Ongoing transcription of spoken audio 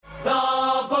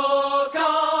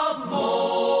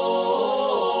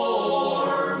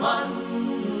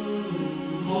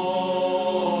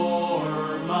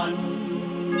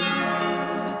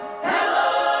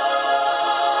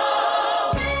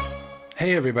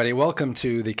everybody. Welcome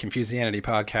to the Confusianity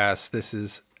podcast. This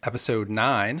is episode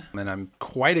 9, and I'm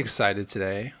quite excited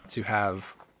today to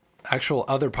have actual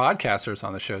other podcasters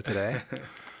on the show today.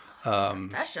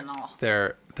 Professional.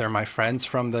 They're my friends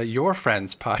from the Your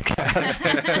Friends podcast.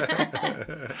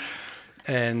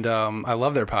 And I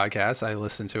love their podcast. I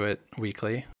listen to it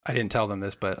weekly. I didn't tell them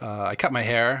this, but I cut my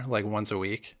hair like once a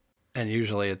week. And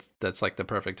usually that's like the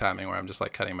perfect timing where I'm just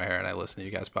like cutting my hair and I listen to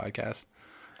you guys' podcast.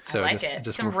 So I like it.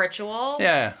 Some ritual,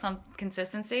 some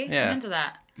consistency. Yeah. I'm into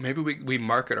that. Maybe we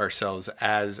market ourselves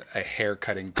as a hair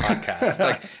cutting podcast.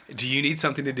 Like, do you need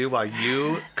something to do while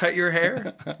you cut your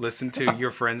hair? Listen to Your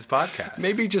Friends podcast.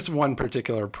 Maybe just one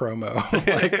particular promo,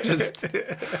 like just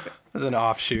as an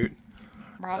offshoot.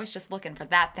 We're always just looking for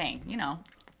that thing,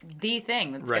 the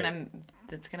thing that's Right.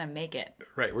 gonna make it.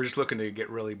 Right. We're just looking to get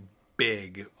really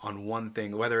big on one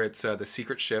thing, whether it's The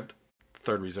Secret Shift,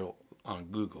 third result on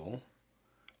Google,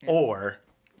 or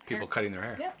people cutting their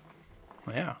hair. Yeah.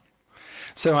 Yeah.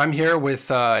 So I'm here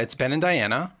with, it's Ben and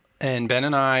Diana, and Ben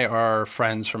and I are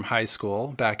friends from high school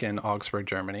back in Augsburg,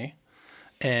 Germany.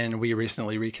 And we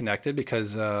recently reconnected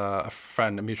because a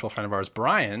mutual friend of ours,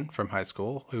 Brian from high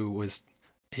school, who was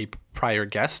a prior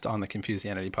guest on the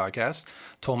Confusianity podcast,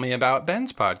 told me about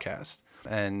Ben's podcast.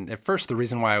 And at first, the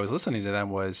reason why I was listening to them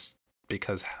was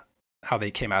because how they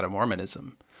came out of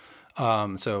Mormonism.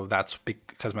 So that's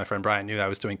because my friend Brian knew I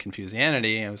was doing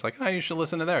Confusianity, and I was like, oh, you should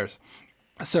listen to theirs.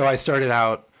 So I started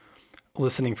out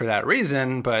listening for that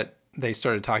reason, but they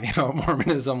started talking about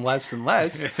Mormonism less and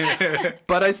less.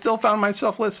 But I still found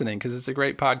myself listening because it's a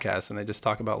great podcast, and they just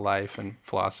talk about life and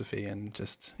philosophy and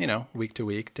just, week to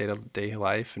week, day to day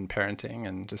life and parenting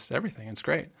and just everything. It's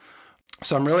great.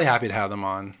 So I'm really happy to have them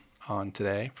on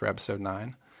today for episode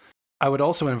 9. I would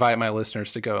also invite my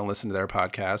listeners to go and listen to their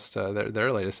podcast,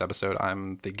 their latest episode.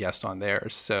 I'm the guest on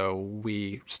theirs. So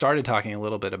we started talking a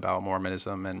little bit about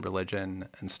Mormonism and religion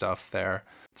and stuff there.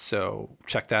 So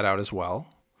check that out as well.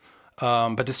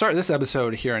 But to start this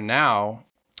episode here and now,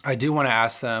 I do want to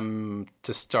ask them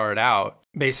to start out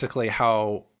basically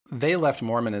how they left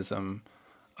Mormonism.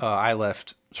 I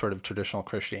left sort of traditional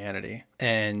Christianity.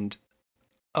 And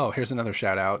here's another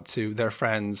shout out to their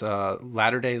friends,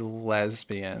 Latter-day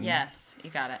Lesbian. Yes, you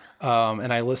got it.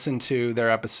 And I listened to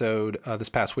their episode this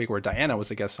past week where Diana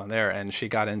was a guest on there, and she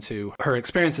got into her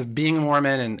experience of being a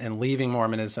Mormon and leaving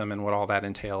Mormonism and what all that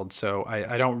entailed. So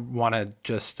I don't want to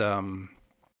just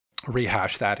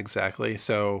rehash that exactly.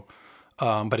 So,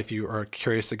 but if you are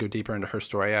curious to go deeper into her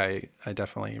story, I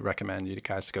definitely recommend you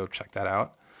guys to go check that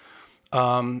out.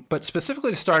 But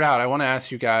specifically to start out, I want to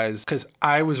ask you guys, because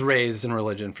I was raised in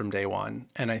religion from day one,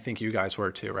 and I think you guys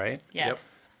were too, right?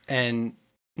 Yes. Yep. And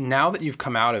now that you've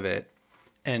come out of it,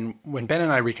 and when Ben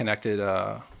and I reconnected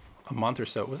a month or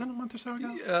so, was it a month or so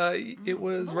ago? It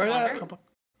was A right little after, longer.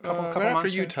 Couple right after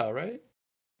months ago? Utah, right?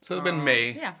 So it's been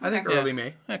May. Yeah, I think okay. early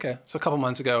May. Okay, so a couple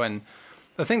months ago, and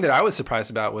the thing that I was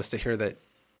surprised about was to hear that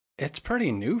it's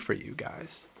pretty new for you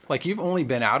guys. Like, you've only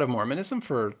been out of Mormonism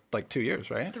for like 2 years,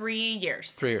 right? 3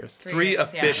 years. 3 years. Three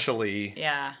years, officially.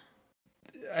 Yeah.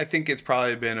 I think it's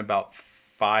probably been about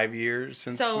 5 years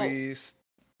since So- we...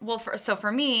 Well,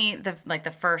 for me,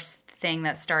 the first thing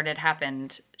that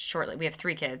happened shortly. We have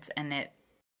 3 kids, and it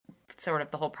sort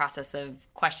of the whole process of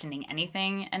questioning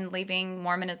anything and leaving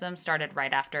Mormonism started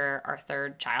right after our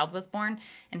 3rd child was born,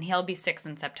 and he'll be 6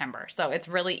 in September. So it's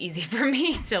really easy for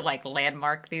me to like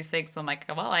landmark these things. So I'm like,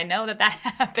 well, I know that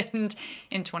happened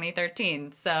in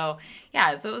 2013. So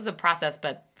yeah, so it was a process,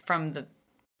 but from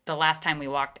the last time we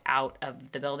walked out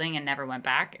of the building and never went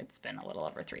back, it's been a little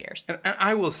over 3 years. And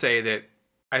I will say that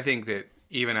I think that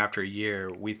even after a year,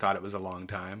 we thought it was a long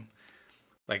time.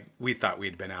 Like, we thought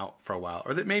we'd been out for a while,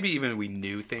 or that maybe even we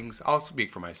knew things. I'll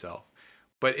speak for myself.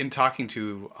 But in talking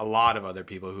to a lot of other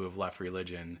people who have left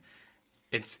religion,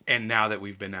 and now that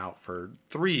we've been out for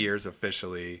 3 years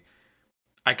officially,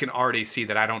 I can already see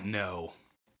that I don't know.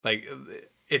 Like,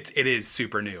 it is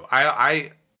super new.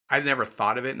 I never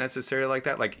thought of it necessarily like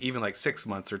that. Like, even like 6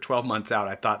 months or 12 months out,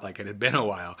 I thought like it had been a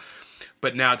while.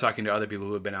 But now talking to other people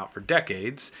who have been out for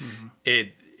decades,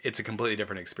 it's a completely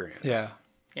different experience. Yeah.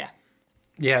 Yeah.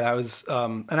 Yeah, that was,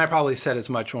 and I probably said as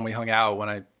much when we hung out when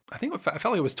I felt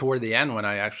like it was toward the end when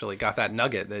I actually got that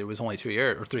nugget that it was only 2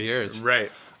 years or 3 years.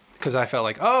 Right. Because I felt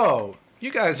like, oh,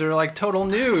 you guys are like total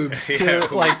noobs Yeah.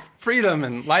 to like freedom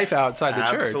and life outside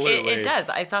the church. Absolutely. It does.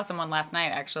 I saw someone last night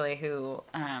actually who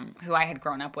I had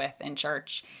grown up with in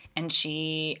church, and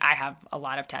I have a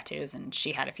lot of tattoos, and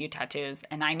she had a few tattoos,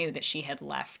 and I knew that she had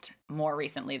left more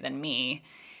recently than me.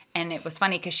 And it was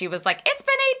funny because she was like, it's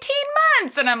been 18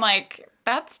 months. And I'm like,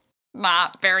 that's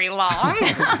not very long.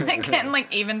 Again,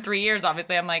 like even 3 years,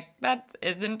 obviously, I'm like, that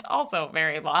isn't also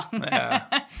very long.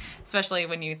 Yeah. Especially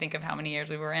when you think of how many years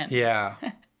we were in. Yeah.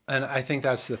 And I think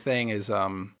that's the thing is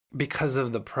because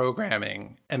of the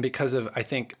programming and because of, I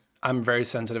think I'm very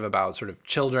sensitive about sort of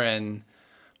children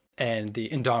and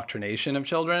the indoctrination of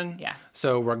children. Yeah.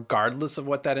 So regardless of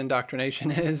what that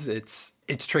indoctrination is, it's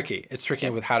tricky. It's tricky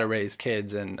with how to raise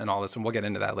kids and all this. And we'll get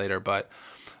into that later. But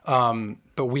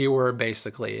we were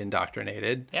basically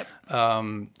indoctrinated. Yep.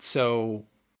 So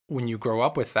when you grow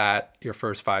up with that, your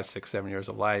first 5, 6, 7 years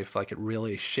of life, like it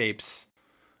really shapes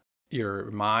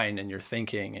your mind and your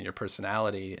thinking and your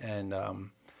personality. And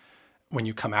when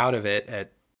you come out of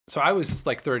it so I was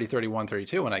like 30, 31,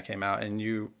 32 when I came out, and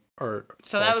you are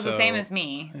So that was the also- same as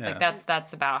me. Yeah. Like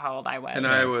that's about how old I was. And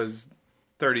I was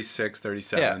 36,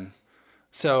 37. Yeah.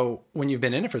 So when you've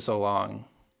been in it for so long,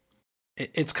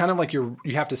 it's kind of like you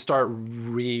have to start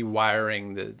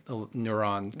rewiring the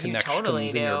neuron connections totally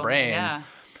in your do. brain. Yeah.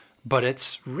 But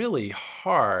it's really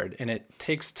hard, and it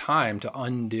takes time to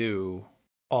undo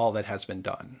all that has been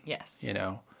done. Yes. You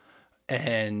know,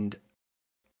 and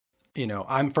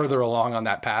I'm further along on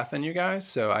that path than you guys,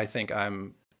 so I think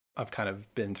I've kind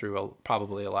of been through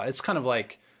probably a lot. It's kind of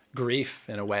like grief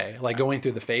in a way, like going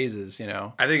through the phases.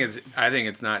 I think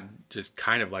it's not just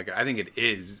kind of like, I think it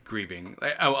is grieving,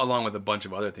 along with a bunch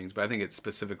of other things, but I think it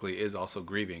specifically is also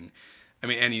grieving. I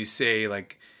mean, and you say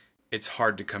like it's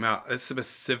hard to come out. That's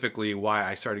specifically why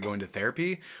I started going to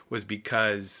therapy, was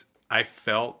because I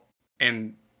felt,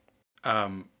 and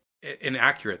an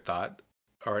accurate thought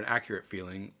or an accurate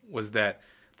feeling was that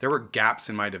there were gaps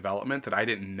in my development that I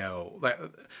didn't know. Like,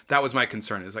 that was my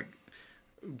concern. Is like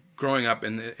growing up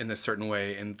in this certain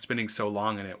way and spending so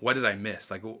long in it. What did I miss?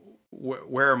 Like,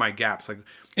 where are my gaps? Like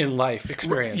in life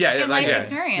experience. In life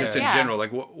experience, just in general.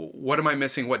 Like, what am I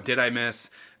missing? What did I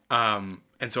miss? And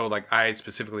so, like, I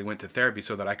specifically went to therapy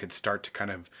so that I could start to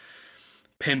kind of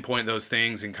pinpoint those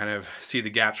things and kind of see the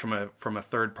gaps from a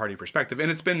third party perspective.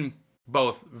 And it's been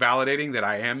both validating that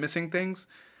I am missing things,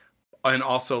 and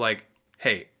also like,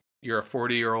 hey, you're a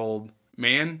 40-year-old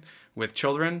man with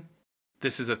children.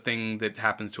 This is a thing that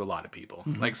happens to a lot of people.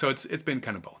 Mm-hmm. Like, so it's been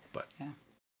kind of both, but yeah.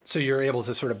 So you're able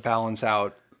to sort of balance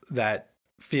out that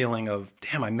feeling of,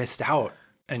 damn, I missed out.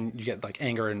 And you get like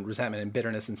anger and resentment and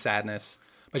bitterness and sadness,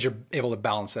 but you're able to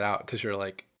balance it out because you're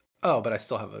like, oh, but I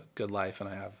still have a good life and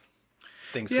I have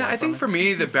things. Yeah, I think for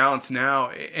me, the balance now,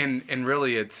 and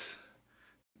really it's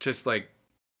just like,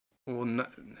 well,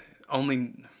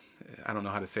 only, I don't know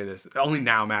how to say this, only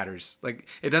now matters. Like,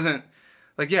 it doesn't,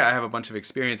 like, yeah, I have a bunch of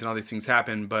experience and all these things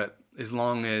happen, but as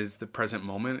long as the present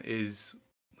moment is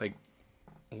like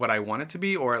what I want it to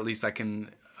be, or at least I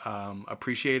can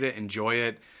appreciate it, enjoy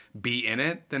it, be in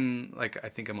it, then like, I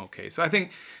think I'm okay. So I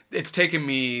think it's taken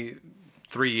me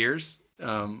 3 years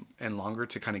and longer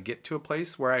to kind of get to a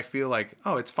place where I feel like,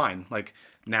 oh, it's fine. Like,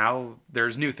 now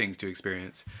there's new things to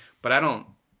experience, but I don't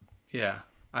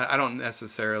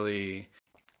necessarily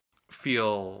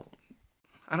feel,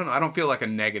 I don't know, I don't feel like a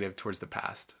negative towards the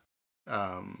past.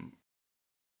 Like,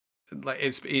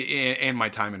 it's in my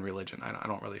time in religion, I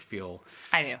don't really feel.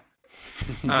 I do.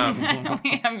 We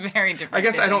have very different. I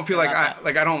guess I don't feel like I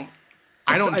don't dwell.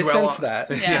 I sense that.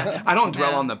 Yeah. I don't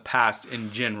dwell on the past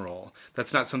in general.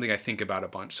 That's not something I think about a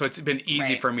bunch. So it's been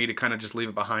easy Right. for me to kind of just leave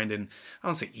it behind. And I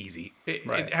don't say easy.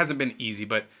 Right. It hasn't been easy,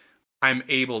 but I'm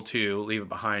able to leave it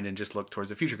behind and just look towards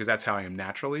the future because that's how I am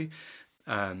naturally.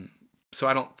 So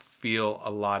I don't feel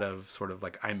a lot of sort of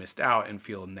like I missed out and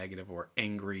feel negative or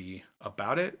angry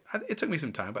about it. It took me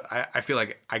some time, but I feel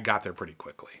like I got there pretty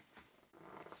quickly.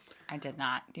 I did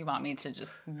not. Do you want me to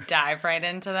just dive right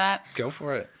into that? Go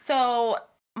for it. So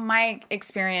my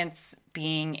experience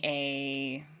being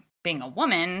a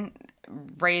woman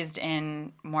raised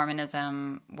in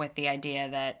Mormonism with the idea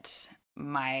that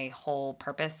my whole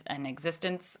purpose and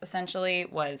existence essentially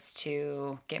was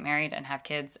to get married and have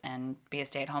kids and be a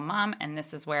stay-at-home mom. And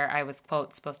this is where I was,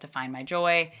 quote, supposed to find my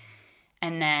joy.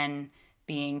 And then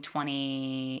being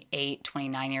 28,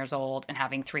 29 years old and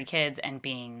having 3 kids and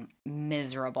being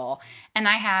miserable. And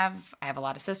I have a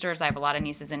lot of sisters, I have a lot of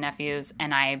nieces and nephews,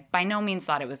 and I by no means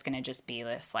thought it was going to just be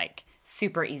this like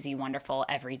super easy, wonderful,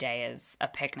 every day is a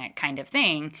picnic kind of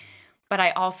thing. But I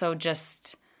also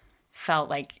just felt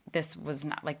like this was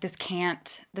not, like, this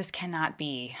cannot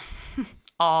be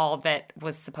all that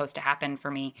was supposed to happen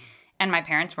for me. And my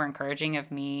parents were encouraging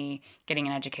of me getting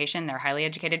an education. They're highly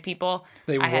educated people.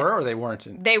 They were or they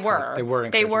weren't? They were.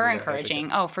 They were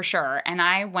encouraging. Oh, for sure. And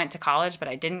I went to college, but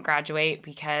I didn't graduate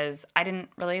because I didn't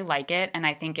really like it. And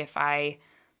I think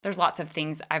there's lots of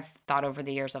things I've thought over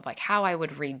the years of like how I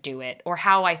would redo it, or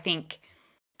how I think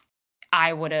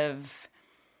I would have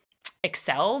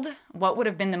excelled, what would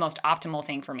have been the most optimal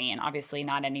thing for me. And obviously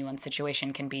not anyone's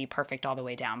situation can be perfect all the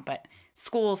way down, but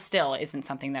school still isn't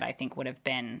something that I think would have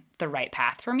been the right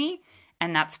path for me.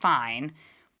 And that's fine.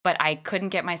 But I couldn't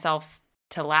get myself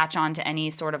to latch on to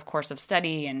any sort of course of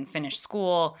study and finish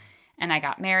school. And I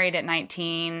got married at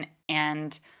 19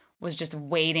 and was just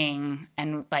waiting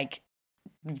and like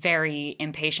very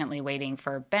impatiently waiting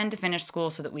for Ben to finish school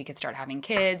so that we could start having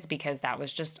kids, because that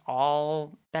was just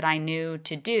all that I knew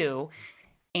to do.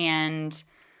 And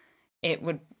it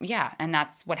would, yeah, and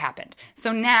that's what happened.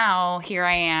 So now here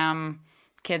I am,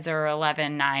 kids are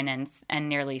 11, 9, and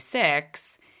nearly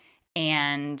 6.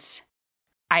 And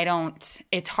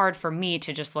it's hard for me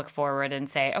to just look forward and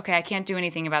say, okay, I can't do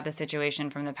anything about the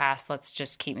situation from the past. Let's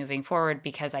just keep moving forward,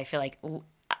 because I feel like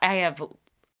I have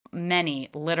many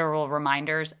literal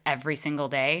reminders every single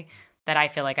day that I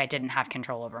feel like I didn't have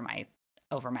control over my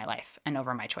life and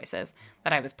over my choices,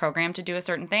 that I was programmed to do a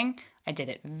certain thing. I did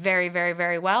it very, very,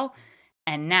 very well.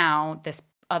 And now this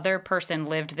other person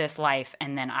lived this life,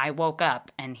 and then I woke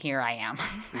up and here I am.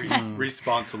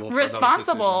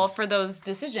 Responsible for those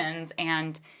decisions.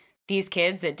 And these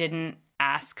kids that didn't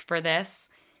ask for this,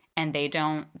 and they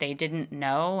didn't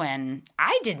know, and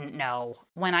I didn't know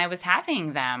when I was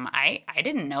having them. I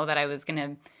didn't know that I was going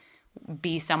to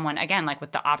be someone, again, like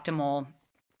with the optimal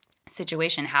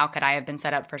situation. How could I have been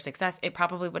set up for success? It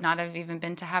probably would not have even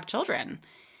been to have children.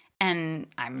 And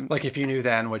I'm like, if you knew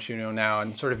then what you know now,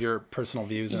 and sort of your personal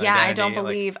views and yeah,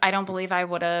 identity, I don't believe I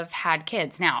would have had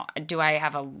kids. Now, do I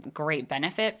have a great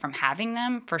benefit from having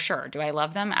them? For sure. Do I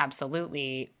love them?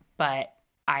 Absolutely. But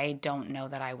I don't know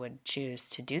that I would choose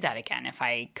to do that again if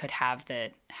I could have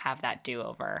that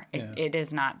do-over. It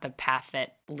is not the path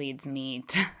that leads me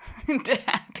to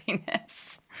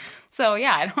happiness. So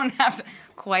yeah, I don't have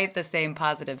quite the same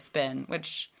positive spin,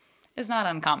 which is not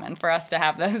uncommon for us to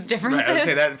have those differences. Right, I would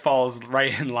say that falls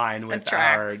right in line with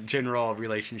our general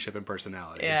relationship and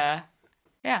personalities. Yeah.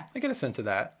 Yeah. I get a sense of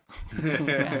that.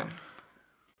 Yeah.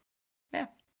 Yeah.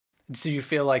 Do you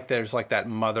feel like there's like that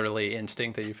motherly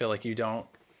instinct that you feel like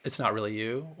it's not really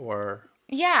you, or?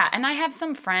 Yeah. And I have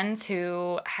some friends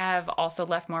who have also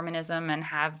left Mormonism and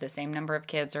have the same number of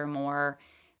kids or more.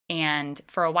 And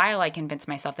for a while, I convinced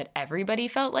myself that everybody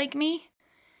felt like me.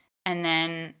 And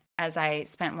then as I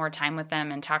spent more time with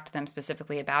them and talked to them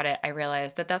specifically about it, I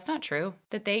realized that that's not true,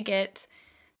 that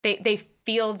they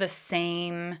feel the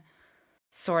same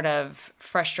sort of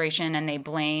frustration, and they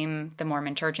blame the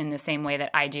Mormon Church in the same way that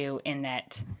I do, in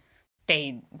that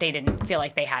they didn't feel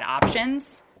like they had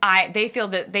options. They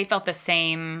felt the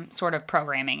same sort of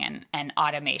programming and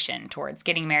automation towards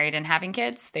getting married and having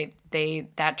kids.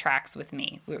 That tracks with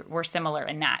me. We're similar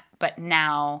in that. But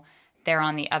now they're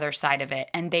on the other side of it,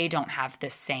 and they don't have the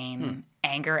same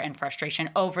anger and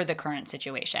frustration over the current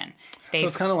situation. So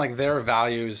it's kind of like their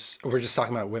values. We're just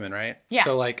talking about women, right? Yeah.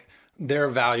 So like their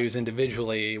values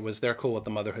individually was they're cool with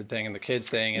the motherhood thing and the kids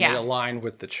thing, and it aligned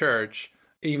with the church.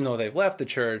 Even though they've left the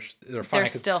church, they're fine. They're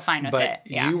still fine with it.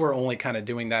 But you were only kind of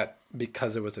doing that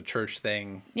because it was a church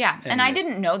thing. Yeah, and I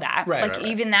didn't know that. Right,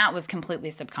 even that was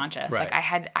completely subconscious. Right.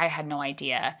 Like I had no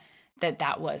idea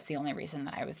that was the only reason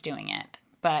that I was doing it.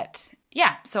 But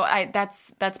yeah, so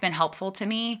that's been helpful to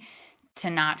me,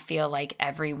 to not feel like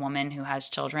every woman who has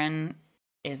children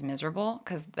is miserable,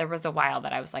 because there was a while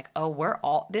that I was like,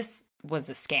 oh, this was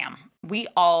a scam. We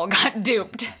all got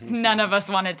duped. None of us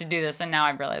wanted to do this. And now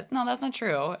I've realized, no, that's not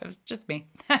true. It was just me.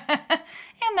 And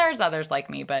there's others like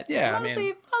me, but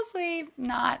mostly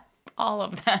not all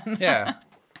of them. Yeah.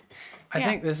 I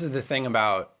think this is the thing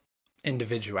about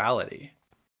individuality,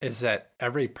 is that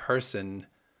every person,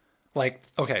 like,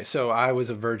 okay, so I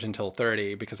was a virgin till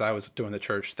 30 because I was doing the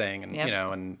church thing and,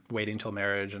 and waiting till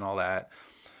marriage and all that.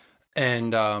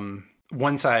 And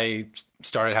once I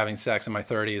started having sex in my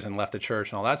 30s and left the church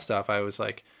and all that stuff, I was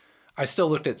like, I still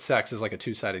looked at sex as like a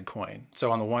two-sided coin.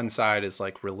 So on the one side is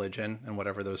like religion and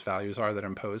whatever those values are that are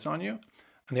imposed on you.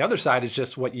 And the other side is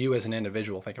just what you as an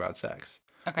individual think about sex.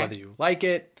 Okay. Whether you like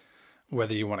it,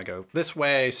 whether you want to go this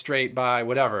way, straight, bi,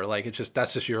 whatever. Like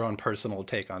that's just your own personal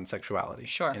take on sexuality.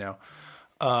 Sure.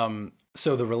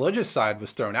 So the religious side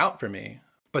was thrown out for me.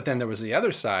 But then there was the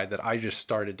other side that I just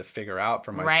started to figure out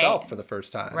for myself for the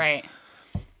first time. Right.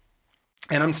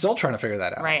 And I'm still trying to figure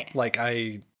that out. Right. Like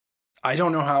I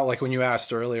don't know how, like when you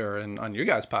asked earlier on you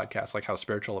guys' podcast, like how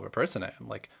spiritual of a person I am.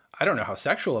 Like, I don't know how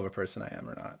sexual of a person I am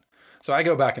or not. So I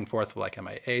go back and forth with like, am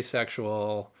I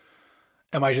asexual?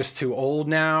 Am I just too old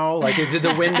now? Like, did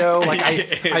the window, like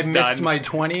I missed my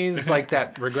 20s, like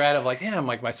that regret of like, damn,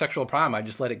 like my sexual prime, I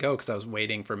just let it go because I was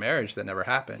waiting for marriage that never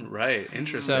happened. Right.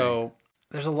 Interesting. So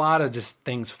there's a lot of just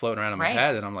things floating around in my Right.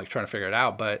 head, and I'm like trying to figure it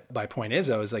out. But my point is,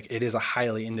 though, is like it is a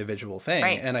highly individual thing.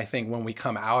 Right. And I think when we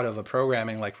come out of a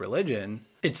programming like religion,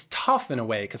 it's tough in a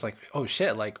way because like, oh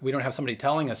shit, like we don't have somebody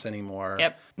telling us anymore.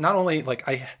 Yep. Not only like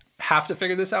I have to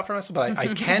figure this out for myself, but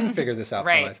I can figure this out for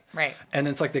Right, myself. right. And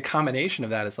it's like the combination of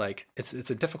that is like it's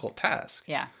a difficult task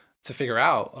Yeah. to figure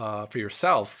out for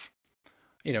yourself.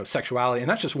 You know, sexuality, and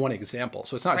that's just one example.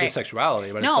 So it's not Right. just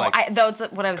sexuality, but No, it's like that's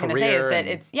what I was going to say is career that and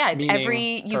it's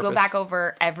meaning, you go purpose. back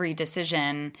over every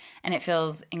decision and it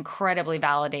feels incredibly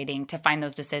validating to find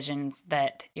those decisions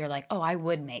that you're like, oh, I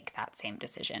would make that same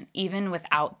decision. Even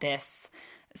without this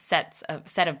set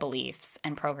of beliefs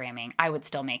and programming, I would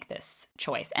still make this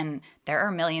choice. And there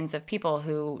are millions of people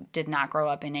who did not grow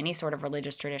up in any sort of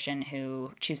religious tradition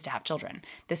who choose to have children.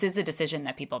 This is a decision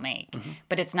that people make,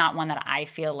 but it's not one that I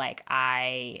feel like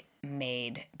I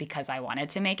made because I wanted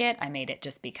to make it. I made it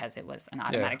just because it was an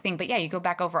automatic thing. But yeah, you go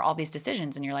back over all these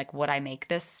decisions and you're like, would I make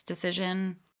this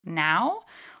decision now?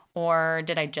 Or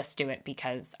did I just do it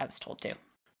because I was told to?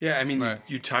 Yeah, I mean, Right.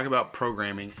 you talk about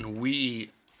programming, and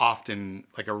we often,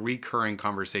 like a recurring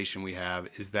conversation we have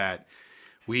is that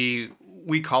we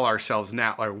call ourselves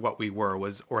now, like what we were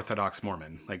was Orthodox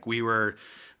Mormon. Like we were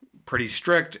pretty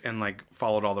strict and like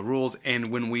followed all the rules.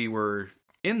 And when we were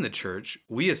in the church,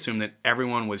 we assumed that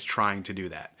everyone was trying to do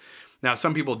that. Now,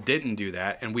 some people didn't do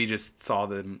that, and we just saw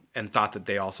them and thought that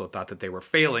they also thought that they were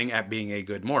failing at being a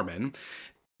good Mormon.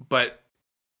 But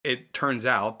it turns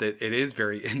out that it is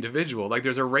very individual. Like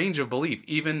there's a range of belief,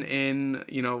 even in,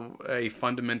 you know, a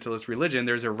fundamentalist religion,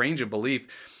 there's a range of belief.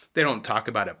 They don't talk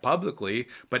about it publicly,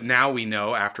 but now we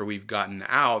know after we've gotten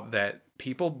out that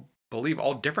people believe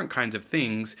all different kinds of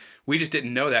things. We just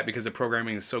didn't know that because the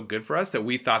programming is so good for us that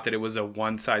we thought that it was a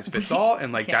one size fits all.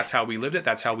 And like, that's how we lived it.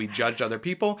 That's how we judged other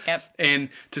people. Yep. And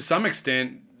to some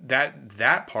extent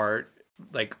that part,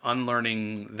 like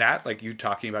unlearning that, like you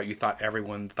talking about, you thought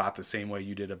everyone thought the same way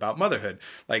you did about motherhood,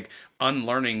 like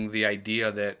unlearning the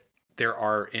idea that there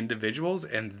are individuals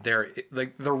and they're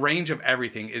like the range of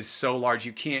everything is so large.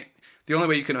 The only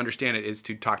way you can understand it is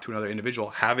to talk to another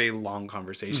individual, have a long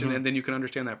conversation, and then you can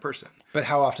understand that person. But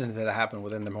how often did that happen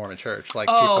within the Mormon Church? Like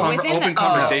Open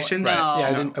conversations? No.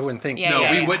 yeah, I wouldn't think. Yeah, No,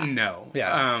 yeah, we yeah. wouldn't know.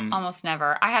 Yeah. Almost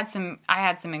never. I had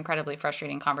some incredibly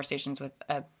frustrating conversations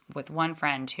with one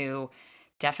friend who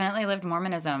definitely lived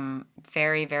Mormonism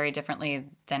very, very differently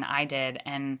than I did.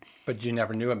 And But you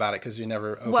never knew about it because you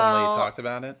never openly Well- talked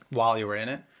about it while you were in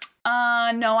it.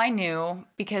 no, I knew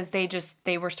because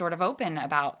they were sort of open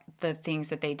about the things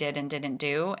that they did and didn't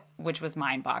do, which was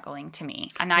mind-boggling to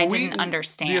me. And I didn't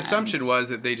understand. The assumption was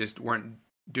that they just weren't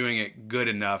doing it good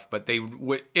enough, but they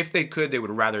would, if they could, they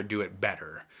would rather do it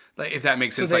better. Like if that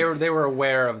makes So sense. they were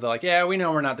aware of the like, yeah, we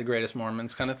know we're not the greatest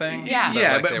Mormons kind of thing. Yeah.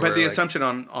 Yeah, like, they but were the like- assumption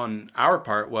on our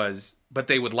part was, but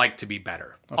they would like to be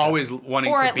better. Always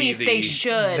wanting or to at be least the. they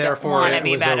should Therefore, want to it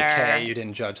be was better. okay. You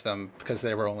didn't judge them because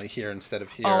they were only here instead of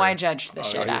here. Oh, I judged the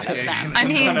shit you out of did. them. I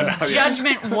mean,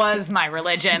 judgment was my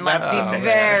religion. Let's be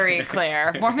very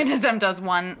clear. Mormonism does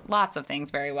lots of things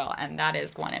very well, and that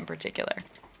is one in particular.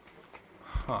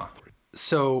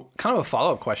 So, kind of a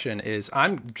follow-up question is,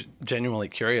 I'm genuinely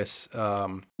curious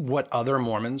what other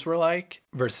Mormons were like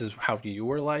versus how you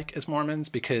were like as Mormons,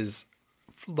 because,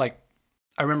 like,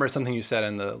 I remember something you said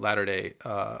in the Latter-day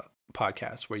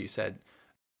podcast where you said,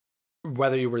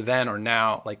 whether you were then or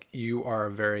now, like, you are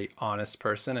a very honest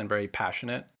person and very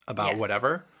passionate about Yes.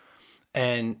 whatever.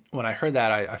 And when I heard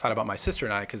that, I thought about my sister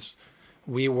and I, because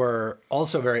we were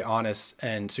also very honest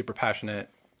and super passionate,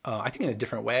 I think in a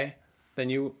different way than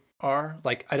you are.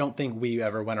 Like, I don't think we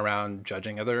ever went around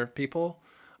judging other people,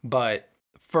 but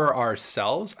for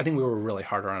ourselves, I think we were really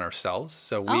hard on ourselves.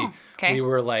 So we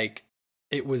were like,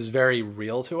 it was very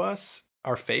real to us,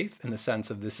 our faith, in the sense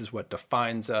of this is what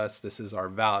defines us. This is our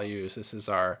values. This is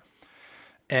our,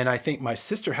 and I think my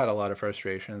sister had a lot of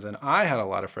frustrations and I had a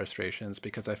lot of frustrations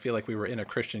because I feel like we were in a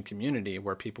Christian community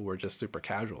where people were just super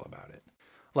casual about it.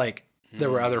 Like there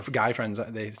were other guy friends,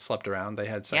 they slept around, they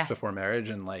had sex before marriage,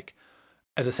 and like,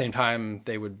 at the same time,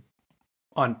 they would,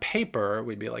 on paper,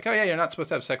 we'd be like, oh yeah, you're not supposed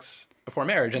to have sex before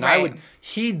marriage. And I would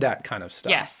heed that kind of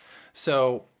stuff. Yes.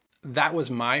 So that was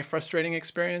my frustrating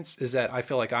experience, is that I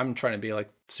feel like I'm trying to be like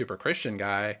super Christian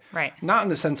guy. Right. Not in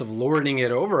the sense of lording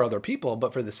it over other people,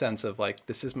 but for the sense of like,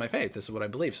 this is my faith. This is what I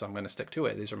believe. So I'm going to stick to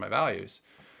it. These are my values.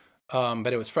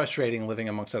 But it was frustrating living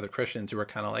amongst other Christians who were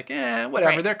kind of like,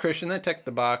 whatever. Right. They're Christian. They tick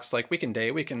the box. Like, we can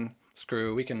date, we can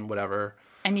screw, we can whatever.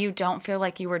 And you don't feel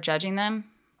like you were judging them?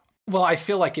 Well, I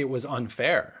feel like it was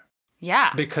unfair.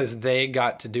 Yeah. Because they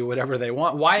got to do whatever they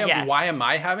want. Why Yes. am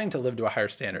I having to live to a higher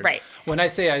standard? Right. When I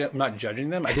say I'm not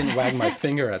judging them, I didn't wag my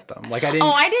finger at them. Like I didn't.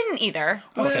 Oh, I didn't either.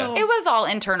 Okay. It was all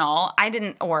internal. I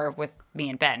didn't, or with me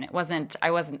and Ben,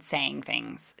 I wasn't saying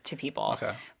things to people.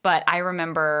 Okay. But I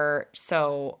remember,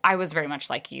 so I was very much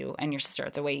like you and your sister,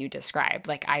 the way you described.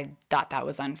 Like, I thought that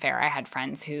was unfair. I had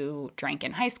friends who drank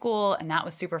in high school, and that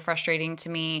was super frustrating to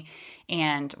me.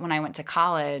 And when I went to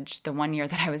college, the one year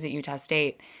that I was at Utah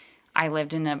State, I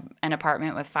lived in an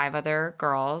apartment with 5 other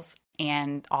girls,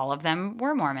 and all of them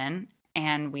were Mormon.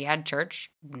 And we had church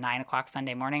 9 o'clock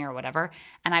Sunday morning or whatever.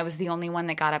 And I was the only one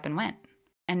that got up and went.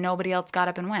 And nobody else got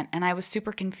up and went. And I was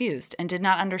super confused and did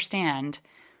not understand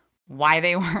why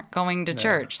they weren't going to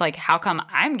church. Like, how come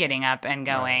I'm getting up and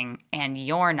going and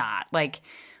you're not? Like,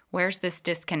 where's this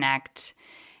disconnect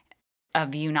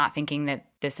of you not thinking that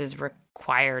this is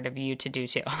required of you to do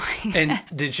too? And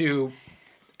did you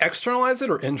externalize it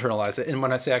or internalize it? And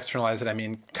when I say externalize it, I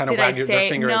mean kind of Did I wag the say-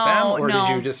 finger at no, them, or no.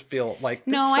 did you just feel like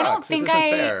this No, sucks? I don't think this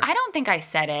isn't fair? I don't think I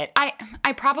said it.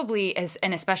 I probably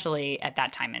and especially at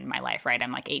that time in my life, right?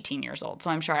 I'm like 18 years old, so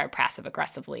I'm sure I passive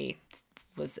aggressively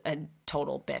was a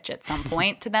total bitch at some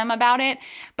point to them about it.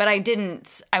 But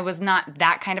I was not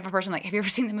that kind of a person. Like, have you ever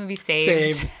seen the movie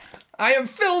Saved? I am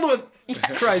filled with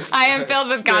Christ. I am filled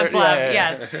with Spirit. God's love. Yeah.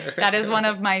 Yes. That is one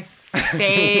of my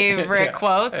favorite Yeah.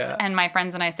 quotes. Yeah. And my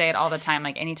friends and I say it all the time.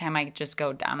 Like, anytime I just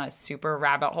go down a super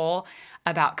rabbit hole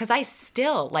about, because I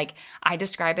still, like, I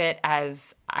describe it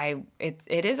as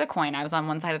it is a coin. I was on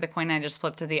one side of the coin and I just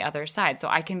flipped to the other side. So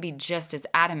I can be just as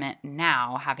adamant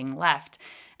now, having left.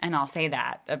 And I'll say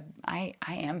that I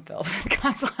am filled with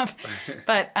God's love.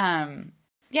 But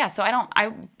yeah, so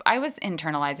I was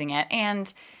internalizing it,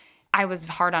 and I was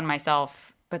hard on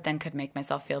myself, but then could make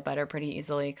myself feel better pretty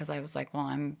easily because I was like, well,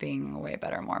 I'm being a way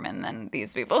better Mormon than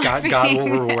these people. God will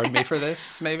reward me for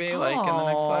this, maybe, like in the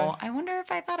next life. I wonder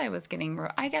if I thought I was getting.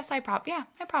 I guess I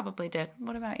probably did.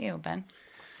 What about you, Ben?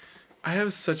 I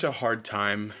have such a hard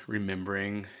time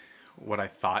remembering what I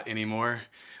thought anymore.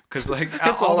 Because, like,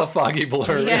 It's all a foggy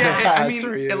blur. Yeah. I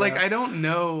mean, like, I don't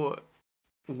know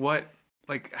what,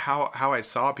 like, how I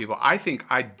saw people. I think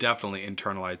I definitely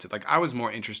internalized it. Like, I was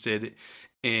more interested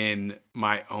in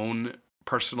my own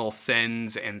personal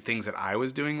sins and things that I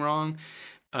was doing wrong.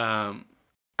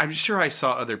 I'm sure I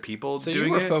saw other people So doing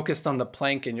you were it. focused on the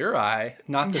plank in your eye,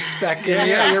 not the speck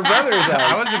in your brother's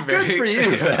eye. I was a very good for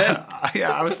you, man.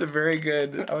 yeah, I was a very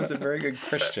good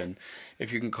Christian,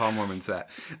 if you can call Mormons that.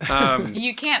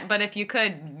 You can't, but if you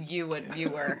could, you would.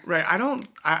 You were. Right.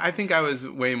 I think I was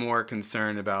way more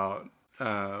concerned about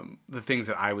the things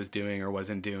that I was doing or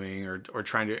wasn't doing or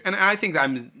trying to. And I think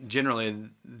I'm generally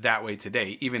that way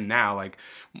today, even now, like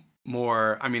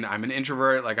more, I mean, I'm an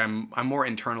introvert, like I'm more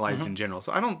internalized in general.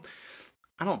 So I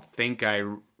don't think I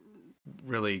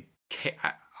really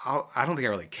I don't think I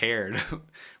really cared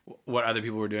what other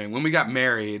people were doing. When we got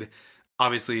married,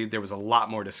 obviously there was a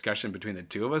lot more discussion between the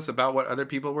two of us about what other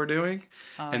people were doing.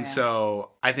 And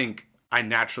so I think I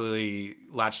naturally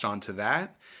latched onto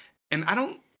that. And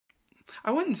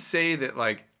I wouldn't say that,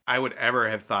 like, I would ever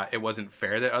have thought it wasn't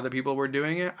fair that other people were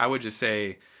doing it. I would just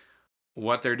say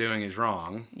what they're doing is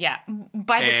wrong. Yeah.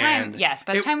 By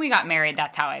the time we got married,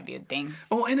 that's how I viewed things.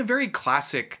 Oh, and a very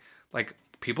classic, like,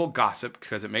 people gossip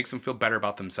because it makes them feel better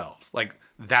about themselves. Like,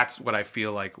 that's what I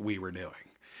feel like we were doing.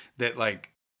 That, like,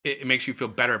 it makes you feel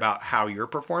better about how you're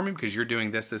performing because you're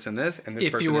doing this, and this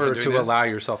If person you were isn't doing to this. allow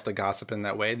yourself to gossip in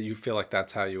that way, do you feel like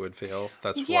that's how you would feel?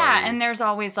 That's Yeah, why and there's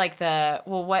always like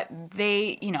what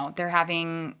they, they're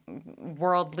having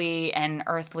worldly and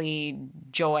earthly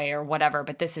joy or whatever,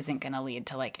 but this isn't going to lead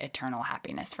to like eternal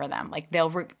happiness for them. Like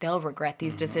they'll regret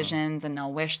these decisions and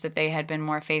they'll wish that they had been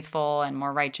more faithful and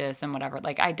more righteous and whatever.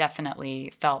 Like I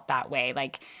definitely felt that way.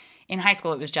 Like in high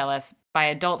school, it was jealous. By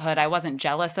adulthood, I wasn't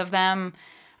jealous of them.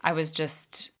 I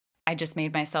just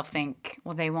made myself think,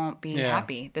 well, they won't be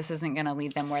happy. This isn't going to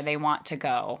lead them where they want to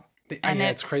go.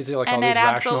 It's crazy, like all and these it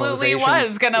absolutely rationalizations.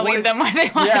 was going to lead them where they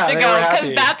wanted to they go were because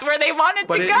happy. that's where they wanted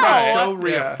But to it go. was so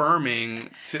reaffirming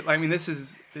to, I mean, this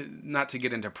is not to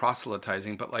get into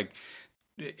proselytizing, but like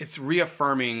it's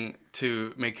reaffirming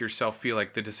to make yourself feel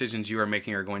like the decisions you are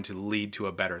making are going to lead to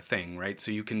a better thing, right? So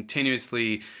you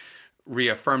continuously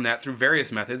reaffirm that through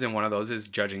various methods, and one of those is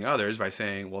judging others by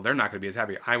saying, well, they're not going to be as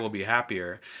happy, I will be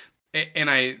happier.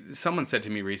 And someone said to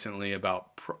me recently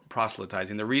about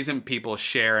proselytizing, the reason people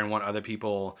share and want other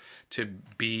people to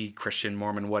be Christian,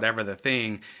 Mormon, whatever the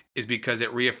thing, is because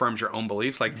it reaffirms your own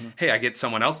beliefs. Like, hey, I get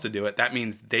someone else to do it. That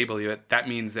means they believe it. That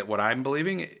means that what I'm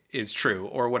believing is true,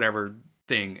 or whatever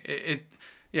thing.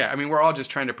 Yeah, I mean, we're all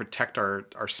just trying to protect our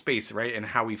space, right, and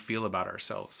how we feel about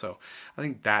ourselves. So I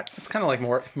think It's kind of like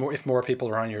if more people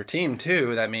are on your team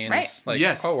too, that means Right. like,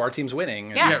 Yes. oh, our team's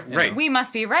winning. Yeah, Yeah, right. We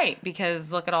must be right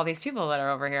because look at all these people that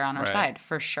are over here on our Right. side,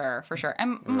 for sure.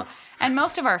 And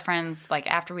most of our friends, like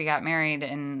after we got married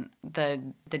in the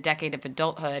decade of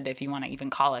adulthood, if you want to even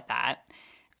call it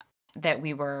that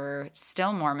we were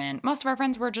still Mormon. Most of our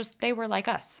friends they were like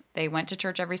us. They went to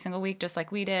church every single week just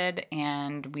like we did,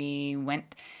 and we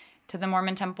went to the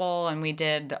Mormon temple and we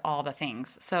did all the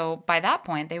things. So by that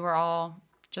point, they were all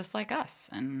just like us,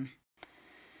 and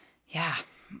yeah,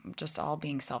 just all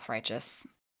being self-righteous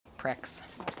pricks.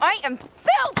 I am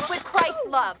filled with Christ's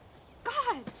love.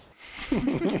 God.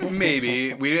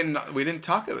 maybe we didn't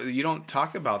talk. You don't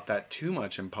talk about that too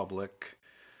much in public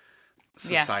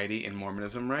society in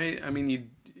Mormonism, right? I mean,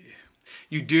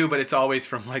 you do, but it's always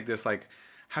from like this, like,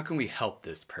 how can we help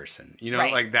this person? You know,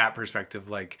 Right. like that perspective,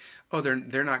 like, oh,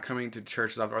 they're not coming to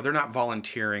church enough, or they're not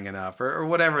volunteering enough, or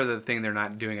whatever the thing they're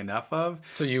not doing enough of.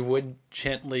 So you would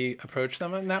gently approach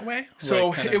them in that way? So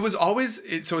Like, kinda- it was always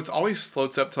it's always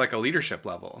floats up to like a leadership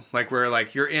level, like where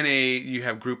like you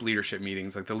have group leadership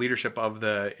meetings, like the leadership of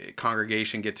the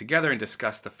congregation get together and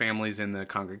discuss the families in the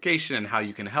congregation and how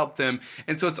you can help them,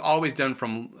 and so it's always done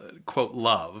from quote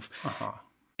love,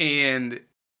 and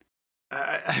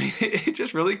I mean, it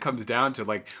just really comes down to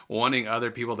like wanting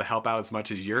other people to help out as much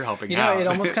as you're helping You know, out. it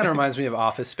almost kind of reminds me of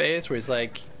Office Space, where he's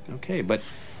like, Okay, but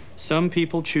some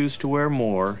people choose to wear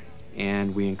more,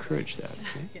 and we encourage that.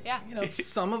 Okay? Yeah. you know,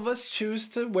 some of us choose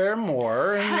to wear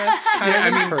more, and that's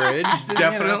kind of encouraged. and,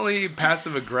 definitely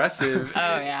passive aggressive.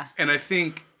 Oh, yeah. And I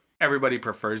think everybody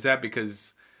prefers that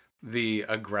because the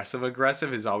aggressive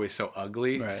is always so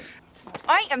ugly. Right.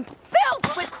 I am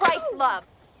filled with Christ's love.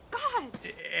 God.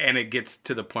 And it gets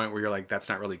to the point where you're like, that's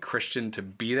not really Christian to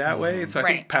be that way. So I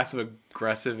think Right. passive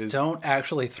aggressive is Don't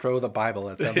actually throw the Bible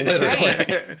at them,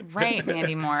 literally. Right,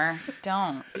 Mandy Moore.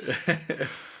 Don't.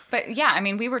 But yeah, I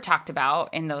mean, we were talked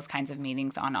about in those kinds of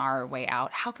meetings on our way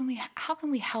out. How can we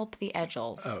help the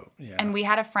Edgels? Oh, yeah. And we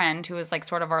had a friend who was like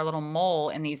sort of our little mole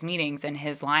in these meetings, and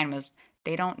his line was,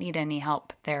 "They don't need any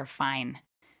help. They're fine."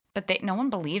 But no one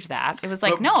believed that. It was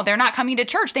like, no, they're not coming to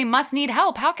church. They must need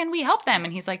help. How can we help them?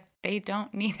 And he's like, they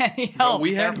don't need any help.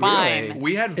 we They're had- fine. Really?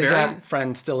 we had Is very that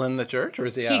friend still in the church, or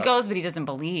is he He out? goes, but he doesn't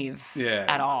believe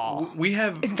at all. We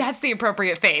have That's the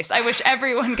appropriate face. I wish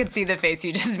everyone could see the face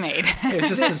you just made. It's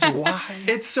just this why.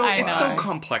 it's so I it's so know.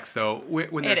 complex though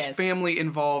when It there's is. family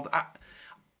involved.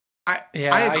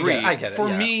 Yeah, I agree. I get it, For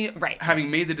yeah. me, Right. having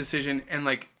made the decision and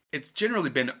like it's generally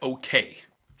been okay,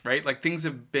 right? Like things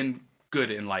have been good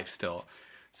in life still.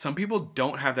 Some people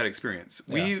don't have that experience.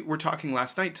 Yeah. We were talking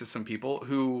last night to some people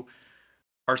who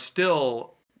are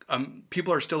still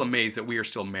people are still amazed that we are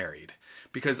still married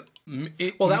because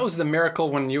Well, that was the miracle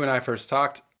when you and I first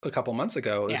talked a couple months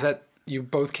ago, is Yeah. that you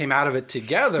both came out of it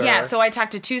together. Yeah, so I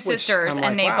talked to two sisters, I'm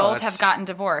and like, they wow, both that's- have gotten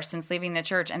divorced since leaving the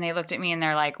church, and they looked at me and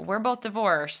they're like, "We're both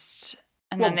divorced."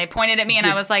 And then Well, they pointed at me, and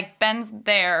I was like, "Ben's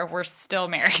there. We're still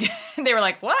married." They were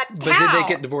like, "What? But How?" did they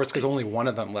get divorced because only one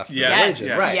of them left Yes, the religion?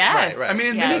 yes, Right, yes. right. I mean,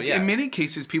 in, Yeah. many, So, yeah. in many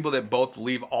cases, people that both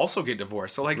leave also get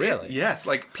divorced. So, like, Really? yes,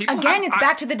 like people. Again, it's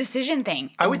back to the decision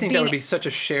thing. I would think that Being- would be such a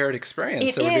shared experience.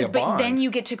 It There would be is, a but bond. then you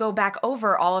get to go back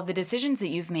over all of the decisions that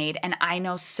you've made. And I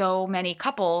know so many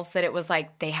couples that it was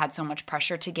like they had so much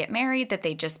pressure to get married that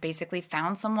they just basically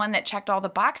found someone that checked all the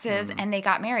boxes and they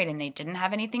got married and they didn't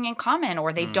have anything in common,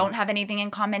 or they don't have anything in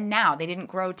common now. They didn't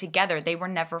grow together. They were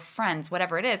never friends,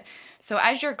 whatever it is. So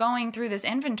as you're going through this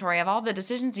inventory of all the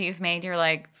decisions you've made, you're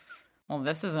like, well,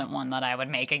 this isn't one that I would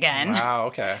make again. Wow,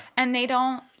 okay. And they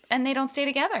don't stay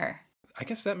together. I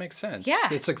guess that makes sense. Yeah.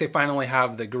 It's like they finally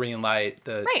have the green light,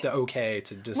 the Right. okay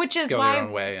to just Which is go why their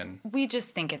own way. And we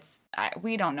just think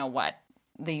we don't know what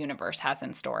the universe has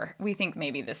in store. We think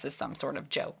maybe this is some sort of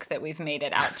joke that we've made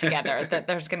it out together, that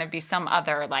there's going to be some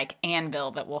other like anvil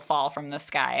that will fall from the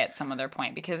sky at some other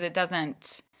point, because it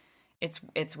doesn't,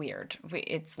 it's weird.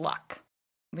 It's luck.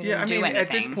 We Yeah, I didn't do mean, anything.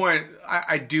 at this point,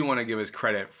 I do want to give us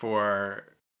credit for,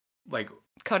 like,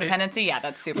 Codependency, yeah,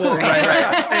 that's super well, great.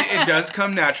 right. It does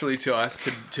come naturally to us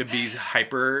to be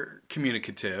hyper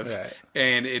communicative, Right.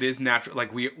 and it is natural.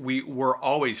 Like we were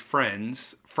always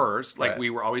friends first, like Right. we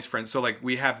were always friends. So like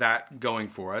we have that going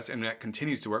for us, and that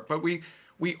continues to work. But we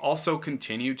also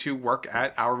continue to work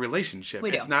at our relationship.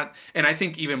 We do. It's not, and I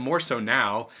think even more so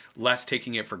now, less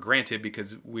taking it for granted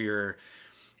because we are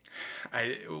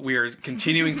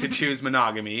continuing to choose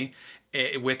monogamy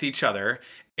with each other.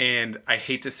 And I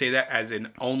hate to say that as in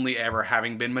only ever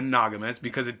having been monogamous,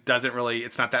 because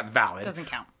it's not that valid. Doesn't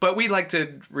count. But we like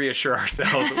to reassure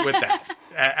ourselves with that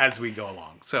as we go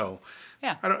along. So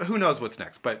Yeah. Who knows what's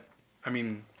next? But I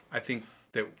mean, I think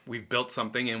that we've built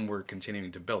something and we're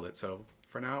continuing to build it. So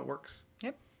for now, it works.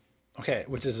 Yep. Okay,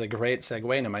 which is a great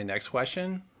segue into my next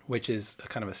question, which is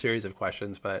kind of a series of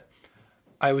questions. But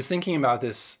I was thinking about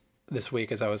this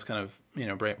week as I was kind of,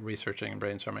 researching and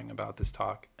brainstorming about this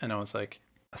talk. And I was like,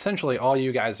 essentially all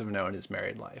you guys have known is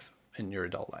married life in your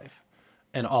adult life.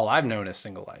 And all I've known is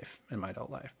single life in my adult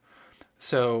life.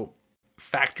 So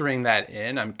factoring that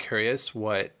in, I'm curious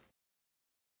there's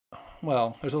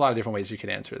a lot of different ways you could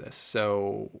answer this.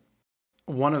 So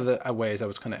one of the ways I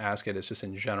was going to ask it is just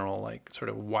in general, like sort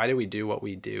of why do we do what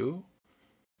we do?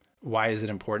 Why is it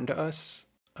important to us?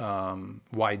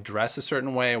 Why dress a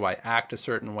certain way? Why act a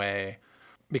certain way?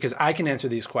 Because I can answer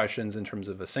these questions in terms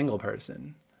of a single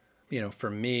person. For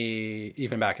me,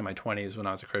 even back in my 20s when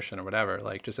I was a Christian or whatever,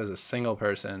 like just as a single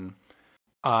person,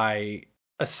 I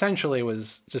essentially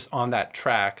was just on that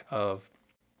track of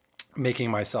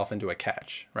making myself into a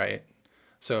catch, right?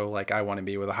 So like I want to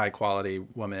be with a high quality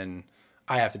woman,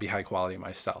 I have to be high quality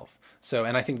myself. So,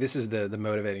 and I think this is the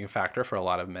motivating factor for a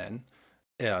lot of men,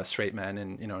 straight men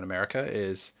in America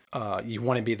is you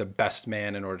want to be the best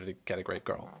man in order to get a great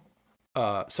girl.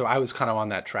 So I was kind of on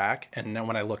that track. And then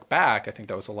when I look back, I think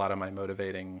that was a lot of my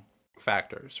motivating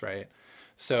factors, right?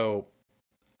 So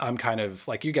I'm kind of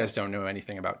like, you guys don't know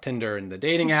anything about Tinder and the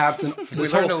dating apps. And We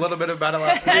learned a little bit about it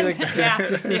last night.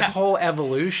 Just this whole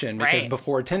evolution, because Right.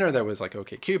 before Tinder, there was like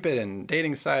OkCupid and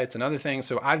dating sites and other things.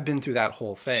 So I've been through that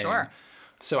whole thing. Sure.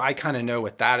 So I kind of know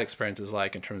what that experience is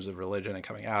like in terms of religion and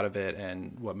coming out of it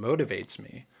and what motivates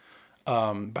me.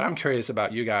 But I'm curious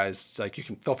about you guys. Like, you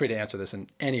can feel free to answer this in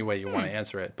any way you want to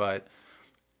answer it, but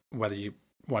whether you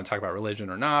want to talk about religion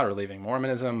or not, or leaving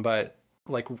Mormonism, but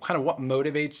like kind of what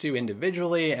motivates you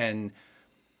individually and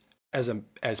as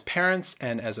parents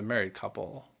and as a married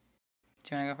couple.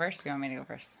 Do you want to go first? Or do you want me to go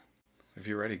first? If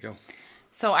you're ready, go.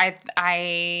 So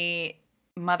I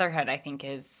motherhood, I think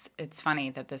it's funny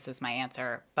that this is my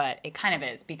answer, but it kind of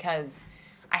is because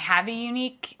I have a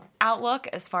unique outlook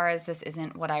as far as this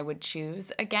isn't what I would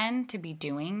choose again to be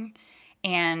doing.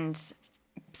 And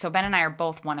so Ben and I are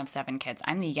both one of 7 kids.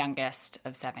 I'm the youngest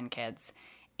of 7 kids.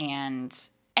 And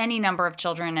any number of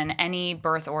children and any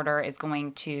birth order is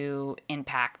going to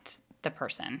impact the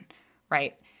person,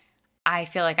 right? I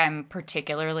feel like I'm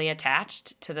particularly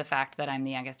attached to the fact that I'm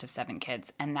the youngest of 7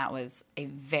 kids. And that was a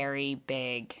very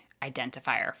big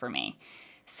identifier for me.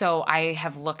 So I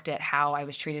have looked at how I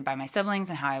was treated by my siblings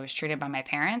and how I was treated by my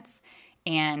parents,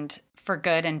 and for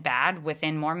good and bad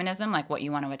within Mormonism, like what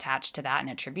you want to attach to that and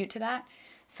attribute to that.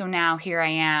 So now here I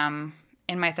am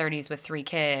in my 30s with 3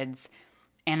 kids,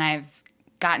 and I've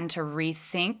gotten to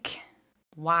rethink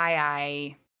why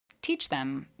I teach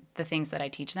them the things that I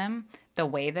teach them, the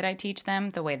way that I teach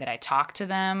them, the way that I talk to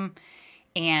them,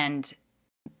 and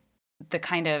the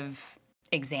kind of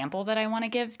example that I want to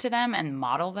give to them and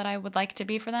model that I would like to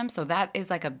be for them. So that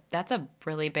is that's a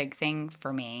really big thing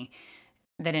for me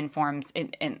that informs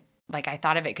it. And like, I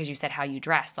thought of it because you said how you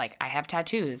dress. Like, I have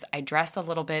tattoos. I dress a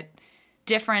little bit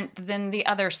different than the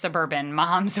other suburban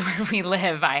moms where we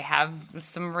live. I have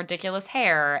some ridiculous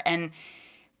hair.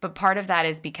 But part of that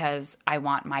is because I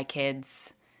want my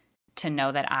kids to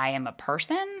know that I am a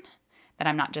person, that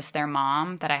I'm not just their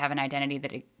mom, that I have an identity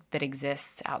that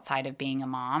exists outside of being a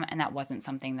mom. And that wasn't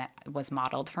something that was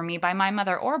modeled for me by my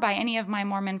mother or by any of my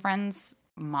Mormon friends'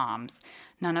 moms.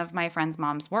 None of my friends'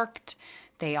 moms worked.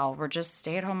 They all were just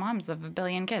stay-at-home moms of a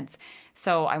billion kids.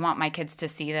 So I want my kids to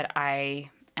see that I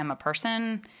am a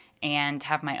person and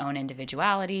have my own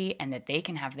individuality, and that they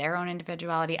can have their own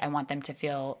individuality. I want them to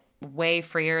feel way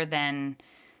freer than,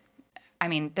 I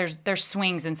mean, there's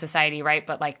swings in society, right?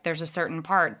 But like, there's a certain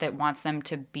part that wants them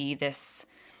to be this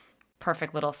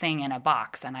perfect little thing in a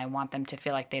box, and I want them to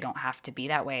feel like they don't have to be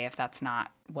that way if that's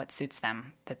not what suits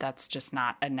them, that's just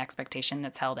not an expectation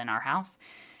that's held in our house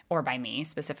or by me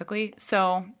specifically.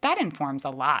 So that informs a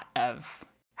lot of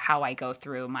how I go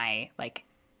through my like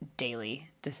daily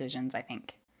decisions, I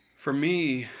think. For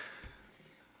me,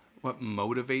 what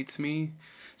motivates me,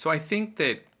 so I think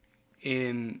that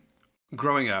in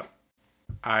growing up,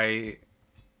 I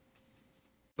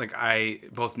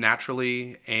both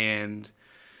naturally and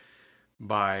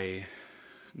by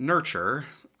nurture,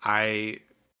 I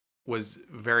was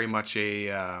very much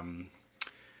a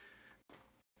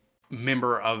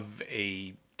member of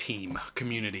a team,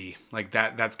 community. Like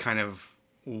that's kind of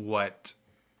what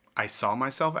I saw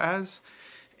myself as.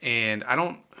 And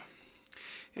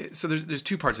so there's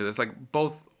 2 parts of this. Like,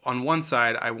 both on one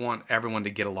side, I want everyone to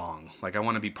get along. Like, I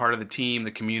want to be part of the team,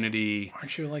 the community.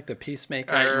 Aren't you like the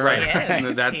peacemaker? Right.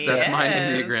 Yes, That's he my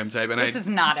is. Enneagram type. And This is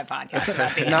not a podcast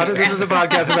about the Not that this is a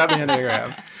podcast about the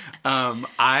Enneagram.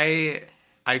 I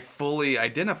fully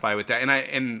identify with that,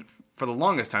 and for the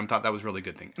longest time thought that was a really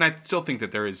good thing, and I still think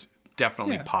that there is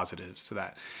definitely positives to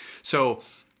that. So,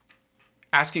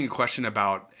 asking a question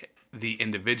about the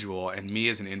individual and me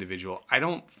as an individual, I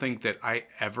don't think that I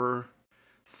ever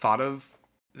thought of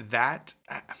that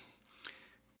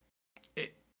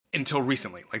until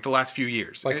recently, like the last few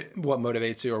years. Like, what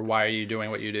motivates you, or why are you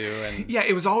doing what you do? And Yeah,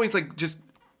 it was always like just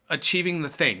achieving the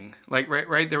thing. Like,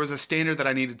 right. There was a standard that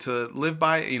I needed to live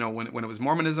by. You know, when it was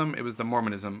Mormonism, it was the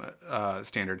Mormonism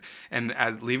standard. And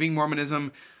as leaving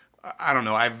Mormonism, I don't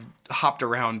know, I've hopped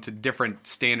around to different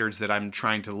standards that I'm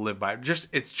trying to live by.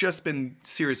 It's just been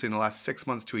seriously in the last 6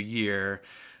 months to a year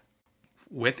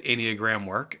with Enneagram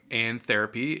work and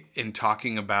therapy in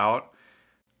talking about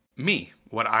me,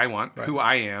 what I want, who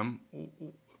I am,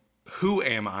 who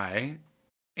am I,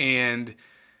 and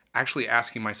actually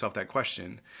asking myself that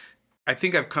question. I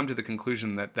think I've come to the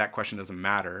conclusion that that question doesn't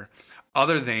matter,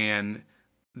 other than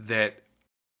that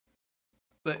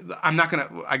I'm not going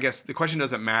to, I guess the question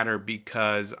doesn't matter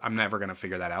because I'm never going to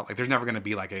figure that out. Like, there's never going to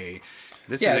be like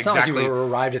this is it's exactly. not like you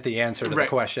arrived at the answer to the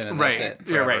question and that's it.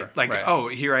 Yeah, right. Forever. Like, oh,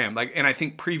 here I am. Like, and I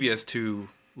think previous to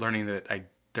learning that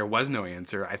there was no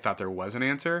answer, I thought there was an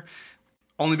answer,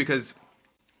 only because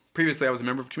previously I was a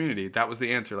member of community. That was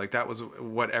the answer. Like, that was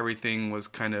what everything was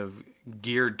kind of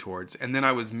geared towards. And then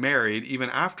I was married,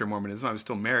 even after Mormonism, I was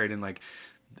still married, and like,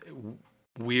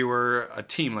 we were a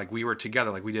team, like we were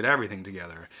together, like we did everything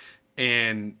together.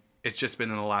 And it's just been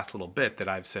in the last little bit that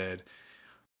I've said,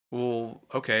 well,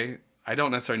 okay, I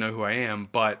don't necessarily know who I am,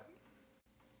 but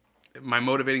my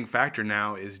motivating factor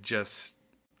now is just,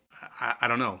 I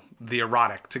don't know, the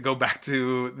erotic. To go back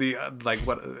to the, like,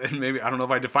 what, maybe, I don't know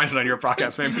if I defined it on your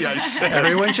podcast, maybe I should.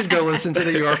 Everyone should go listen to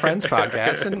the Your Friends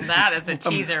podcast and That is a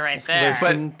teaser right there.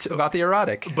 listen about the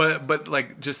erotic. But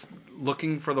like, just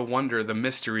looking for the wonder, the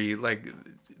mystery, like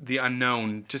the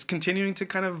unknown, just continuing to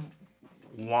kind of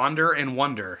wander and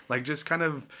wonder, like just kind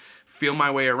of feel my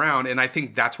way around. And I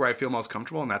think that's where I feel most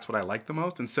comfortable, and that's what I like the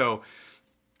most. And so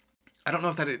I don't know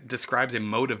if that it describes a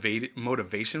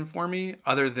motivation for me,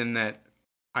 other than that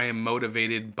I am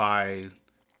motivated by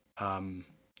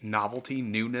novelty,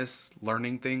 newness,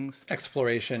 learning things,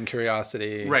 Exploration,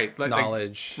 curiosity, right?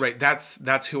 knowledge. Right.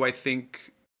 That's who I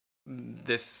think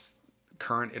this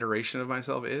current iteration of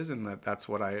myself is, and that's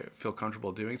what I feel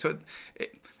comfortable doing. So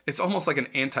it's almost like an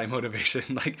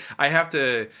anti-motivation. Like, I have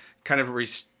to kind of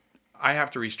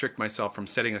restrict myself from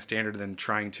setting a standard and then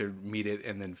trying to meet it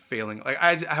and then failing. Like,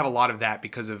 I have a lot of that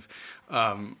because of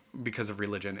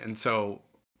religion. And so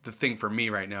the thing for me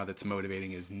right now that's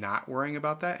motivating is not worrying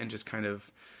about that and just kind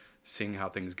of seeing how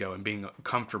things go and being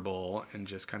comfortable and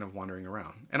just kind of wandering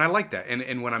around. And I like that.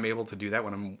 And when I'm able to do that,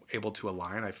 when I'm able to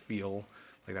align, I feel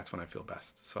like that's when I feel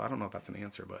best. So I don't know if that's an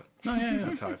answer, but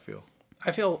that's how I feel.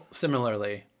 I feel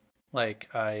similarly. Like,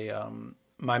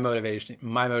 my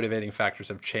motivating factors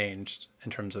have changed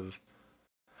in terms of,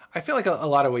 I feel like a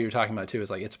lot of what you're talking about too is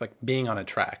like, it's like being on a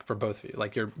track for both of you.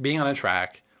 Like, you're being on a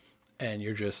track and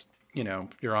you're just,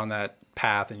 you're on that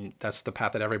path, and that's the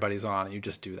path that everybody's on, and you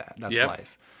just do that. That's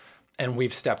life. And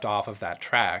we've stepped off of that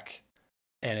track,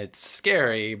 and it's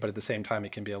scary, but at the same time,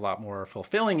 it can be a lot more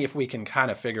fulfilling if we can kind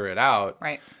of figure it out.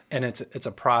 Right. And it's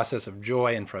a process of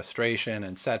joy and frustration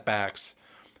and setbacks,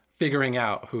 figuring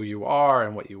out who you are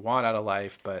and what you want out of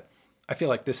life. But I feel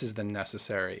like this is the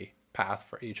necessary path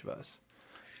for each of us.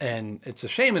 And it's a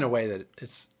shame in a way that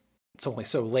it's only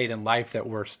so late in life that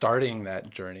we're starting that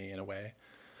journey in a way.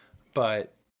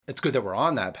 But it's good that we're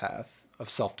on that path of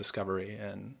self-discovery.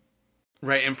 And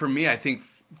right. And for me, I think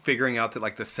figuring out that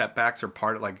like the setbacks are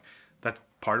that's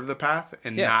part of the path,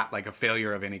 and not like a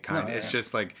failure of any kind. No, it's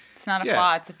just like, it's not a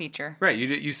flaw, it's a feature. Right.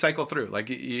 You cycle through, like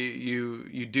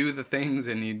you do the things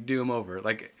and you do them over.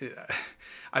 Like,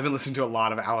 I've been listening to a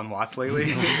lot of Alan Watts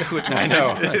lately, which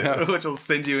will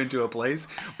send you into a place.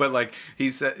 But like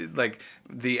he said, like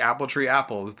the apple tree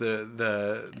apples,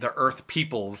 the earth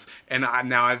peoples, and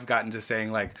now I've gotten to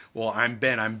saying like, well, I'm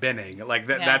Benning. Like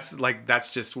that. Yeah. That's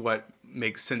just what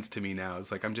makes sense to me now.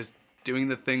 It's like, I'm just doing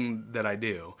the thing that I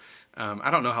do.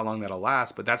 I don't know how long that'll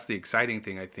last, but that's the exciting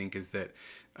thing, I think, is that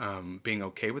being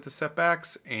okay with the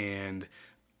setbacks and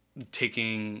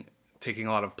taking a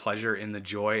lot of pleasure in the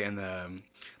joy and the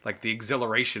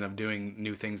exhilaration of doing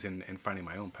new things and finding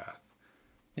my own path.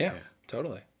 Yeah.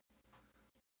 Totally.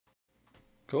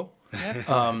 Cool.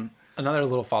 Yeah. Another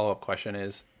little follow-up question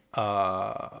is,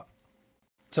 so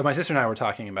my sister and I were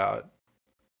talking about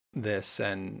this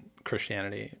and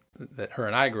Christianity that her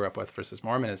and I grew up with versus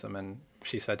Mormonism, and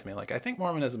she said to me, like, I think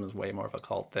Mormonism is way more of a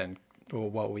cult than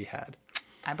what we had.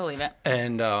 I believe it.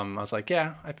 And I was like,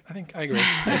 yeah, I think I agree.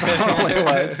 It probably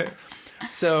was.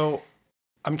 So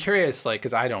I'm curious, like,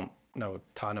 because I don't know a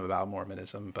ton about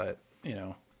Mormonism, but,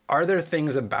 are there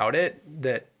things about it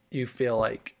that you feel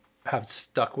like have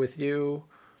stuck with you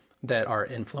that are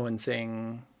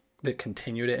influencing, that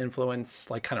continue to influence,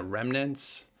 like, kind of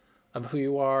remnants of who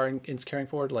you are in caring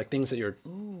forward? Like, things that you're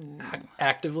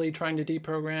actively trying to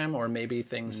deprogram, or maybe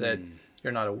things that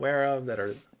you're not aware of that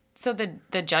are... So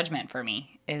the judgment for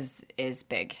me is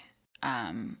big.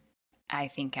 I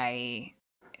think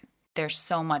there's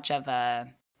so much of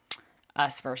a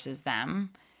us versus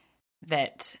them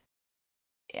that,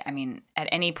 I mean, at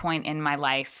any point in my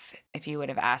life, if you would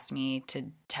have asked me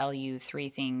to tell you 3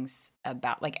 things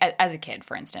about, like, as a kid,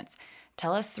 for instance,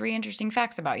 tell us 3 interesting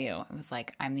facts about you. It was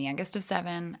like, I'm the youngest of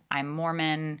 7, I'm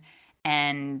Mormon,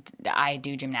 and I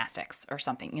do gymnastics or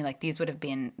something. Like, these would have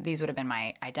been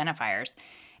my identifiers.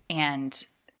 And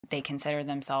they consider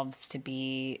themselves to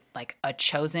be like a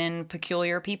chosen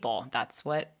peculiar people. That's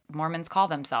what Mormons call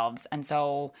themselves.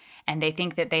 And they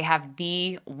think that they have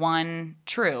the one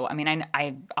true. I mean,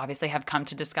 I obviously have come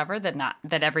to discover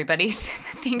that everybody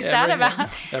thinks that about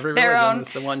every their religion own is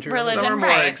the one true. religion. Some are more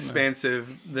right. expansive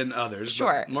than others.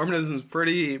 Sure. Mormonism is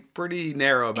pretty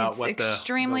narrow about It's what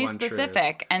extremely the one true is.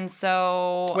 specific. And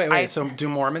so Wait. So do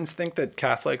Mormons think that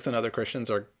Catholics and other Christians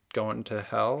are going to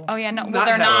hell? Oh yeah, no. Well, Not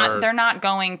they're hell. not. They're not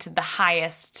going to the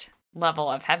highest level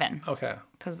of heaven. Okay.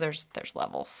 Because there's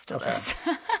levels to Okay. this.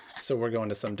 So we're going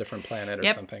to some different planet or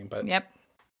Yep. something, but Yep.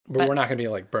 we're not going to be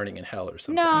like burning in hell or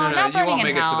something. No, No, not you burning won't in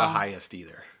make it to the hell. highest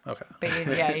either. Okay.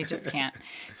 But you just can't.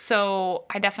 So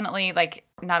I definitely, like,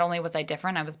 not only was I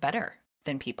different, I was better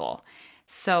than people.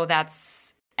 So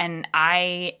and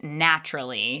I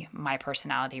naturally, my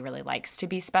personality really likes to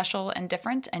be special and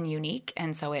different and unique.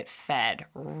 And so it fed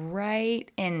right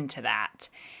into that.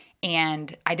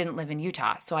 And I didn't live in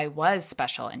Utah, so I was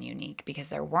special and unique because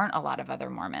there weren't a lot of other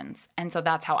Mormons. And so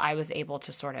that's how I was able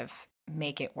to sort of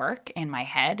make it work in my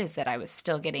head, is that I was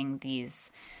still getting this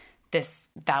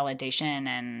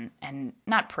validation and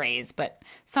not praise, but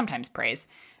sometimes praise,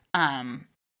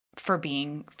 for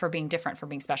being different, for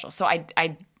being special. So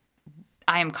I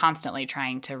am constantly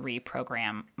trying to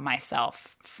reprogram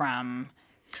myself from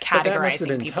categorizing But that must have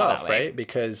been people tough, that way. right?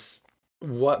 Because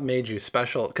what made you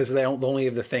special? Because the only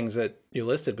of the things that you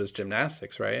listed was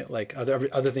gymnastics, right? Like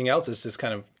other thing else is just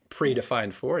kind of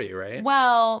predefined for you, right?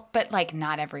 Well, but like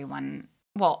not everyone.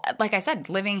 Well, like I said,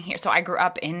 living here. So I grew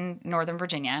up in Northern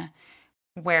Virginia,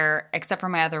 where except for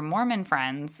my other Mormon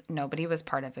friends, nobody was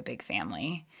part of a big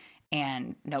family.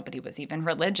 And nobody was even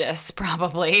religious,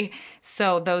 probably.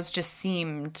 So those just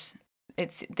seemed,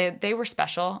 they were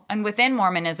special. And within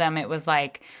Mormonism, it was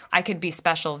like I could be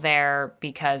special there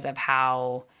because of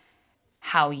how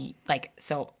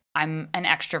so I'm an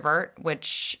extrovert,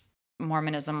 which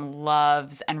Mormonism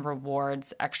loves and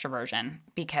rewards extroversion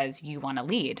because you want to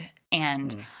lead.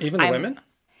 And Even the women?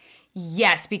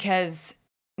 Yes, because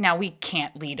now we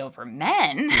can't lead over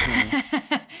men.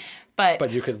 Mm-hmm.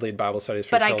 But you could lead Bible studies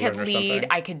for children I could or lead.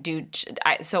 something. I could do.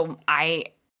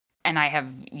 I have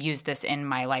used this in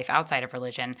my life outside of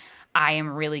religion. I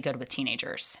am really good with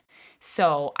teenagers.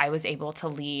 So I was able to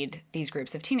lead these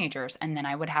groups of teenagers. And then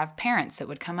I would have parents that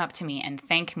would come up to me and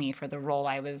thank me for the role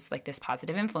I was, like, this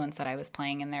positive influence that I was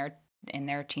playing in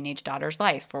their teenage daughter's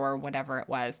life or whatever it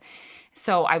was.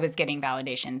 So I was getting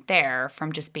validation there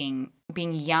from just being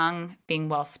young, being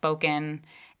well-spoken,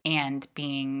 and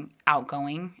being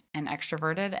outgoing and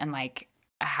extroverted, and like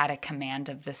I had a command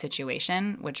of the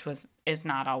situation, which is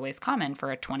not always common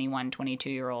for a 21,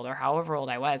 22-year-old or however old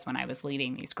I was when I was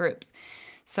leading these groups.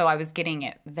 So I was getting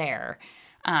it there.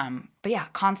 But yeah,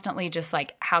 constantly just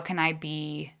like, how can I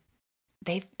be,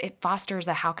 it fosters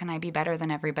a how can I be better than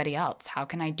everybody else? How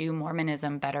can I do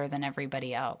Mormonism better than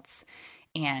everybody else?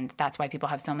 And that's why people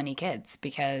have so many kids,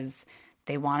 because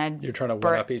they wanted... You're trying to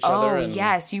one-up each other? Oh,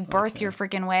 yes. You birth your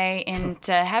freaking way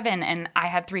into heaven. And I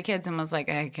had 3 kids and was like,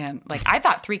 I can't... Like, I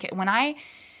thought 3 kids... When I...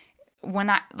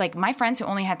 Like, my friends who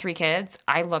only had 3 kids,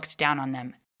 I looked down on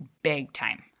them big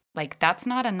time. Like, that's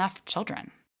not enough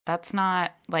children. That's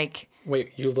not, like...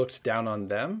 Wait, you looked down on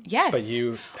them? Yes. But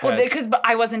you had... Well, because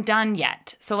I wasn't done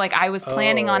yet. So, like, I was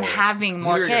planning on having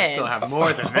more You're kids. gonna still have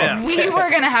more than them. We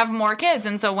were going to have more kids.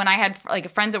 And so when I had, like,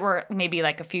 friends that were maybe,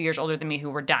 like, a few years older than me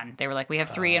who were done, they were like, we have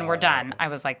 3 and we're done. I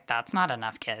was like, that's not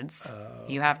enough kids.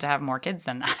 You have to have more kids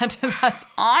than that.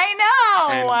 I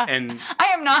know. And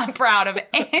I am not proud of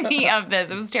any of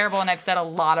this. It was terrible, and I've said a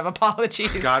lot of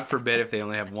apologies. God forbid if they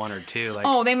only have 1 or 2. Like,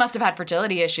 Oh, they must have had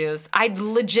fertility issues. I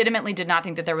legitimately did not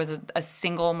think that there was a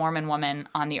single Mormon woman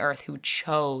on the earth who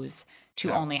chose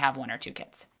to only have 1 or 2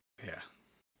 kids. yeah.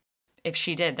 if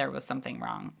she did, there was something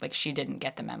wrong. Like she didn't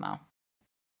get the memo.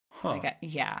 Huh. Like,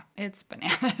 yeah, it's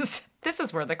bananas. This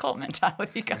is where the cult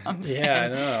mentality comes Yeah,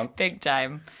 in. I know. Big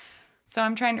time. So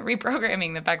I'm trying to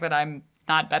reprogramming the fact that I'm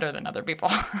not better than other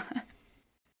people.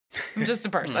 I'm just a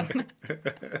person.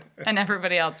 And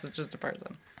everybody else is just a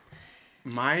person.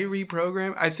 My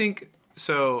reprogram, I think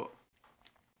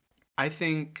I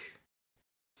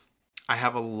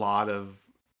have a lot of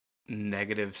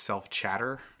negative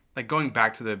self-chatter. Like going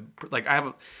back to I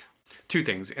have two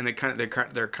things, and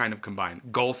they're kind of combined.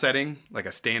 Goal setting, like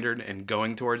a standard, and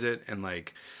going towards it, and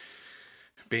like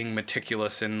being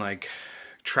meticulous and like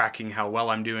tracking how well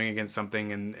I'm doing against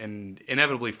something, and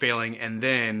inevitably failing, and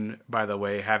then, by the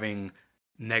way, having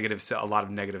a lot of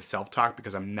negative self-talk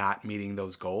because I'm not meeting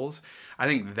those goals. I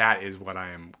think that is what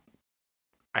I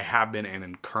have been and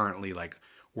am currently like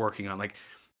working on. Like,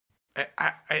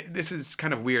 I this is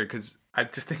kind of weird because I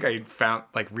just think I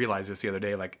realized this the other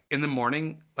day. Like in the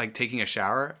morning, like taking a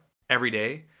shower every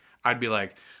day, I'd be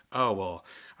like, oh, well,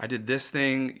 I did this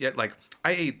thing yet. Like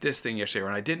I ate this thing yesterday,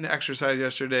 or I didn't exercise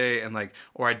yesterday, and like,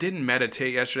 or I didn't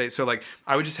meditate yesterday. So like,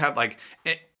 I would just have like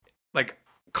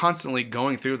constantly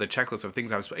going through the checklist of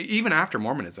things I was, even after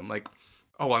Mormonism, like,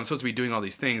 oh, I'm supposed to be doing all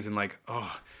these things, and like,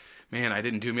 oh man, I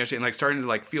didn't do them yesterday, and like starting to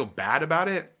like feel bad about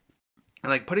it, and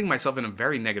like putting myself in a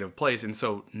very negative place. And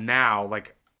so now,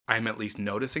 like, I'm at least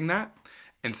noticing that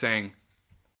and saying,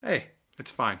 hey,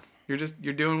 it's fine.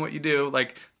 You're doing what you do.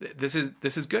 Like this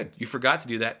is good. You forgot to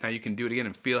do that. Now you can do it again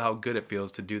and feel how good it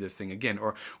feels to do this thing again,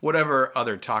 or whatever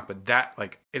other talk. But that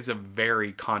like is a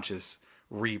very conscious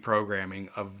reprogramming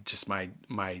of just my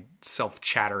self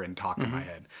chatter and talk in my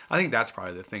head. I think that's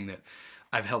probably the thing that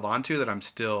I've held on to that I'm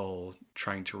still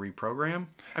trying to reprogram.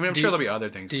 I mean, I'm sure there'll be other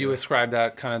things. Do you ascribe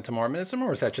that kind of to Mormonism,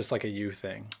 or is that just like a you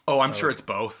thing? Oh, I'm sure it's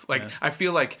both. Like, I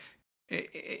feel like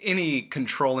any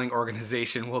controlling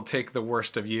organization will take the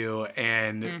worst of you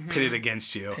and pit it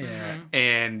against you,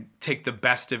 and take the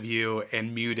best of you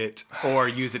and mute it or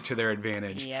use it to their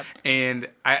advantage. Yep. And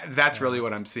that's really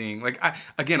what I'm seeing. Like,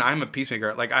 I'm a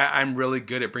peacemaker. Like, I'm really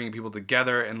good at bringing people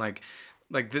together, and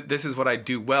this is what I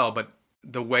do well. But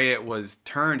the way it was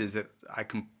turned is that I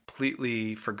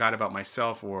completely forgot about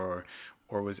myself, or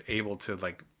was able to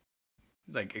like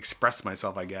express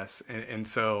myself, I guess. And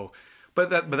so, but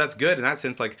that's good in that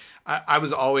sense. Like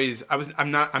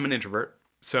I'm an introvert.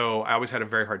 So I always had a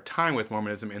very hard time with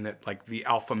Mormonism in that like the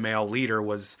alpha male leader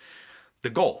was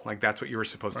the goal. Like that's what you were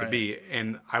supposed to be.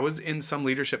 And I was in some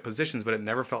leadership positions, but it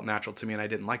never felt natural to me and I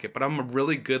didn't like it. But I'm a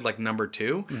really good like number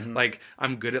two. Like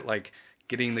I'm good at like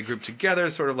getting the group together,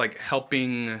 sort of like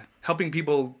helping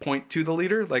people point to the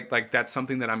leader. Like that's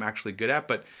something that I'm actually good at.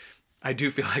 But I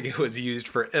do feel like it was used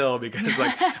for ill because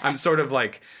like I'm sort of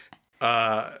like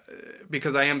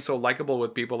because I am so likable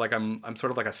with people, like I'm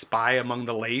sort of like a spy among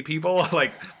the lay people,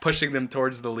 like pushing them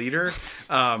towards the leader.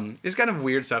 It's kind of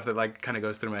weird stuff that like kind of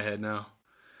goes through my head now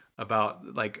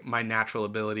about like my natural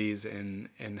abilities and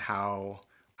how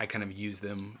I kind of use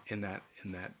them in that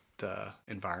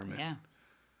environment.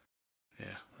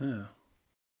 Yeah.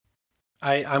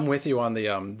 I'm with you on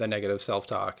the negative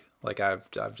self-talk. Like I've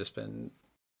just been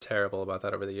terrible about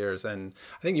that over the years, and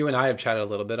I think you and I have chatted a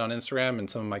little bit on Instagram, and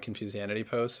some of my Confusianity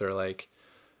posts are like,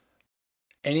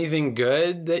 anything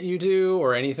good that you do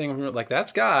or anything like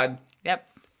that's God. Yep.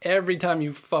 Every time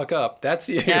you fuck up, that's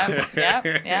you. Yep.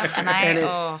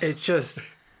 And it just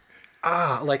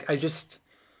like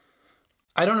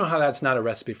I don't know how that's not a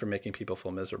recipe for making people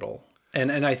feel miserable.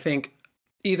 And I think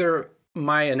either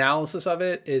my analysis of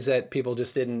it is that people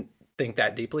just didn't think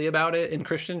that deeply about it in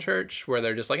Christian church, where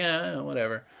they're just like,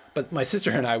 whatever. But my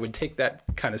sister and I would take that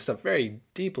kind of stuff very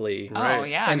deeply. Oh,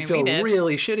 yeah. And feel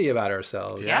really shitty about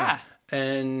ourselves. Yeah.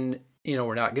 And,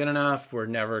 we're not good enough. We're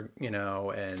never,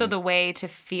 and so the way to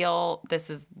feel, this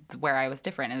is where I was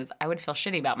different. It was, I would feel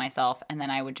shitty about myself, and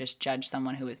then I would just judge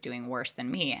someone who was doing worse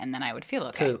than me, and then I would feel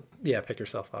okay. Pick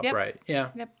yourself up. Yep. Right. Yeah.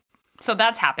 Yep. So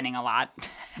that's happening a lot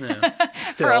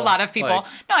for a lot of people.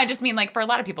 No, I just mean like for a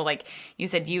lot of people, like you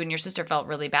said, you and your sister felt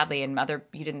really badly and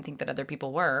you didn't think that other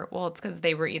people were. Well, it's because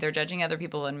they were either judging other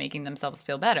people and making themselves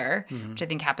feel better, which I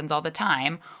think happens all the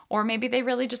time, or maybe they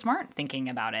really just weren't thinking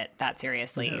about it that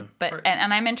seriously. Yeah. But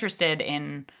and I'm interested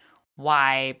in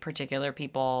why particular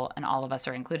people, and all of us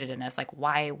are included in this, like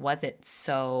why was it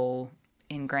so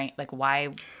ingrained? Like why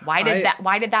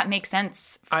did that make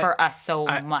sense for us so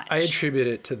much? I attribute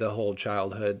it to the whole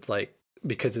childhood, like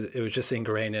because it was just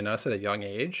ingrained in us at a young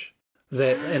age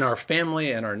that in our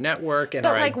family and our network and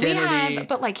But our like identity.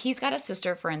 but like he's got a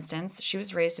sister, for instance. She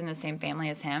was raised in the same family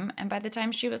as him. And by the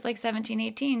time she was like 17,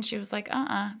 18, she was like,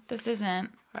 this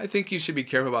isn't. I think you should be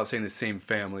careful about saying the same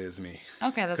family as me.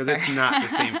 Okay, that's Because fair. it's not the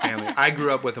same family. I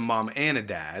grew up with a mom and a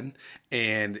dad,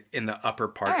 and in the upper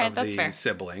part All right, of that's the fair.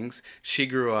 siblings, she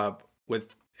grew up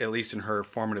with, at least in her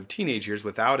formative teenage years,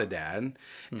 without a dad.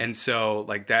 And so,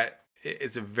 like, that,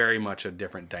 it's a very much a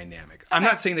different dynamic. I'm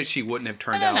not saying that she wouldn't have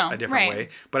turned No, out a different right. way,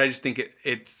 but I just think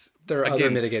it's There are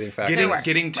other mitigating factors. There were,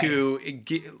 Getting to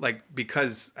like,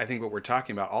 because I think what we're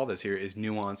talking about all this here is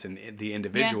nuance and the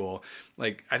individual.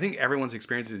 Like, I think everyone's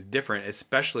experience is different,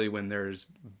 especially when there's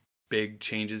big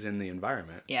changes in the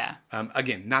environment. Yeah.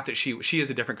 Again, not that she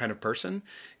is a different kind of person,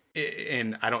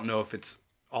 and I don't know if it's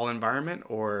all environment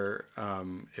or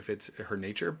if it's her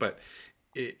nature, but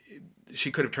she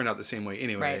could have turned out the same way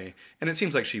anyway. Right. And it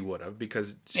seems like she would have,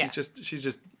 because she's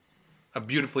just a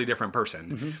beautifully different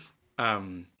person.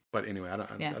 But anyway, I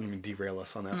don't mean derail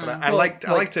us on that. But I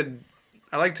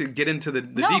like to get into the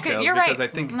No, details, you're because right.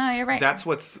 I think No, you're right. that's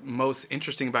what's most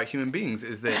interesting about human beings,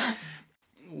 is that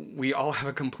we all have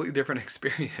a completely different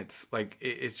experience. Like,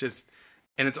 it's just,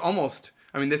 and it's almost,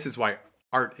 I mean, this is why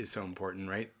art is so important,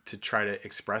 right? To try to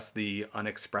express the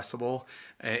unexpressible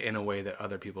in a way that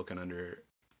other people can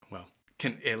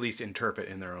can at least interpret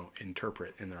in their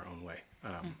own way.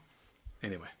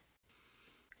 Anyway.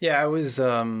 Yeah, I was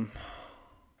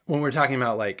when we're talking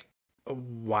about like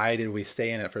why did we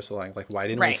stay in it for so long? Like, why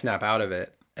didn't we Right. snap out of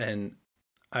it? And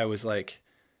I was like,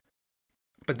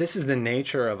 but this is the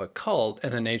nature of a cult,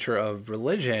 and the nature of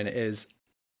religion is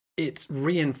it's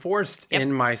reinforced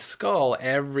in my skull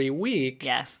every week.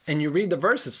 Yes. And you read the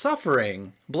verses,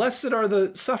 suffering. Blessed are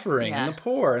the suffering and Yeah. the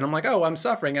poor. And I'm like, oh, I'm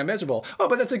suffering. I'm miserable. Oh,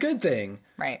 but that's a good thing.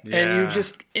 Right. Yeah. And you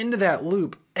just into that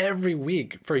loop every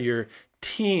week for your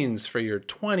teens, for your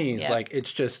 20s. Yeah. Like,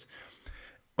 it's just,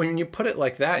 when you put it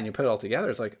like that and you put it all together,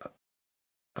 it's like,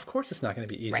 of course it's not going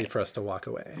to be easy Right. for us to walk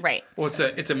away. Right. Well,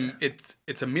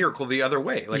 it's a miracle the other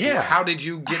way. Like, Yeah. how did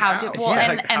you get How out? did- well, Yeah,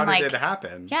 and- like, and how like- did it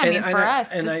happen? Yeah, I mean, for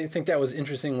us. And I think that was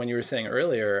interesting when you were saying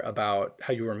earlier about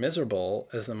how you were miserable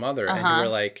as the mother. And you were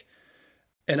like,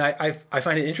 and I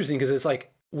find it interesting because it's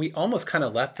like, we almost kind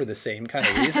of left for the same kind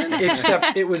of reason,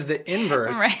 except it was the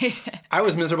inverse. Right. I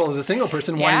was miserable as a single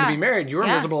person wanting to Yeah. be married. You were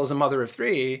Yeah. miserable as a mother of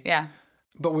 3. Yeah.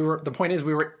 But the point is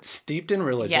we were steeped in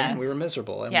religion. Yes. And we were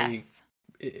miserable. And Yes.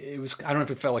 it was, I don't know if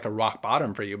it felt like a rock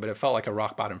bottom for you, but it felt like a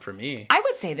rock bottom for me. I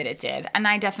would say that it did. And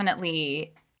I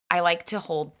like to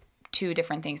hold two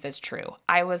different things as true.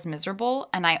 I was miserable,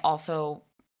 and I also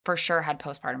for sure had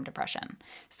postpartum depression.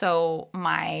 So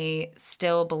my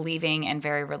still believing and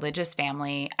very religious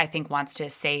family, I think, wants to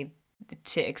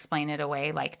explain it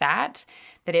away like that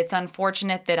it's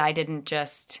unfortunate that I didn't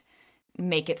just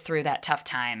make it through that tough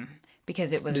time,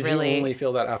 because it was Did really you only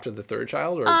feel that after the third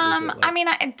child? Or was it like, I mean,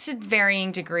 to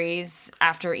varying degrees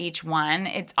after each one.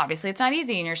 It's obviously it's not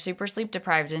easy, and you're super sleep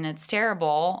deprived, and it's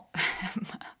terrible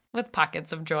with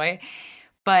pockets of joy.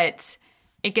 But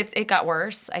it got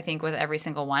worse, I think, with every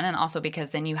single one, and also because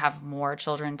then you have more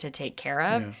children to take care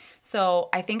of. Yeah. So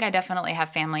I think I definitely have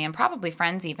family and probably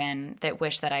friends even that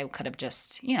wish that I could have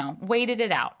just, waited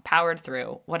it out, powered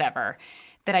through, whatever.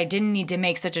 That I didn't need to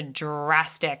make such a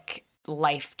drastic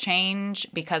life change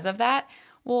because of that.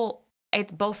 Well,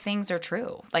 both things are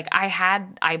true. Like,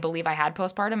 I believe I had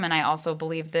postpartum, and I also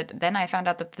believe that then I found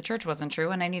out that the church wasn't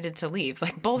true and I needed to leave.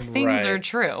 Like, both things Right. are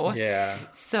true. Yeah.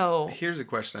 So Here's a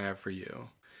question I have for you: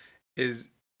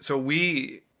 so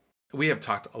we have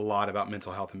talked a lot about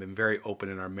mental health and been very open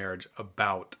in our marriage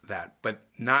about that, but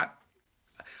not.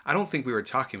 I don't think we were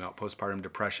talking about postpartum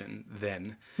depression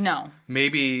then. no.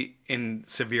 Maybe in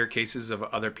severe cases of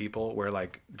other people where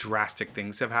like drastic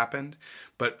things have happened,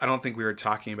 but I don't think we were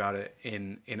talking about it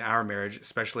in our marriage,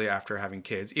 especially after having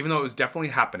kids. Even though it was definitely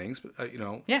happening,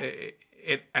 Yeah.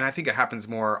 It and I think it happens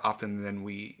more often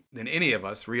than any of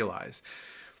us realize.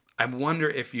 I wonder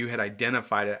if you had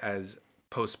identified it as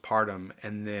postpartum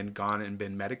and then gone and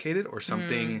been medicated, or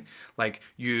something like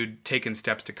you'd taken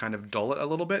steps to kind of dull it a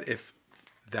little bit, if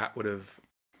that would have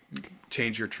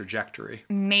changed your trajectory.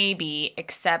 Maybe,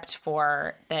 except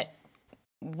for that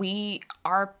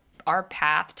our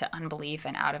path to unbelief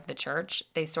and out of the church,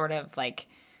 they sort of like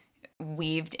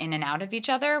weaved in and out of each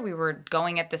other. We were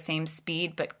going at the same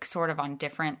speed, but sort of on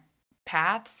different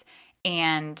paths.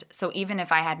 And so even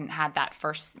if I hadn't had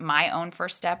my own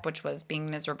first step, which was being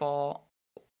miserable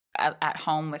at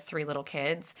home with 3 little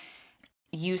kids,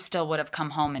 you still would have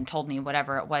come home and told me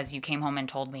whatever it was you came home and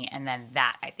told me. And then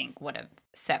that, I think, would have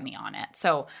set me on it.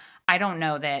 So I don't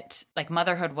know that, like,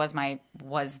 motherhood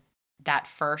was that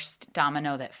first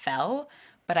domino that fell,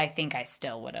 But I think I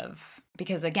still would have,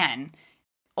 because again,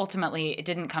 ultimately it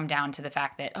didn't come down to the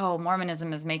fact that, oh,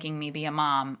 Mormonism is making me be a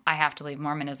mom. I have to leave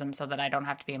Mormonism so that I don't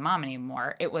have to be a mom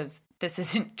anymore. It was, this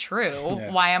isn't true.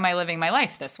 Yeah. Why am I living my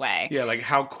life this way? Yeah, like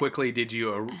how quickly did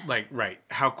you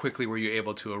how quickly were you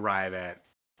able to arrive at,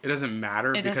 it doesn't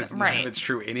matter It because doesn't- none right. of it's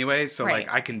true anyway, so Right.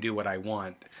 like I can do what I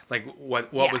want. Like what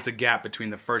Yeah. was the gap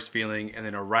between the first feeling and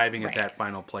then arriving at Right. that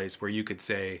final place where you could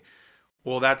say,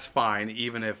 well, that's fine,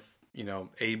 even if, you know,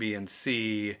 A, B, and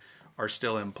C are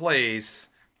still in place.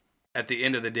 At the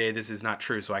end of the day, this is not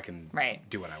true, so I can Right.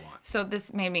 do what I want. So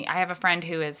this made me, I have a friend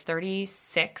who is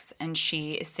 36 and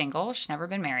she is single. She's never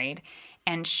been married.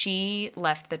 And she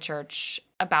left the church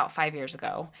about 5 years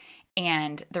ago.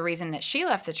 And the reason that she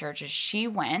left the church is she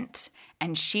went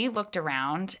and she looked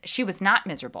around. She was not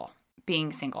miserable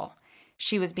being single.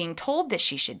 She was being told that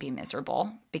she should be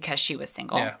miserable because she was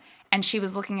single. Yeah. And she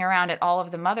was looking around at all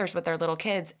of the mothers with their little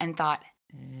kids and thought,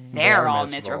 they're all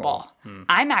miserable.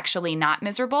 I'm actually not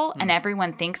miserable, and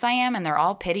everyone thinks I am, and they're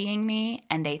all pitying me,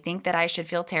 and they think that I should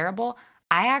feel terrible.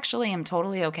 I actually am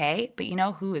totally okay, but you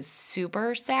know who is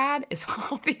super sad is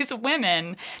all these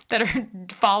women that are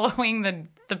following the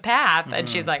path, and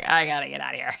she's like, I gotta get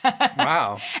out of here.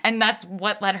 Wow. And that's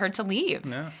what led her to leave.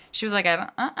 Yeah. She was like,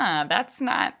 that's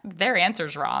not, their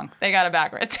answer's wrong. They got it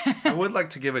backwards. I would like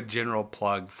to give a general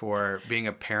plug for being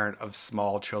a parent of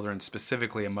small children,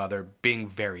 specifically a mother, being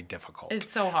very difficult. It's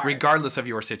so hard. Regardless of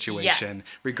your situation, Yes.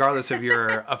 regardless of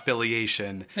your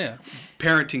affiliation, Yeah.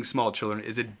 parenting small children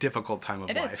is a difficult time of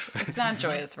It is. life. It's not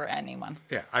joyous for anyone.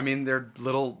 Yeah, I mean, they're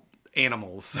little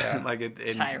animals. like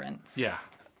Tyrants. Yeah.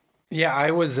 Yeah,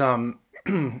 I was.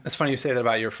 It's funny you say that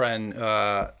about your friend.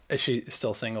 Is she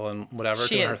still single and whatever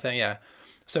She doing her is. thing? Yeah.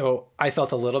 So I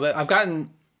felt a little bit.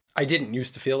 I didn't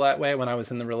used to feel that way when I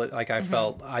was in the like. I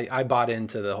felt I bought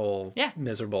into the whole Yeah.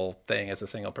 miserable thing as a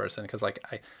single person because like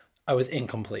I was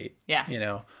incomplete. Yeah. You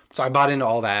know. So I bought into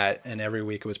all that, and every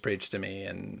week it was preached to me,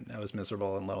 and I was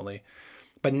miserable and lonely.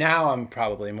 But now I'm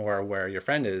probably more where your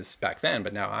friend is back then.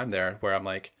 But now I'm there where I'm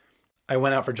like, I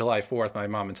went out for July 4th. My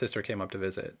mom and sister came up to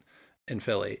visit in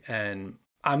Philly, and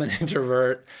I'm an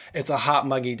introvert. It's a hot,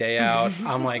 muggy day out.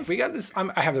 I'm like, we got this.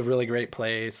 I have a really great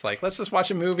place. Like, let's just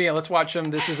watch a movie and let's watch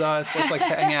them. This Is Us. Let's like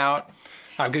hang out,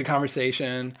 have good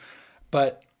conversation.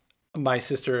 But my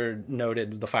sister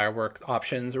noted the firework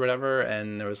options or whatever,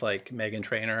 and there was like Meghan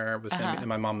Trainor was gonna be, and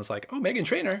my mom was like, oh, Meghan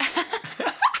Trainor.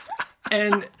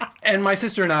 and my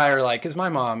sister and I are like, because my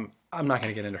mom, I'm not going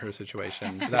to get into her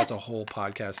situation. That's a whole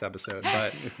podcast episode.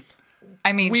 But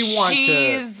I mean, We want to-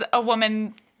 she's a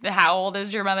woman. How old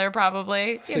is your mother?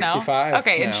 Probably, 65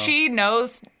 Okay, now. and she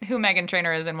knows who Meghan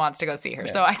Trainor is and wants to go see her.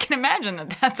 So I can imagine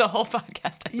that that's a whole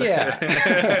podcast episode.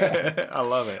 yeah. I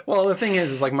love it. Well, the thing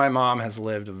is like my mom has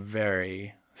lived a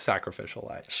very sacrificial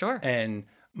life. Sure. And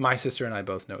my sister and I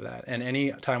both know that. And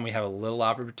any time we have a little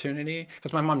opportunity,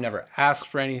 because my mom never asks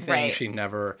for anything.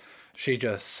 Right. She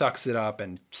just sucks it up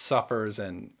and suffers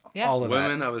and Yeah. all of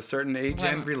Women of a certain age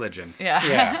and religion. Yeah. that.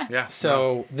 Yeah. Yeah.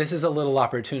 So this is a little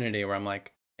opportunity where I'm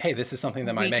like, hey, this is something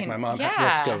that might We make can- my mom.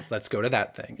 yeah. Let's go to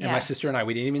that thing. And Yeah. my sister and I,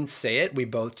 we didn't even say it. We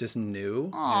both just knew.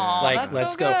 Aw, Like, that's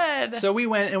let's so go. good. So we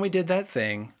went and we did that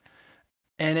thing.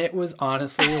 And it was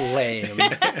honestly lame.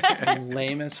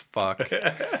 Lame as fuck.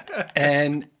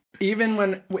 And even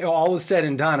when all was said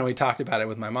and done and we talked about it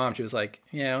with my mom, she was like,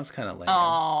 yeah, it was kind of lame.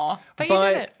 Aw, but you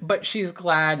did it. But she's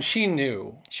glad she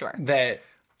knew Sure. that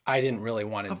I didn't really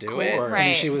want to do it. course.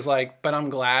 And she Right. was like, but I'm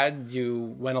glad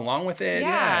you went along with it.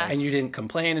 Yeah. And you didn't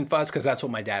complain and fuss because that's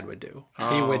what my dad would do.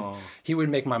 Oh. He would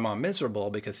make my mom miserable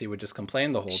because he would just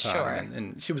complain the whole time. Sure.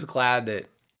 And she was glad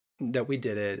that we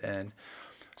did it. And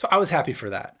so I was happy for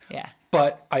that. Yeah.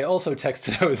 But I also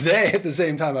texted Jose at the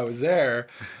same time I was there.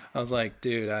 I was like,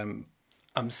 dude,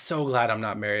 I'm so glad I'm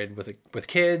not married with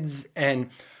kids, and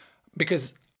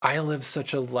because I live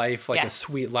such a life, like a Yes.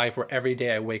 sweet life where every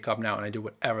day I wake up now and I do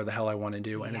whatever the hell I want to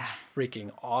do, and it's Yeah.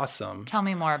 freaking awesome. Tell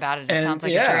me more about it. It And, sounds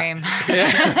like yeah. a dream.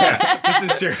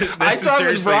 This is serious. I This is talk with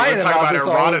seriously. Brian We're talking about about this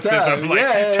all the eroticism. time. Like,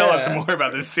 Yeah, tell yeah. us more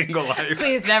about this single life.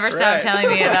 Please never stop Right. telling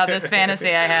me about this fantasy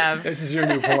I have. This is your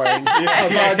new porn. A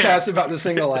podcast about the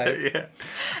single life. Yeah.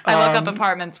 I look up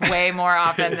apartments way more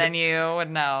often than you would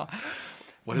know.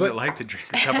 What is it like to drink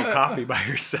a cup of coffee by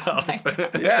yourself?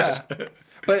 Yeah.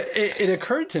 But it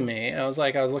occurred to me, I was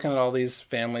looking at all these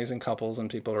families and couples and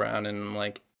people around, and I'm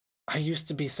like, I used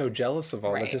to be so jealous of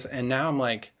all Right. that. And now I'm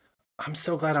like, I'm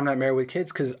so glad I'm not married with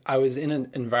kids, because I was in an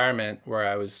environment where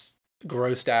I was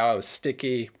grossed out, I was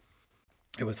sticky,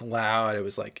 it was loud, it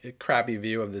was like a crappy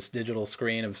view of this digital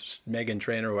screen of Meghan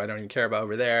Trainor, who I don't even care about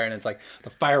over there, and it's like the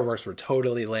fireworks were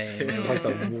totally lame. It was like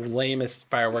the lamest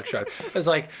fireworks show. It was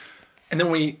like, And then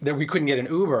we couldn't get an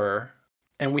Uber,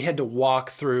 and we had to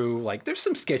walk through, like, there's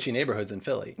some sketchy neighborhoods in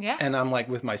Philly. Yeah. And I'm like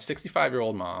with my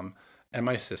 65-year-old mom and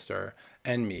my sister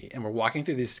and me, and we're walking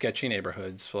through these sketchy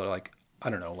neighborhoods for like, I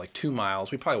don't know, like 2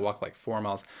 miles. We probably walked like 4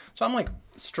 miles. So I'm like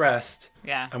stressed.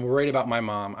 Yeah. I'm worried about my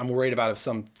mom. I'm worried about if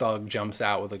some thug jumps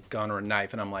out with a gun or a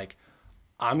knife, and I'm like,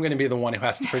 I'm going to be the one who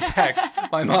has to protect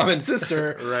my mom and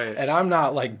sister. Right. And I'm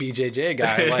not like BJJ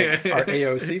guy, like our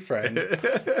AOC friend,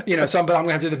 so, but I'm going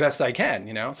to have to do the best I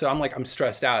can, So I'm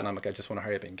stressed out, and I'm like, I just want to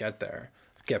hurry up and get there,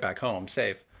 get back home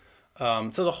safe.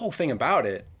 So the whole thing about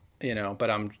it,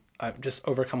 but I'm just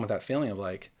overcome with that feeling of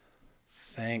like,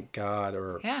 thank God,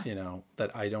 or,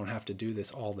 that I don't have to do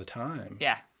this all the time.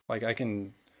 Yeah. Like I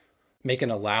can make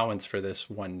an allowance for this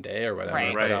one day or whatever.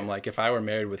 Right. But I'm like, if I were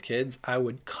married with kids, I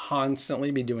would constantly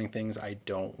be doing things I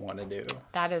don't want to do.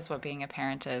 That is what being a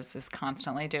parent is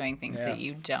constantly doing things Yeah. that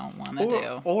you don't want to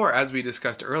do. Or as we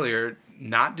discussed earlier,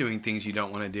 not doing things you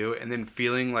don't want to do, and then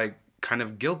feeling like kind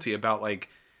of guilty about like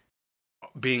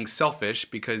being selfish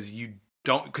because you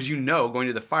going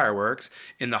to the fireworks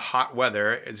in the hot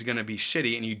weather is going to be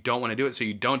shitty, and you don't want to do it, so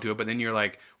you don't do it. But then you're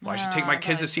like, well, I should take my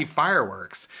kids to see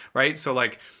fireworks, right? So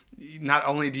like, not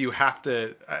only do you have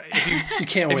to, You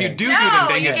can't if win. you do the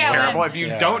thing, you it's can't terrible. win. If you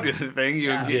Yeah. don't do the thing, you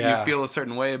Yeah. feel a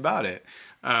certain way about it.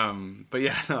 But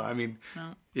yeah, no, I mean,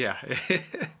 yeah.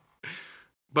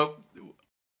 But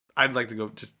I'd like to go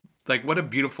just like, what a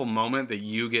beautiful moment that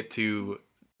you get to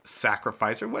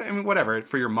sacrifice or whatever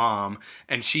for your mom,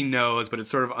 and she knows, but it's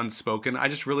sort of unspoken. I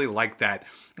just really like that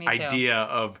Me too. idea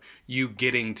of you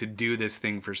getting to do this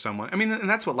thing for someone. I mean, and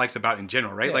that's what life's about in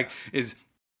general, right? Yeah. Like, is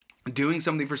doing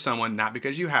something for someone, not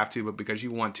because you have to, but because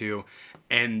you want to,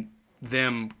 and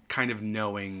them kind of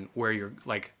knowing where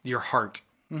your heart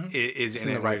is in in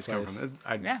it, the where right it's coming place.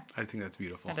 from. I think that's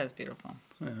beautiful. That is beautiful.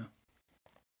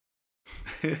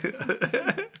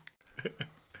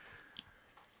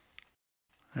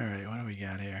 All right, what do we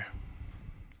got here?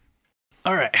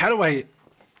 All right, how do I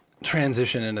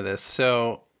transition into this?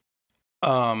 So,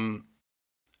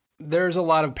 there's a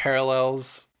lot of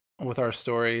parallels with our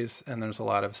stories, and there's a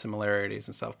lot of similarities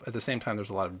and stuff. At the same time, there's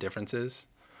a lot of differences.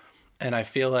 And I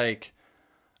feel like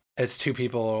it's two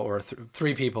people or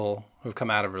three people who've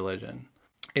come out of religion.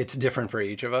 It's different for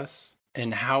each of us,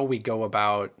 and how we go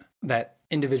about that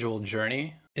individual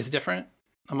journey is different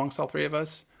amongst all three of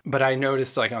us. But I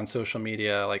noticed, like, on social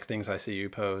media, like things I see you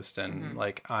post, and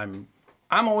like I'm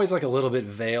always like a little bit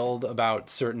veiled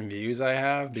about certain views I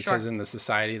have, because in the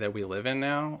society that we live in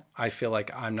now, I feel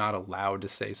like I'm not allowed to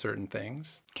say certain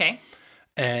things. Okay.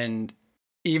 And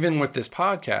even with this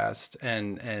podcast,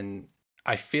 and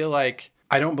I feel like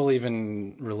I don't believe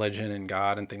in religion and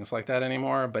God and things like that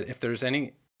anymore. But if there's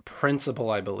any principle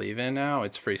I believe in now,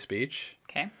 it's free speech.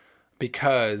 Okay.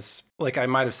 Because, like I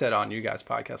might have said on you guys'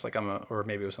 podcast, like or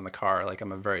maybe it was in the car, like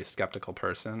I'm a very skeptical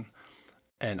person,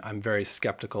 and I'm very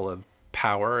skeptical of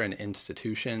power and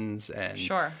institutions and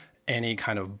any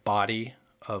kind of body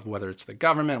of, whether it's the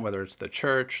government, whether it's the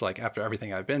church. Like, after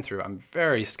everything I've been through, I'm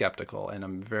very skeptical, and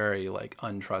I'm very like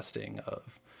untrusting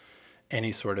of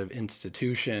any sort of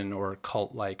institution or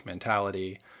cult-like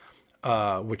mentality,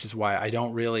 which is why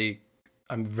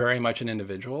I'm very much an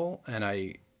individual, and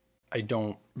I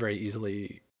don't very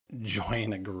easily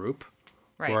join a group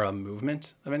or a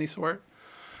movement of any sort,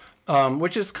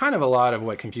 which is kind of a lot of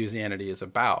what Confusianity is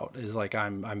about. Is like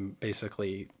I'm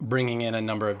basically bringing in a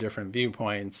number of different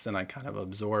viewpoints, and I kind of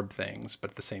absorb things, but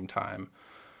at the same time,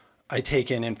 I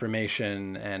take in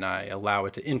information and I allow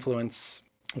it to influence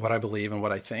what I believe and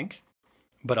what I think.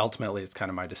 But ultimately, it's kind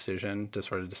of my decision to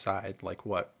sort of decide like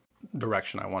what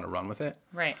direction I want to run with it.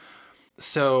 Right.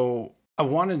 So I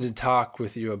wanted to talk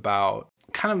with you about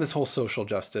kind of this whole social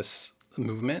justice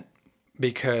movement,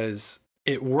 because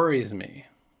it worries me.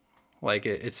 Like,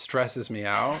 it stresses me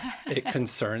out. It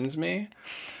concerns me.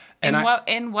 In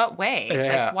what way?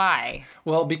 Yeah. Like, why?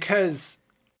 Well, because,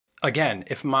 again,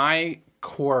 if my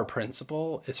core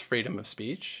principle is freedom of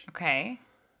speech, Okay.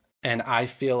 and I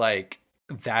feel like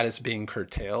that is being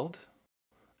curtailed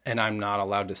and I'm not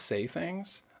allowed to say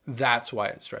things, that's why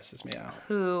it stresses me out.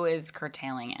 Who is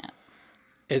curtailing it?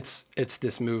 It's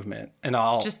this movement, and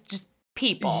I'll Just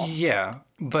people. yeah,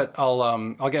 but I'll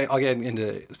get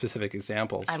into specific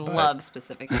examples. I but- love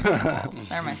specific examples.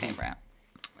 They're my favorite.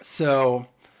 So,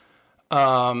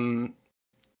 and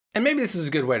maybe this is a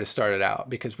good way to start it out,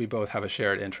 because we both have a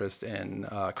shared interest in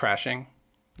Crashing,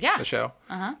 Yeah. the show.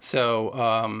 Uh-huh.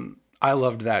 So I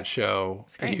loved that show.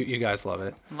 It's great. You guys love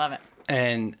it. Love it.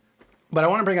 But I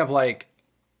want to bring up like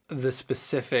the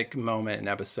specific moment and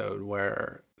episode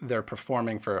where they're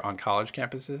performing on college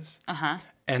campuses. Uh-huh.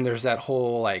 And there's that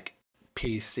whole like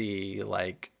PC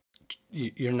like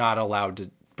you're not allowed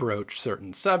to broach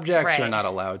certain subjects. You're Right. not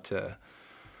allowed to.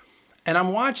 And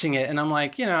I'm watching it and I'm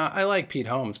like, I like Pete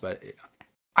Holmes, but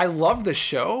I love the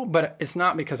show, but it's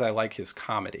not because I like his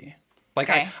comedy. Like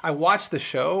Okay. I watched the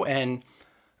show and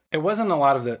it wasn't a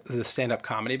lot of the stand-up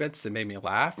comedy bits that made me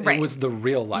laugh. Right. It was the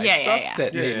real life Yeah, yeah, stuff yeah.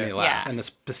 that Yeah, made yeah. me laugh. Yeah. And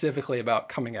specifically about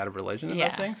coming out of religion and Yeah.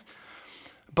 those things.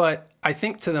 But I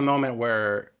think to the moment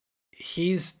where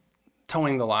he's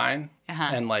towing the line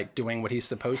and like doing what he's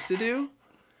supposed to do,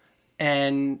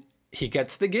 and he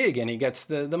gets the gig and he gets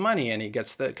the money and he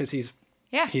gets because he's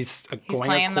going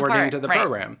playing the according part, to the right.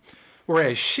 program.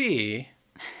 Whereas she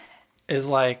is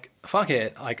like, fuck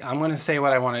it, like I'm gonna say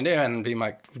what I want to do and be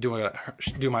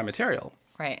do my material,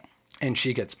 Right. and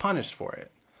she gets punished for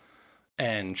it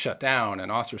and shut down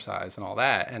and ostracized and all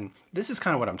that. And this is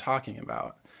kind of what I'm talking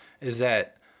about, is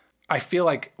that I feel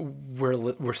like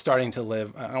we're starting to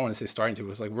live. I don't want to say starting to.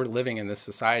 It's like we're living in this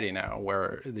society now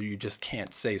where you just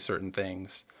can't say certain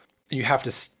things. You have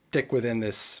to stick within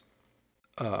this,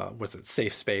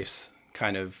 safe space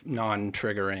kind of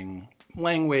non-triggering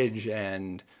language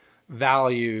and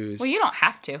values. Well, you don't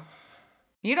have to.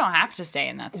 You don't have to stay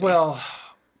in that space. Well,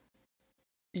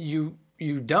 you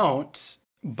don't,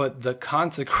 but the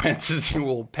consequences you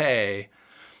will pay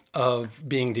of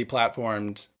being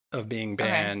deplatformed, of being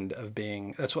banned, of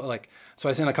being so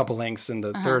I sent a couple links, and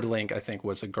the third link I think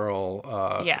was a girl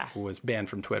who was banned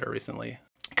from Twitter recently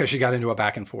because she got into a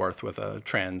back and forth with a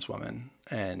trans woman,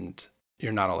 and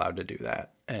you're not allowed to do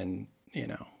that, and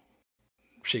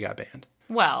she got banned.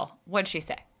 Well, what'd she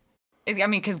say? I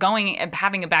mean, because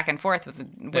having a back and forth with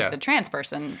the trans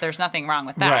person, there's nothing wrong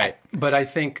with that. Right. But I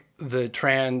think the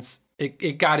trans,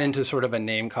 it got into sort of a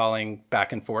name calling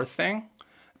back and forth thing.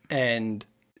 And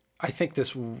I think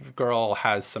this girl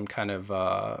has some kind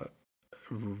of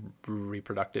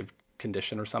reproductive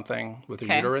condition or something with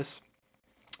her uterus.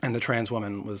 And the trans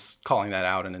woman was calling that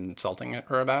out and insulting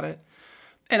her about it.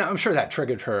 And I'm sure that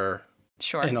triggered her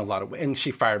in a lot of ways. And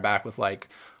she fired back with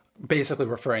basically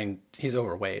referring, he's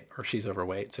overweight or she's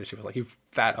overweight. So she was like, you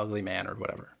fat, ugly man or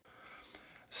whatever.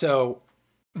 So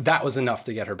that was enough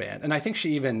to get her banned. And I think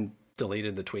she even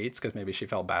deleted the tweets because maybe she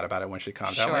felt bad about it when she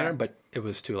calmed down later, but it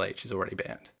was too late. She's already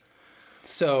banned.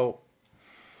 So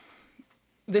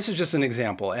this is just an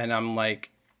example. And I'm like,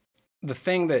 the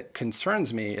thing that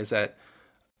concerns me is that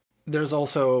there's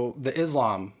also the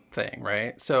Islam thing,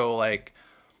 right? So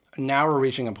now we're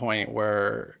reaching a point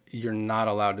where you're not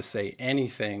allowed to say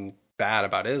anything bad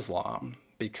about Islam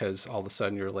because all of a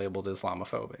sudden you're labeled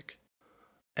Islamophobic.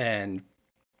 And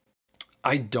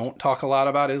I don't talk a lot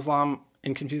about Islam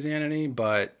in Confucianity,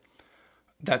 but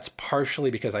that's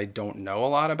partially because I don't know a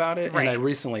lot about it. Right. And I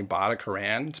recently bought a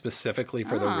Quran specifically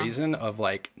for the reason of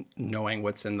knowing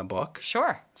what's in the book.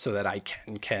 Sure. So that I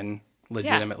can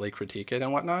legitimately critique it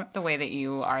and whatnot. The way that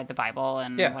you are the Bible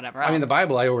and whatever else. I mean, the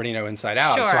Bible I already know inside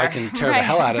out, so I can tear the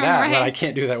hell out of that, but I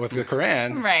can't do that with the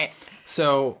Quran. Right.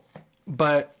 So,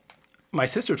 but my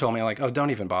sister told me, oh, don't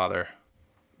even bother,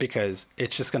 because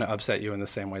it's just going to upset you in the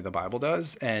same way the Bible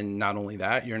does. And not only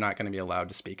that, you're not going to be allowed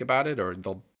to speak about it, or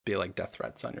there'll be death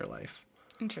threats on your life.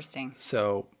 Interesting.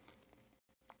 So,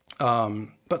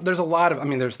 but there's a lot of,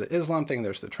 there's the Islam thing,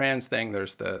 there's the trans thing,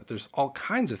 there's all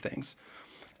kinds of things.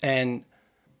 And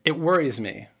it worries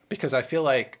me because I feel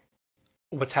like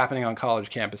what's happening on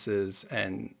college campuses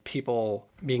and people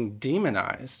being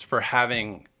demonized for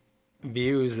having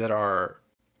views that are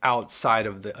outside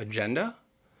of the agenda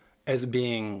as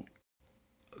being,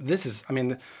 this is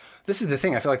the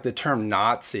thing. I feel like the term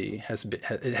Nazi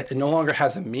it no longer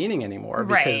has a meaning anymore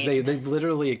because they've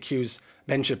literally accused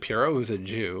Ben Shapiro, who's a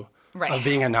Jew, of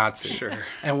being a Nazi. Sure.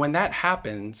 And when that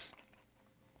happens,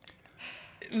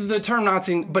 the term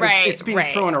Nazi, but it's being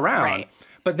thrown around. Right.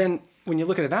 But then when you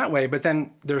look at it that way, but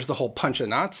then there's the whole punch a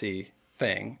Nazi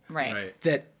thing. Right.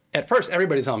 That at first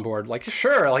everybody's on board.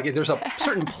 Sure, there's a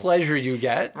certain pleasure you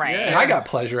get. Right. And I got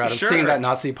pleasure out of seeing that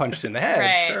Nazi punched in the head.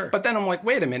 Right. Sure. But then I'm like,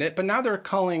 wait a minute. But now they're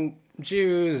calling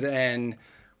Jews and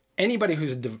anybody who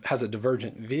has a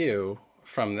divergent view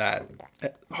from that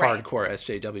hardcore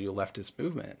SJW leftist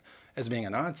movement as being a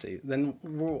Nazi.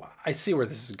 Then I see where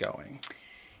this is going.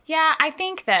 Yeah, I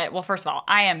think that, well, first of all,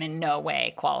 I am in no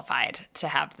way qualified to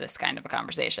have this kind of a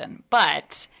conversation,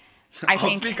 but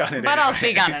I'll speak on it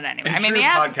anyway. In true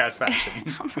podcast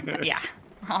fashion. Yeah,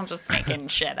 I'm just making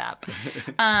shit up.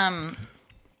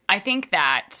 I think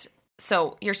that,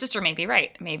 so your sister may be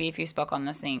right. Maybe if you spoke on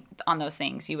those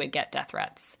things, you would get death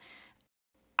threats.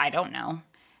 I don't know.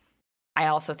 I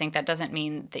also think that doesn't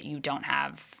mean that you don't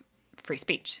have free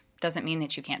speech. Doesn't mean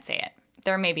that you can't say it.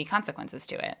 There may be consequences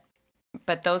to it.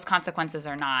 But those consequences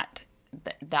are not,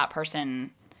 that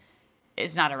person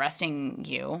is not arresting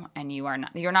you, and you're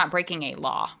not breaking a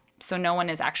law. So no one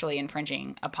is actually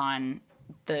infringing upon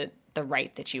the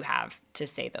right that you have to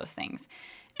say those things.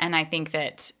 And I think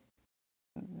that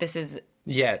this is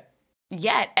Yet.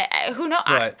 Who knows?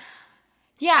 But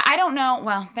I don't know.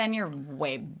 Well, Ben, you're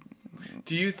way.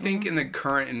 Do you think in the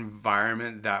current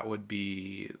environment that would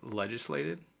be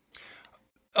legislated?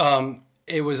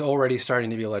 it was already starting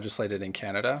to be legislated in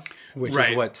Canada, which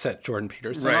Right. is what set Jordan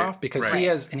Peterson Right. off, because Right. he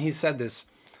has, and he said this,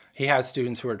 he has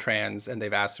students who are trans and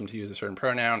they've asked him to use a certain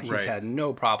pronoun. He's Right. had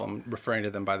no problem referring to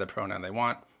them by the pronoun they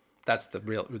want. That's the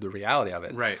reality of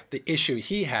it. Right. The issue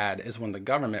he had is when the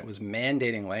government was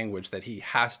mandating language that he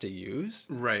has to use.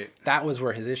 Right. That was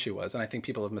where his issue was, and I think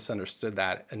people have misunderstood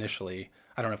that initially.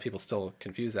 I don't know if people still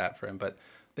confuse that for him, but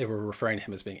they were referring to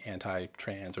him as being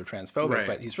anti-trans or transphobic, Right.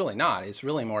 but he's really not. It's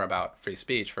really more about free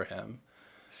speech for him.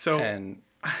 So And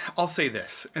I'll say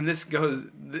this, and this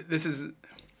is,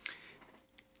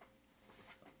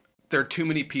 there are too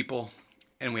many people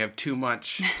and we have too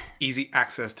much easy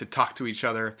access to talk to each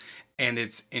other, and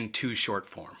it's in too short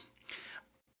form.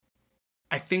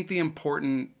 I think the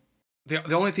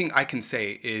only thing I can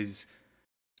say is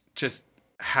just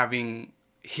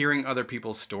hearing other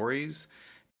people's stories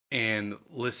and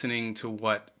listening to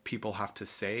what people have to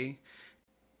say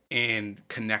and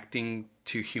connecting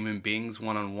to human beings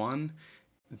one-on-one,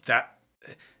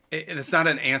 it's not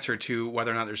an answer to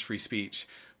whether or not there's free speech,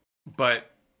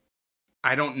 but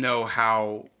I don't know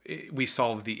how we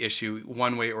solve the issue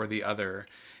one way or the other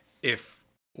if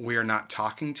we are not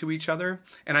talking to each other.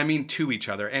 And I mean to each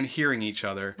other and hearing each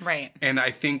other. Right. And I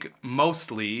think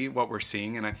mostly what we're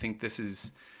seeing, and I think this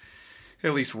is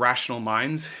at least rational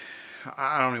minds,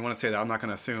 I don't even want to say that, I'm not going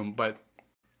to assume, but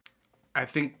I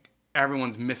think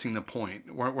everyone's missing the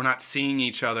point. We're not seeing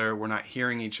each other. We're not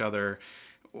hearing each other.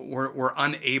 We're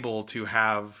unable to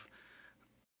have...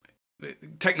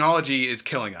 Technology is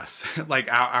killing us, like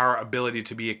our ability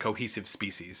to be a cohesive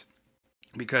species,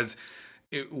 because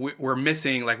we're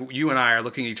missing, like you and I are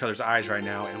looking at each other's eyes right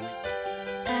now, and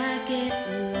I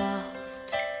get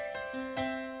lost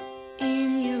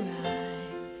in your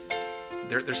eyes.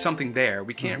 there's something there.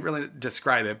 We can't really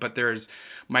describe it, but there's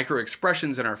micro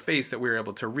expressions in our face that we're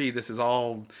able to read. This is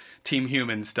all Team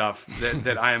Human stuff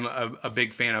that I'm a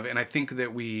big fan of, and I think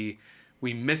that we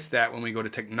miss that when we go to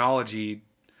technology.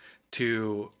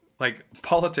 To, like,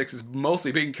 politics is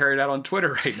mostly being carried out on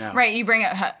Twitter right now. Right, you bring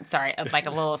up, sorry, like a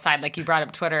little aside, like you brought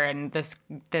up Twitter and this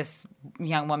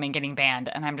young woman getting banned,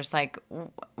 and I'm just like,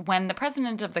 when the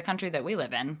president of the country that we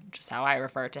live in, which is how I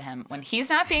refer to him, when he's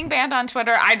not being banned on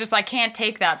Twitter, I just like can't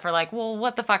take that for like, well,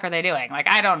 what the fuck are they doing? Like,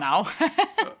 I don't know.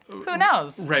 Who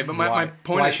knows? Right, but my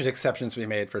point why is, should exceptions be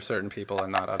made for certain people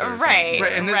and not others? Right,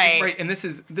 right, and this, right. right, and this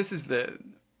is the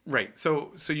right.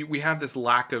 So we have this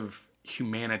lack of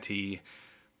humanity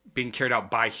being carried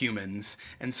out by humans,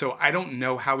 and so I don't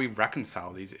know how we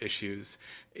reconcile these issues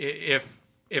if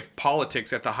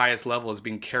politics at the highest level is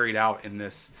being carried out in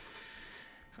this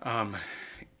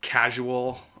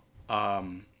casual,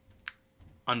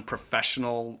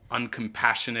 unprofessional,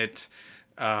 uncompassionate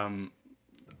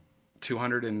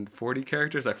 240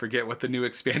 characters, I forget what the new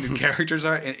expanded characters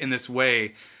are, in this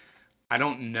way. I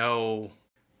don't know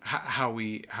how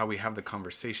we have the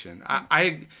conversation.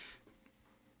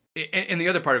 And the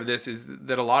other part of this is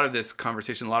that a lot of this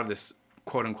conversation, a lot of this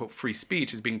quote unquote free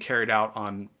speech is being carried out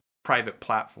on private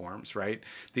platforms, right?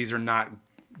 These are not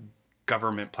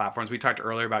government platforms. We talked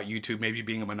earlier about YouTube maybe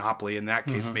being a monopoly. In that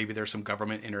case, maybe there's some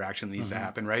government interaction that needs to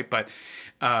happen, right? But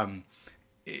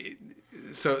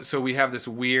so we have this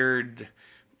weird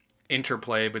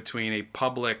interplay between a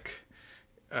public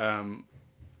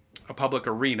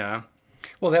arena.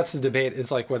 Well, that's the debate.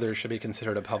 Is like whether it should be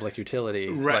considered a public utility.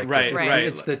 Right, like, right.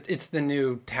 It's the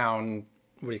new town.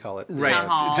 What do you call it? Right. Town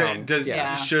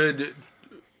hall. Should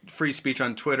free speech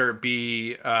on Twitter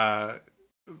be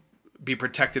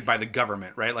protected by the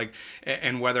government, right? Like,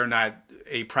 and whether or not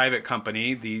a private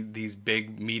company, these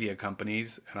big media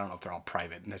companies, I don't know if they're all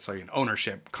private necessarily in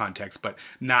ownership context, but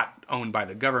not owned by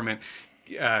the government,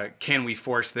 can we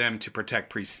force them to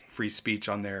protect free speech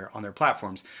on their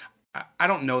platforms? I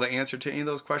don't know the answer to any of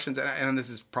those questions, and this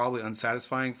is probably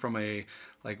unsatisfying from a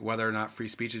like whether or not free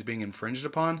speech is being infringed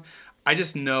upon. I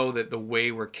just know that the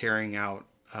way we're carrying out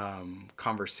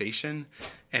conversation,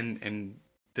 and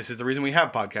this is the reason we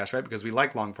have podcasts, right? Because we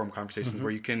like long form conversations where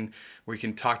you can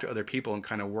talk to other people and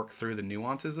kind of work through the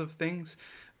nuances of things.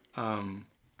 I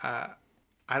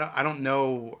don't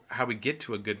know how we get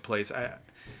to a good place.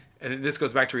 and this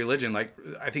goes back to religion. Like,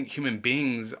 I think human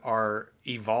beings are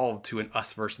evolved to an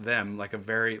us versus them, like a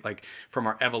very, like, from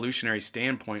our evolutionary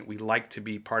standpoint, we like to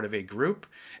be part of a group,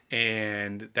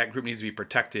 and that group needs to be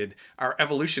protected. Our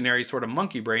evolutionary sort of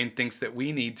monkey brain thinks that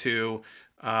we need to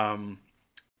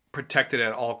protect it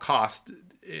at all costs,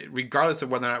 regardless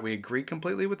of whether or not we agree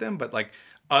completely with them. But like,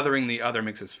 othering the other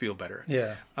makes us feel better.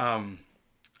 Yeah.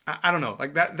 I don't know.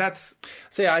 Like that's.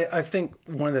 See, I think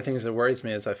one of the things that worries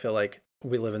me is I feel like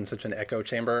we live in such an echo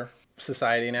chamber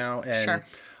society now. And Sure.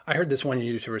 I heard this one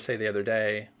YouTuber say the other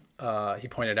day, he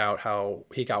pointed out how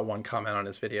he got one comment on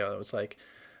his video that was like,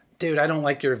 dude, I don't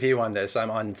like your view on this. I'm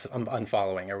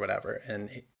unfollowing or whatever. And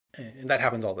that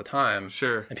happens all the time.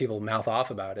 Sure. And people mouth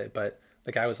off about it. But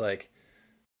the guy was like,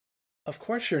 of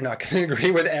course you're not going to agree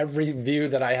with every view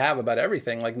that I have about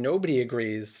everything. Like, nobody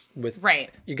agrees with, Right.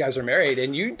 You guys are married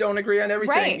and you don't agree on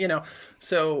everything, Right. you know?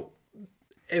 So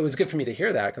it was good for me to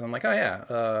hear that, because I'm like, oh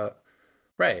yeah,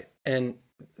 right. And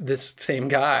this same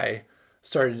guy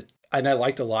started, and I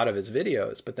liked a lot of his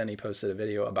videos, but then he posted a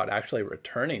video about actually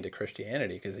returning to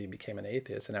Christianity because he became an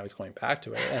atheist and now he's going back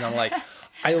to it. And I'm like,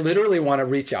 I literally want to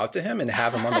reach out to him and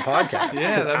have him on the podcast. Yeah,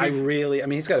 Because that'd be I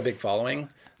mean, he's got a big following,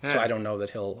 so Yeah. I don't know that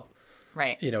he'll,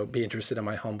 Right. you know, be interested in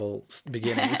my humble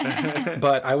beginnings.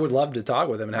 But I would love to talk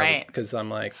with him and have Right. because I'm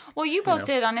like, Well, you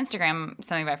posted on Instagram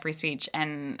something about free speech,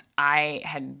 and I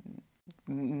had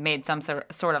made some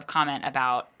sort of comment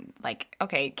about, like,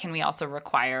 okay, can we also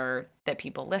require that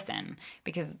people listen?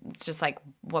 Because it's just like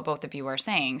what both of you are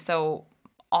saying. So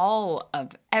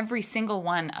every single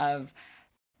one of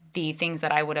the things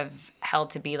that I would have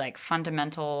held to be like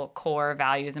fundamental core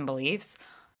values and beliefs,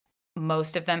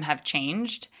 most of them have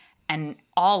changed. And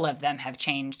all of them have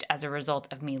changed as a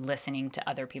result of me listening to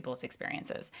other people's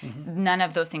experiences. None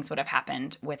of those things would have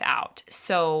happened without.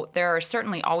 So there are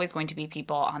certainly always going to be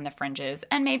people on the fringes,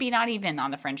 and maybe not even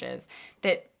on the fringes,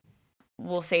 that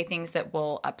will say things that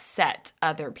will upset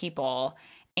other people.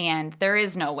 And there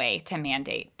is no way to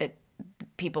mandate that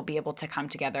people be able to come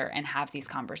together and have these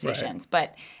conversations.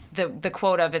 But the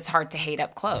quote of, it's hard to hate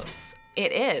up close.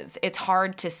 It is. It's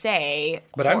hard to say.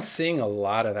 but I'm seeing a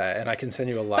lot of that, and I can send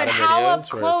you a lot But of videos. how up where it's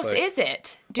close like, is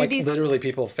it? Do like these literally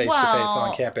people face to face on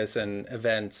Well, campus and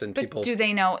events and but people. do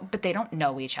they know? But they don't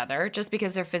know each other just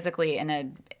because they're physically in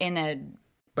a.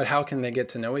 But how can they get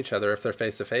to know each other if they're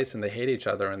face to face and they hate each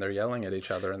other and they're yelling at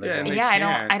each other and they Yeah, don't- and they Yeah,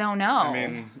 can't. I don't know. I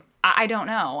mean, I don't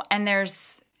know. And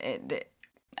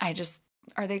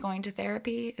are they going to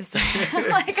therapy?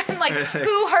 I'm like,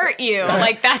 who hurt you?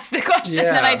 Like, that's the question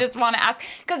that I Yeah. just want to ask.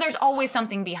 Because there's always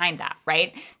something behind that,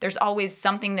 right? There's always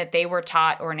something that they were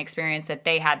taught or an experience that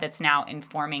they had that's now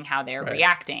informing how they're Right.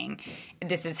 reacting.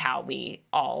 This is how we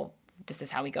go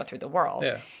through the world.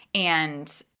 Yeah.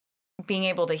 And being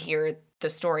able to hear the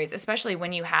stories, especially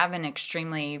when you have an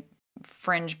extremely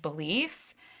fringe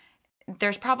belief,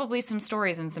 there's probably some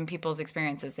stories and some people's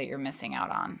experiences that you're missing out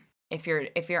on if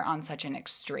you're on such an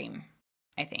extreme,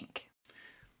 I think.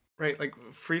 right, like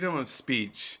freedom of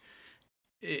speech.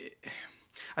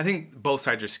 I think both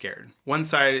sides are scared. One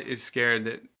side is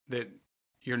scared that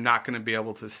you're not going to be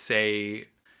able to say,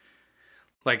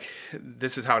 like,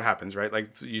 this is how it happens, right?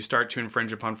 Like, you start to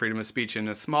infringe upon freedom of speech in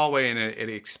a small way, and it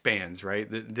expands, right?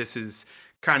 This is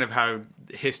kind of how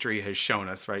history has shown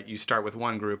us, right? You start with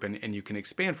one group, and you can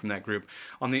expand from that group.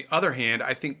 On the other hand,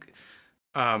 I think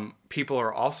people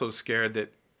are also scared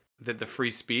that the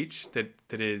free speech that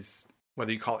is,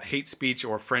 whether you call it hate speech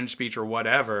or fringe speech or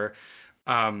whatever,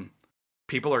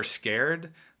 people are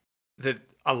scared that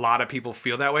a lot of people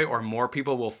feel that way, or more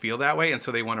people will feel that way, and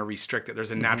so they want to restrict it.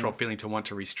 There's a natural feeling to want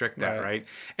to restrict that, right?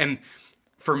 And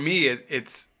for me,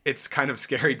 it's kind of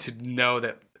scary to know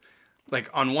that, like,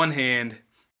 on one hand,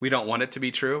 we don't want it to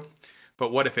be true,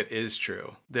 but what if it is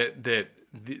true that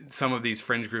some of these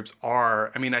fringe groups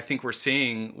are? I mean, I think we're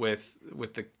seeing with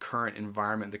the current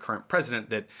environment, the current president,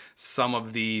 that some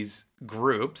of these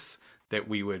groups that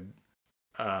we would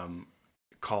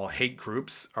call hate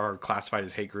groups are classified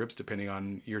as hate groups, depending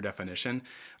on your definition.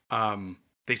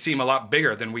 They seem a lot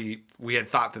bigger than we had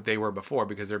thought that they were before,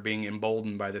 because they're being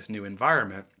emboldened by this new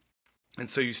environment. And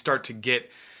so you start to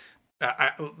get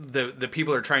the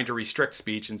people who are trying to restrict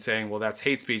speech and saying, well, that's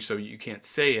hate speech, so you can't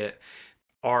say it,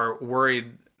 are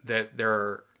worried that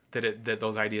that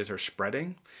those ideas are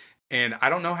spreading. And I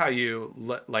don't know how you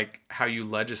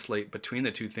legislate between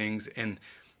the two things. And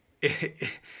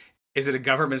is it a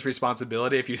government's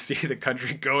responsibility if you see the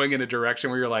country going in a direction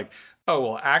where you're like, oh,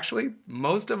 well, actually,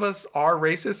 most of us are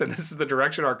racist and this is the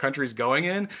direction our country's going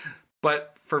in,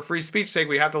 but for free speech sake,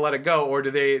 we have to let it go? Or do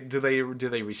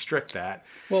they restrict that?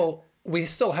 Well, we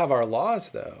still have our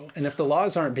laws, though. And if the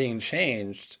laws aren't being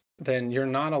changed, then you're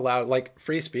not allowed, like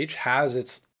free speech has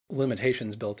its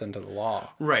limitations built into the law.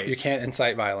 Right. You can't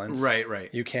incite violence. Right, right.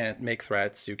 You can't make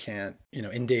threats. You can't,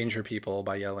 endanger people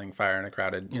by yelling fire in a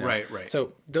crowded, Right, right.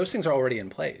 So those things are already in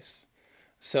place.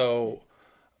 So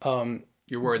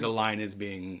You're worried the line is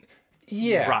being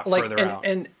yeah, brought like, further out.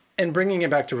 And bringing it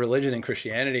back to religion and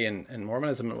Christianity and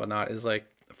Mormonism and whatnot is like,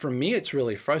 for me, it's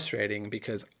really frustrating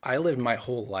because I lived my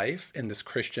whole life in this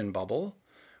Christian bubble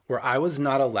where I was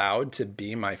not allowed to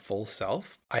be my full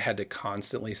self. I had to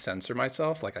constantly censor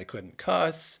myself. Like I couldn't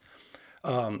cuss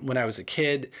when I was a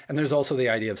kid. And there's also the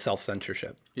idea of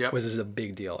self-censorship, which is a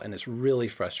big deal. And it's really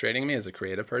frustrating me as a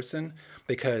creative person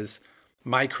because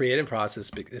my creative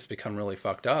process has become really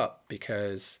fucked up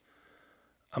because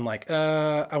I'm like,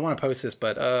 I want to post this,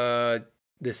 but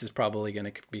this is probably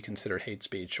going to be considered hate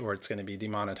speech, or it's going to be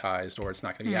demonetized, or it's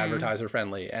not going to be advertiser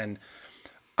friendly. And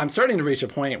I'm starting to reach a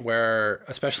point where,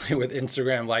 especially with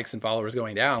Instagram likes and followers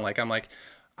going down, like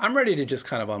I'm ready to just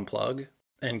kind of unplug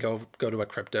and go to a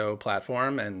crypto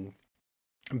platform and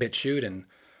BitChute and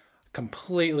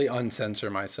completely uncensor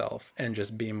myself and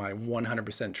just be my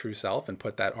 100% true self and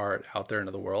put that art out there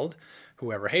into the world.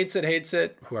 Whoever hates it, hates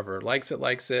it. Whoever likes it,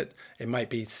 likes it. It might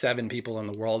be 7 people in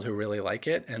the world who really like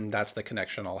it, and that's the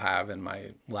connection I'll have in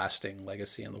my lasting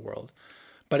legacy in the world.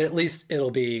 But at least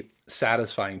it'll be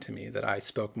satisfying to me that I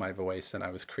spoke my voice and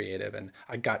I was creative and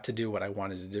I got to do what I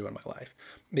wanted to do in my life.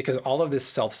 Because all of this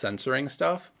self-censoring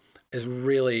stuff is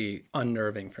really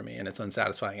unnerving for me and it's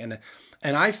unsatisfying.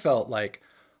 And I felt like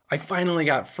I finally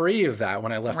got free of that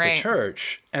when I left the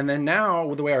church. And then now,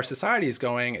 with the way our society is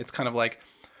going, it's kind of like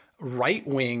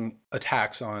right-wing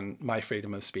attacks on my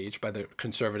freedom of speech by the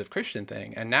conservative Christian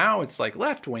thing. And now it's like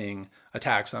left-wing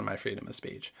attacks on my freedom of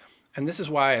speech. And this is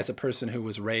why, as a person who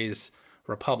was raised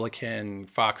Republican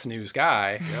Fox News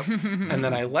guy, and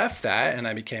then I left that and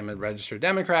I became a registered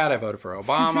Democrat, I voted for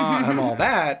Obama and all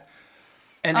that.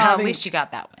 And at least you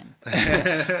got that one.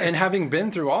 And having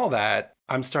been through all that,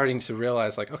 I'm starting to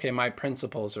realize like, okay, my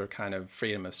principles are kind of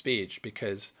freedom of speech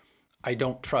because I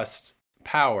don't trust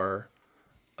power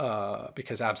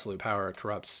because absolute power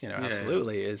corrupts,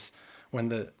 absolutely is when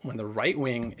the right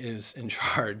wing is in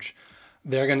charge,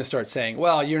 they're going to start saying,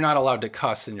 well, you're not allowed to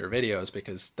cuss in your videos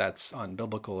because that's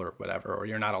unbiblical or whatever, or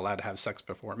you're not allowed to have sex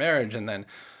before marriage. And then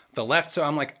the left. So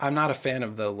I'm like, I'm not a fan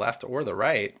of the left or the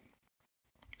right.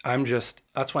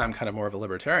 That's why I'm kind of more of a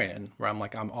libertarian, where I'm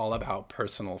like, I'm all about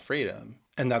personal freedom.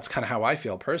 And that's kind of how I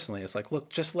feel personally. It's like, look,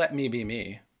 just let me be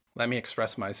me. Let me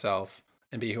express myself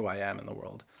and be who I am in the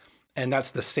world. And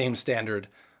that's the same standard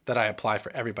that I apply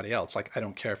for everybody else. Like, I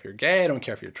don't care if you're gay. I don't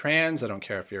care if you're trans. I don't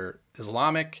care if you're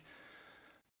Islamic.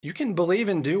 You can believe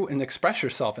and do and express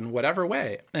yourself in whatever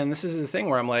way. And this is the thing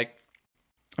where I'm like,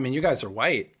 I mean, you guys are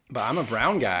white, but I'm a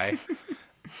brown guy.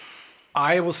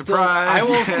 I will still.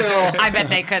 I bet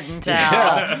they couldn't tell.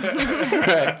 Yeah.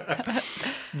 Right.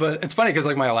 But it's funny because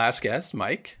like my last guest,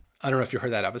 Mike, I don't know if you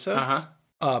heard that episode.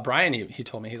 Brian, he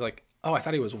told me, he's like, oh, I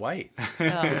thought he was white.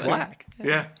 He's black.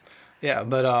 Yeah. Yeah.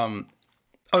 But,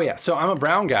 so I'm a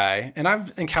brown guy and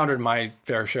I've encountered my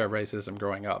fair share of racism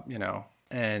growing up,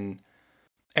 and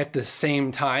at the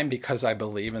same time, because I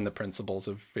believe in the principles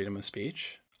of freedom of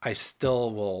speech, I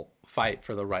still will fight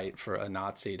for the right for a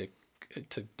Nazi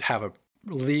to have a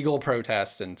legal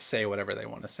protest and say whatever they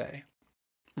want to say.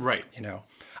 Right.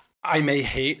 I may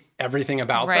hate everything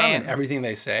about them and everything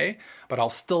they say, but I'll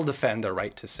still defend their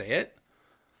right to say it.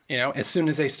 As soon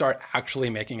as they start actually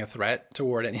making a threat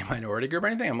toward any minority group or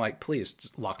anything, I'm like, please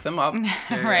just lock them up,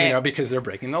 because they're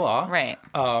breaking the law. Right.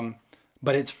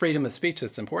 But it's freedom of speech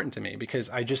that's important to me because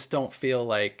I just don't feel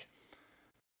like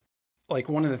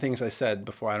one of the things I said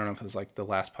before, I don't know if it was like the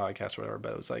last podcast or whatever,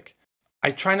 but it was like,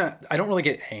 I don't really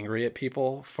get angry at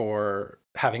people for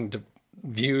having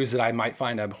views that I might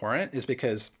find abhorrent is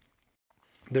because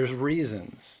there's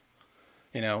reasons,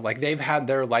 like they've had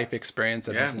their life experience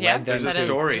that has led them to a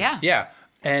story. Yeah.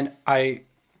 And I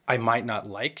might not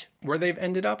like where they've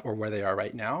ended up or where they are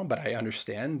right now, but I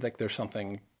understand like there's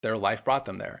something, their life brought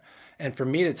them there. And for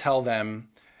me to tell them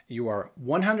you are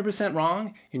 100%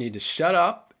 wrong, you need to shut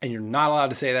up and you're not allowed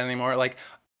to say that anymore. Like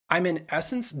I'm in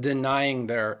essence denying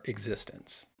their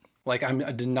existence. Like I'm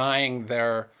denying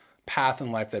their path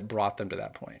in life that brought them to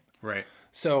that point. Right.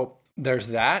 So there's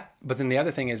that. But then the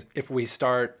other thing is if we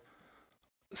start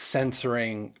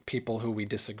censoring people who we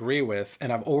disagree with,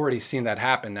 and I've already seen that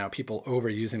happen now, people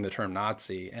overusing the term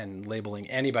Nazi and labeling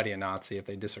anybody a Nazi if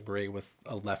they disagree with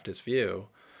a leftist view,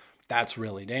 that's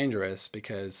really dangerous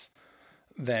because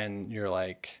then you're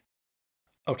like,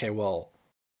 okay, well,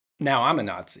 now I'm a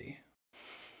Nazi.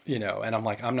 you know, and I'm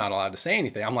like, I'm not allowed to say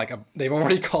anything. I'm like, they've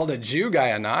already called a Jew guy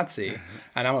a Nazi,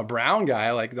 and I'm a brown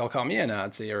guy, like they'll call me a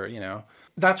Nazi, or, you know.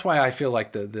 That's why I feel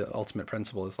like the ultimate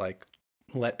principle is like,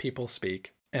 let people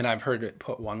speak. And I've heard it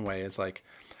put one way, is like,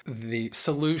 the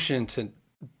solution to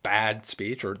bad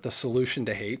speech, or the solution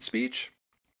to hate speech,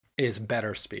 is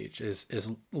better speech, is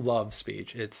love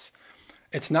speech. It's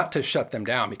not to shut them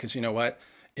down, because you know what?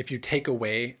 If you take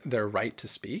away their right to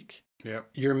speak,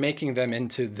 you're making them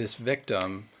into this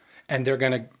victim, and they're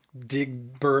going to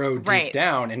burrow deep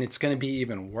down, and it's going to be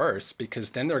even worse, because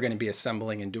then they're going to be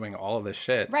assembling and doing all of this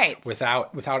shit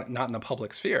without not in the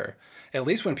public sphere. At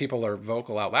least when people are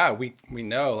vocal out loud, we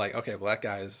know, like, okay, well, that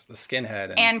guy is a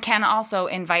skinhead, and can also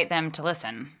invite them to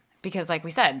listen. Because like we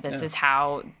said, this is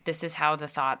how the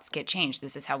thoughts get changed.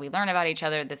 This is how we learn about each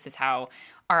other. This is how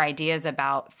our ideas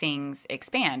about things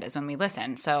expand, is when we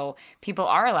listen. So people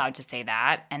are allowed to say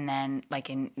that. And then,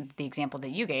 like in the example that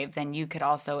you gave, then you could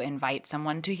also invite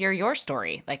someone to hear your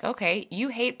story. Like, okay, you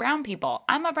hate brown people.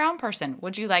 I'm a brown person.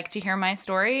 Would you like to hear my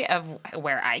story of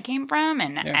where I came from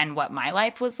and what my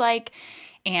life was like?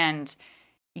 And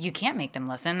you can't make them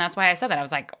listen. That's why I said that. I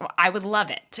was like, I would love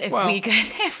it if we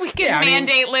could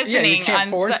mandate listening. Yeah, you can't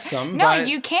force them. No,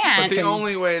 you can't. But the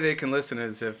only way they can listen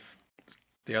is if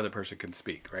the other person can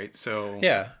speak, right? So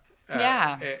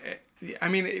I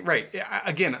mean, right.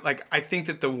 Again, like, I think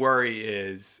that the worry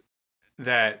is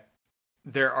that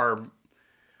there are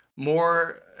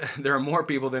more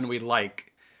people than we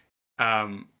like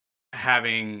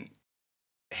having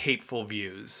hateful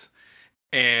views.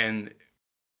 And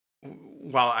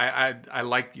while I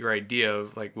like your idea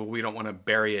of like, well, we don't want to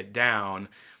bury it down,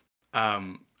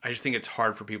 I just think it's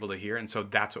hard for people to hear. And so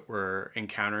that's what we're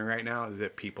encountering right now, is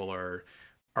that people are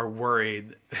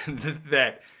worried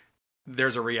that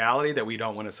there's a reality that we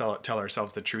don't want to tell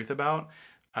ourselves the truth about.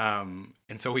 And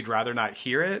so we'd rather not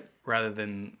hear it rather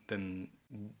than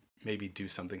maybe do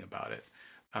something about it.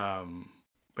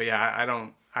 But yeah,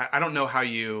 I don't know how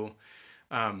you,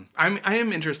 I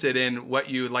am interested in what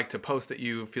you would like to post that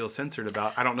you feel censored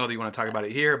about. I don't know that you want to talk about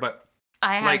it here, but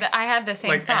I had the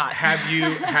same thought.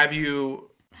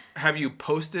 Have you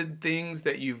posted things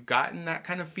that you've gotten that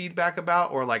kind of feedback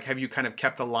about, or like, have you kind of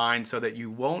kept a line so that you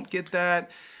won't get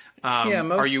that?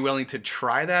 Are you willing to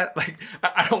try that? Like,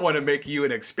 I don't want to make you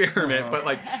an experiment, but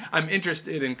like, I'm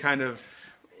interested in kind of.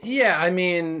 Yeah, I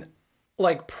mean,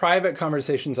 like, private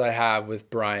conversations I have with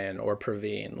Brian or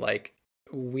Praveen, like,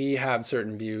 we have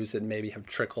certain views that maybe have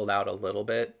trickled out a little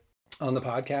bit on the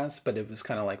podcast, but it was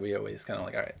kind of like, we always kind of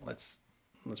like, all right, let's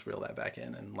reel that back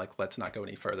in, and like, let's not go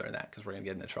any further in that, because we're gonna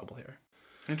get into trouble here.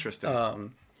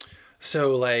 Interesting.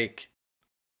 So like,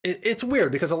 it's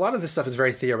weird, because a lot of this stuff is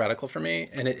very theoretical for me,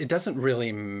 and it doesn't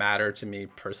really matter to me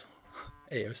personally.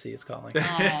 AOC is calling.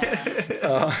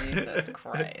 Jesus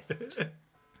Christ. I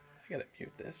gotta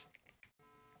mute this.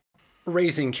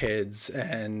 Raising kids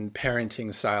and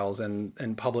parenting styles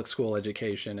and public school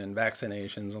education and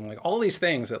vaccinations and like all these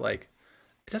things that, like,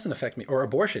 it doesn't affect me, or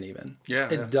abortion even.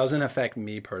 It doesn't affect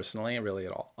me personally, really,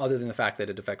 at all, other than the fact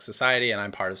that it affects society and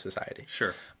I'm part of society.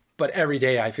 Sure. But every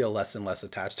day I feel less and less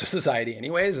attached to society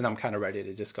anyways, and I'm kind of ready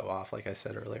to just go off, like I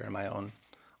said earlier, in my own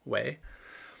way.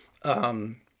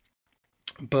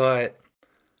 But,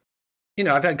 you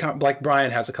know, I've had, like,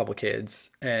 Brian has a couple kids,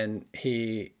 and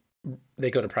they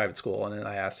go to private school, and then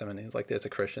I asked him, and he's like, there's a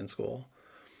Christian school.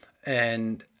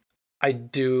 And I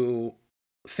do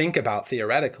think about,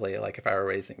 theoretically, like, if I were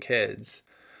raising kids,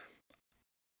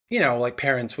 you know, like,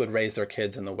 parents would raise their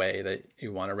kids in the way that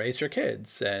you want to raise your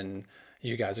kids, and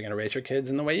you guys are going to raise your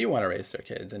kids in the way you want to raise their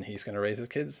kids, and he's going to raise his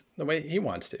kids the way he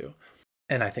wants to.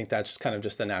 And I think that's kind of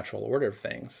just the natural order of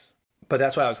things. But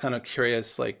that's why I was kind of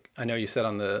curious, like, I know you said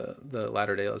on the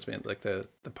Latter-day Lesbian, like the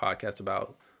podcast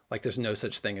about, like, there's no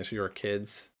such thing as your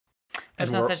kids.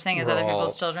 There's no such thing as other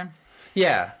people's children.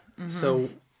 Yeah. Mm-hmm.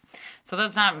 So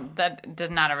that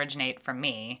did not originate from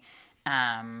me.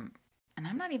 And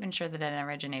I'm not even sure that it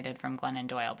originated from Glennon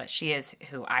Doyle, but she is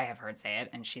who I have heard say it,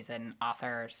 and she's an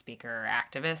author, speaker,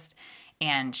 activist,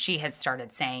 and she had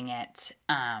started saying it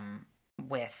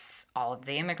with all of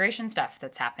the immigration stuff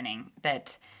that's happening,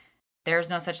 that there's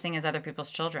no such thing as other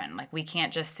people's children. Like, we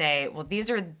can't just say, well, these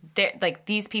are like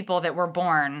these people that were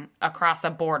born across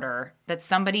a border that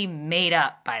somebody made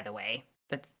up, by the way.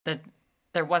 That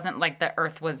there wasn't like the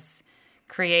earth was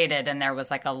created and there was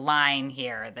like a line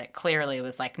here that clearly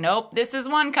was like, nope, this is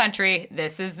one country,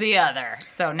 this is the other.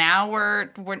 So now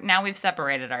now we've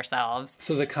separated ourselves.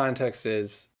 So the context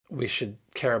is, we should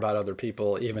care about other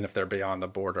people even if they're beyond the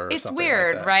border or It's something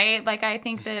weird, like that. right? Like, I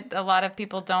think that a lot of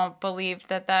people don't believe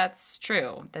that that's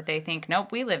true. That they think,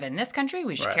 nope, we live in this country.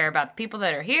 We should Right. care about the people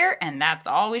that are here, and that's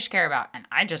all we should care about. And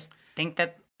I just think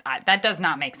that that does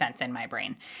not make sense in my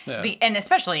brain. Yeah. And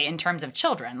especially in terms of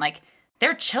children. Like,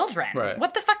 they're children. Right.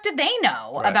 What the fuck did they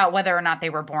know Right. about whether or not they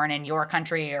were born in your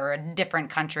country or a different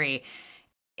country?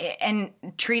 And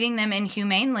treating them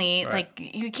inhumanely, Right. like,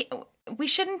 you can't. We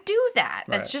shouldn't do that.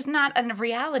 That's Right. just not a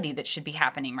reality that should be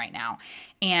happening right now.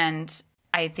 And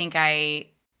I think the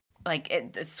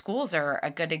schools are a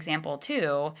good example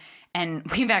too. And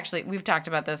we've talked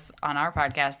about this on our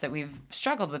podcast that we've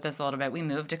struggled with this a little bit. We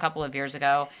moved a couple of years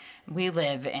ago. We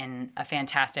live in a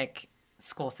fantastic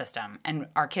school system, and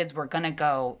our kids were going to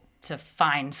go to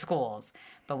fine schools.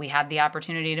 But we had the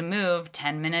opportunity to move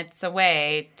 10 minutes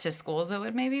away to schools that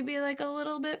would maybe be like a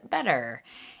little bit better.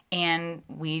 And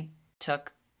we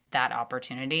took that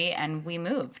opportunity and we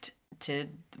moved to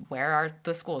where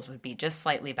the schools would be just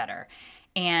slightly better.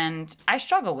 And I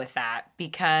struggle with that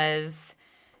because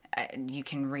you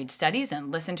can read studies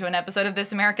and listen to an episode of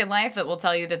This American Life that will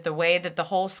tell you that the way that the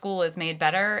whole school is made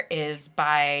better is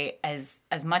by as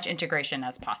much integration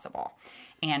as possible.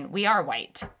 And we are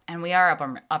white and we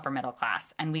are upper middle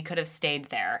class, and we could have stayed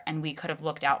there and we could have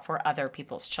looked out for other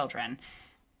people's children,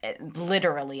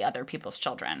 literally other people's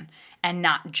children, and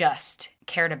not just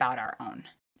cared about our own.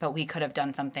 But we could have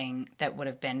done something that would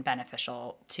have been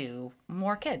beneficial to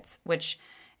more kids, which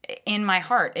in my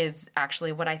heart is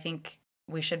actually what I think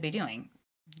we should be doing.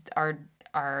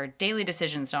 Our daily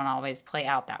decisions don't always play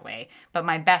out that way, but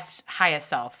my best, highest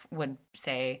self would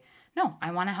say, no,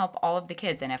 I want to help all of the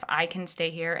kids. And if I can stay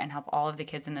here and help all of the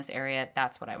kids in this area,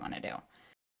 that's what I want to do.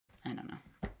 I don't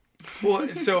know. Well,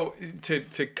 so to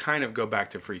kind of go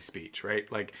back to free speech,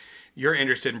 right? Like, you're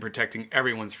interested in protecting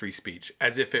everyone's free speech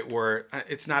as if it were,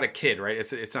 it's not a kid, right?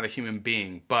 It's not a human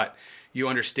being, but you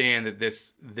understand that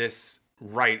this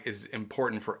right is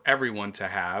important for everyone to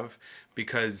have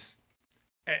because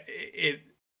it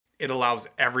allows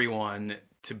everyone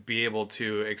to be able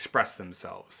to express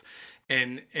themselves.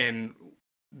 And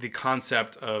the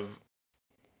concept of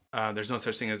there's no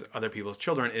such thing as other people's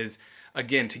children is,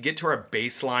 again, to get to our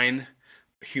baseline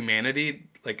humanity.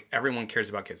 Like, everyone cares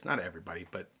about kids. Not everybody,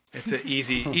 but it's an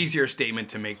easier statement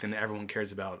to make than everyone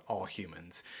cares about all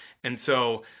humans. And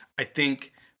so I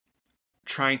think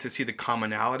trying to see the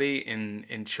commonality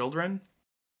in children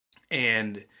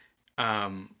and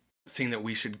seeing that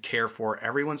we should care for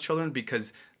everyone's children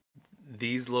because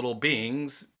these little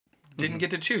beings didn't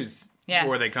get to choose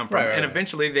where they come from. Right. And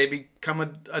eventually they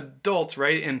become adults,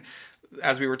 right? And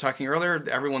as we were talking earlier,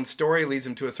 everyone's story leads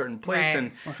them to a certain place. Right.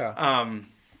 And Okay.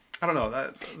 I don't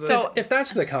know. So If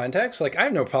that's the context, like, I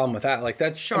have no problem with that. Like,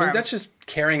 that's I Sure. mean, that's just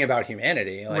caring about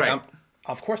humanity. Like, Right.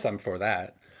 Of course I'm for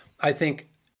that. I think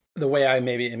the way I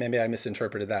maybe I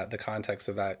misinterpreted that, the context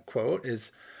of that quote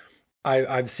is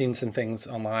I've seen some things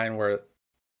online where,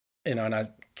 and I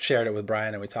shared it with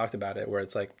Brian and we talked about it, where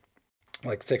it's like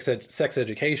sex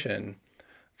education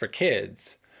for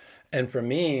kids. And for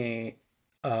me,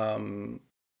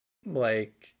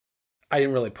 like, I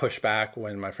didn't really push back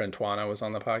when my friend Twana was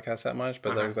on the podcast that much,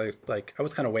 but there's like I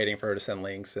was kind of waiting for her to send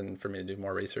links and for me to do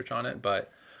more research on it.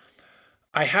 But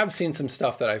I have seen some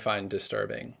stuff that I find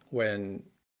disturbing when,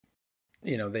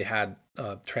 they had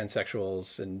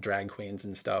transsexuals and drag queens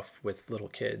and stuff with little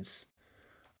kids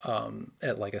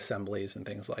at like assemblies and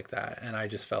things like that. And I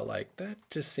just felt like that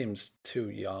just seems too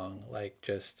young. Like,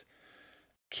 just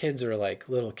kids are like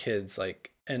little kids,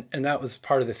 like, and that was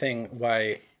part of the thing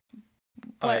why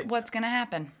what's going to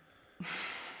happen?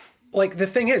 like, the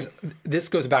thing is, this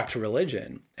goes back to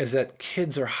religion, is that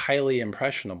kids are highly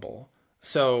impressionable.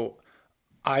 So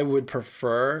I would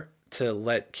prefer to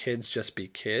let kids just be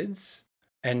kids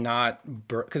and not,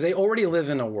 because they already live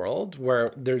in a world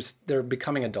where they're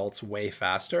becoming adults way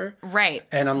faster. Right.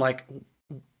 And I'm like,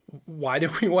 why do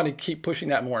we want to keep pushing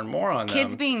that more and more on them?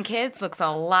 Kids being kids looks a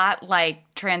lot like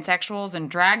transsexuals and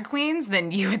drag queens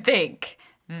than you would think.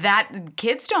 That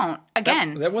kids don't.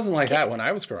 Again, That wasn't like that when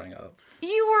I was growing up.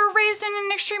 you were raised in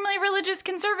an extremely religious,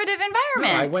 conservative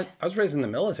environment. No, I was raised in the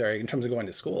military in terms of going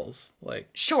to schools. Like,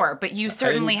 Sure, but you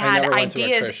certainly I had never went to a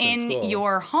ideas Christian in school.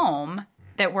 your home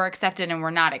that were accepted and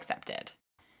were not accepted.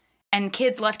 And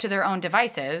kids left to their own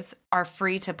devices are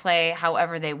free to play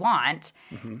however they want.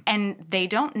 Mm-hmm. And they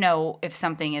don't know if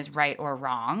something is right or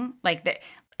wrong. Like,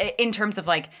 in terms of,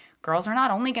 like, girls are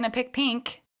not only going to pick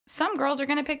pink. Some girls are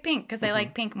going to pick pink because they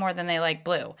like pink more than they like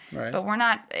blue. Right. But we're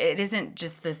not, it isn't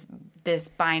just this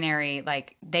binary,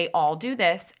 like, they all do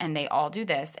this and they all do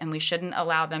this. And we shouldn't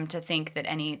allow them to think that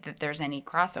there's any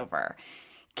crossover.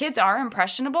 kids are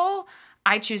impressionable.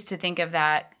 I choose to think of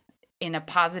that in a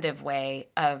positive way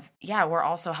of, yeah, we're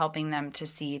also helping them to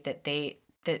see that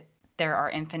there are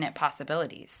infinite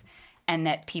possibilities and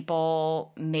that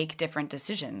people make different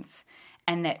decisions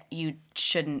and that you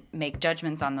shouldn't make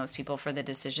judgments on those people for the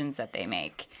decisions that they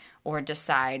make or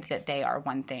decide that they are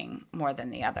one thing more than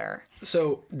the other.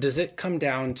 So does it come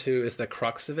down to, is the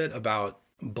crux of it about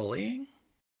bullying?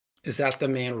 Is that the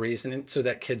main reason so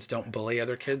that kids don't bully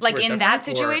other kids? Like in that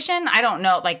situation, I don't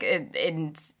know. Like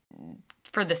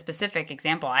for the specific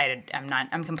example,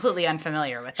 I'm completely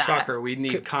unfamiliar with that. Shocker, we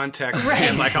need context Right.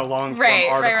 and like a long form Right,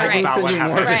 article right. about what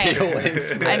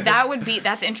happened. Right. And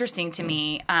that's interesting to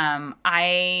me.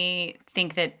 I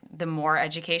think that the more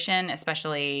education,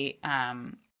 especially,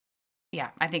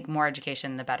 I think more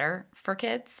education, the better for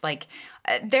kids. Like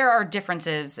there are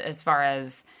differences as far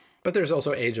as, but there's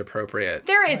also age appropriate.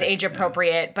 there is age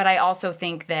appropriate, but I also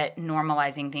think that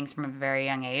normalizing things from a very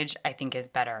young age, I think is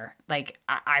better. Like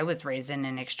I was raised in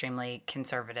an extremely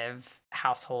conservative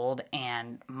household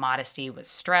and modesty was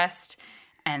stressed.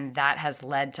 And that has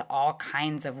led to all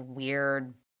kinds of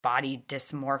weird body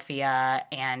dysmorphia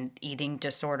and eating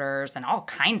disorders and all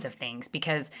kinds of things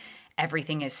because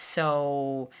everything is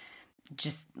so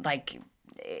just like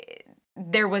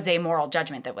there was a moral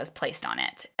judgment that was placed on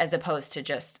it as opposed to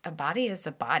just a body is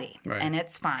a body and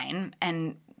it's fine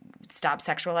and stop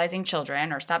sexualizing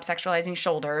children or stop sexualizing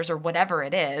shoulders or whatever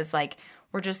it is. Like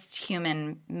we're just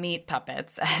human meat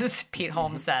puppets, as Pete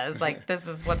Holmes says. Like this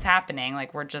is what's happening.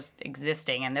 Like we're just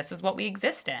existing and this is what we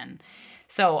exist in.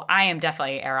 So I am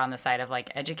definitely err on the side of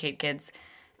like educate kids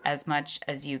as much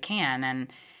as you can.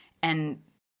 And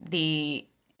the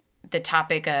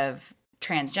topic of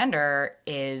transgender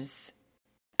is,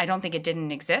 I don't think it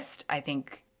didn't exist. I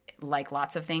think like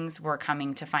lots of things, we're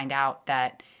coming to find out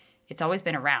that it's always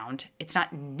been around. It's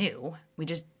not new.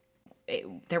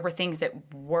 There were things that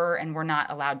were and were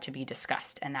not allowed to be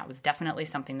discussed. And that was definitely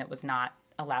something that was not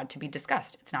allowed to be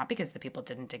discussed. It's not because the people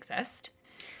didn't exist.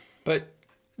 But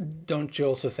don't you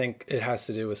also think it has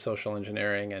to do with social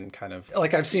engineering and kind of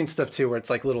like I've seen stuff too where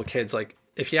it's like little kids, like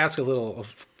if you ask a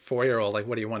 4-year-old, like,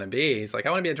 what do you want to be? He's like, I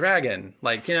want to be a dragon.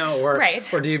 Like, or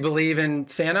do you believe in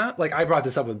Santa? Like I brought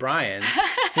this up with Brian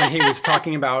when he was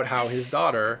talking about how his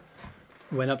daughter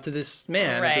went up to this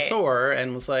man at the store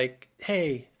and was like,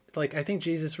 hey, like, I think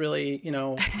Jesus really,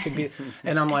 could be.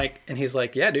 And I'm like, and he's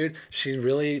like, yeah, dude, she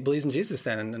really believes in Jesus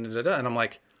then. And I'm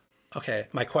like, okay,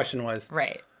 my question was,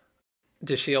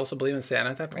 does she also believe in Santa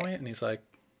at that point? And he's like,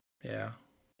 yeah.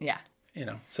 Yeah.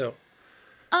 So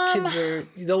kids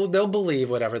they'll believe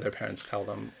whatever their parents tell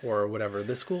them or whatever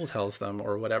the school tells them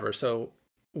or whatever. So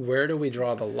where do we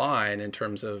draw the line in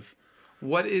terms of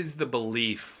what is the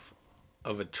belief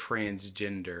of a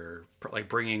transgender, like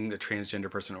bringing the transgender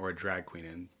person or a drag queen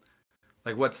in?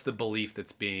 Like what's the belief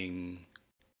that's being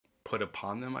put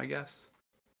upon them, I guess?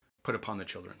 Put upon the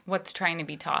children. What's trying to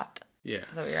be taught? Yeah.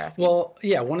 Is that what you're asking? Well,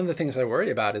 yeah, one of the things I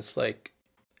worry about is like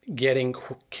getting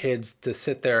kids to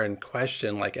sit there and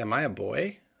question, like, am I a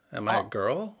boy? Am I a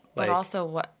girl? But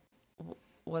also,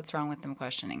 what's wrong with them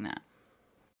questioning that?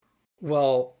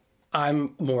 Well,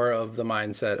 I'm more of the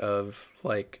mindset of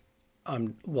like,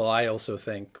 I also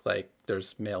think like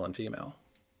there's male and female,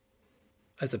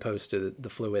 as opposed to the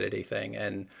fluidity thing.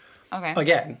 And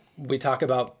again, we talk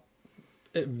about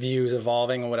views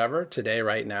evolving and whatever. Today,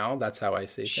 right now, that's how I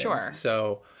see things. Sure.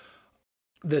 So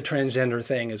the transgender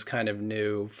thing is kind of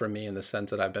new for me in the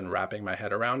sense that I've been wrapping my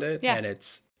head around it. Yeah. And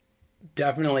it's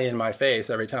definitely in my face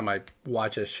every time I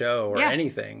watch a show or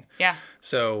anything. Yeah.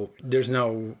 So there's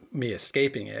no me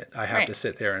escaping it. I have to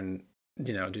sit there and,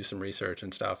 do some research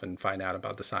and stuff and find out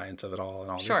about the science of it all and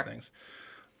all these things.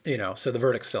 So the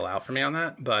verdict's still out for me on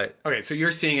that, but... Okay, so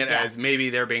you're seeing it as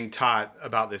maybe they're being taught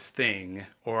about this thing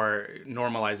or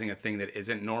normalizing a thing that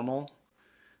isn't normal?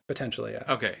 Potentially, yeah.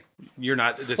 Okay. You're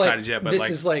not decided yet, but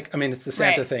this is like, it's the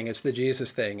Santa thing. It's the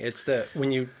Jesus thing. It's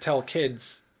when you tell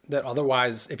kids that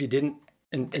otherwise, if you didn't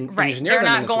engineer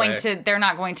them in this way, they're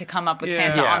not going to come up with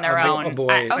Santa on their own. A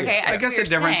boy. I guess the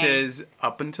difference is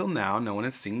up until now, no one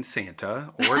has seen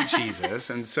Santa or Jesus,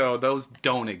 and so those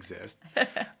don't exist.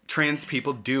 Trans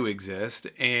people do exist,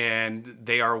 and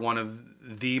they are one of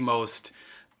the most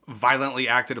violently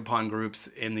acted upon groups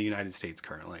in the United States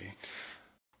currently.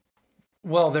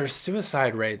 Well, their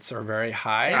suicide rates are very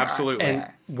high. Absolutely. And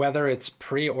whether it's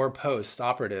pre or post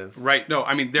operative. Right. No,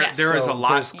 there is a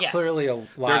lot. There's clearly a lot.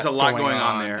 There's a lot going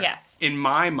on there. Yes. In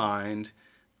my mind,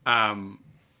 I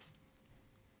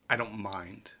don't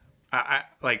mind. I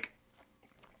like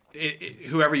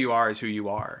whoever you are is who you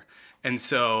are. And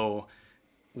so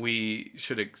we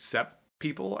should accept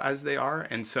people as they are,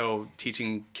 and so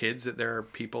teaching kids that there are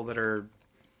people that are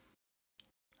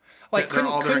Like, they're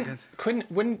all different.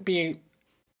 wouldn't be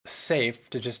safe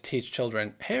to just teach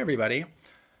children, hey, everybody,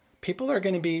 people are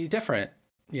going to be different.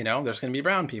 You know, there's going to be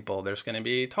brown people, there's going to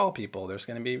be tall people, there's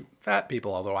going to be fat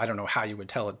people. Although I don't know how you would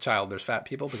tell a child there's fat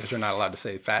people because you're not allowed to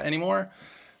say fat anymore.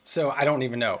 So I don't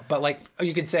even know. But like,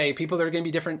 you could say people that are going to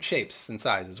be different shapes and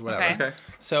sizes, whatever. Okay. Okay.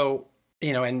 So,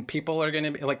 you know, and people are going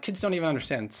to be like, kids don't even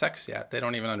understand sex yet. They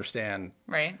don't even understand.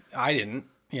 Right. I didn't,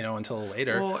 you know, until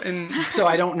later. Well, and So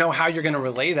I don't know how you're going to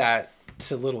relay that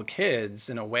to little kids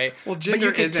in a way. well, But gender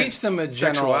you could isn't teach them a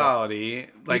general. sexuality.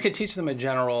 You could teach them a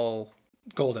general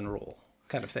golden rule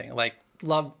kind of thing, like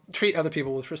treat other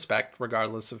people with respect,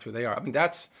 regardless of who they are. I mean,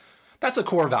 that's a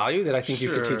core value that I think you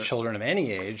could Sure. teach children of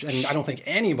any age, and I don't think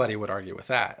anybody would argue with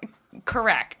that.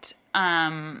 Correct.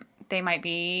 They might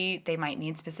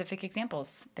need specific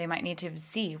examples. They might need to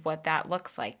see what that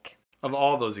looks like of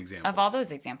all those examples. of all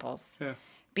those examples. Yeah.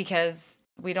 Because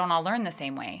we don't all learn the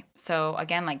same way. So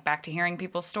again, like back to hearing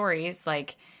people's stories,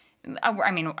 like, I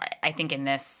mean, I think in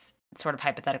this sort of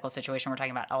hypothetical situation, we're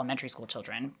talking about elementary school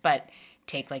children, but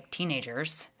take like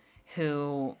teenagers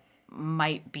who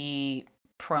might be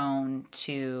prone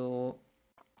to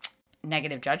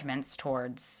negative judgments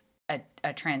towards a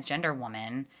transgender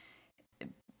woman,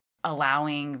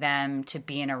 allowing them to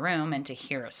be in a room and to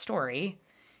hear a story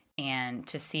and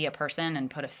to see a person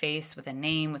and put a face with a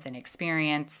name, with an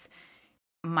experience,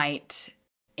 might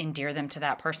endear them to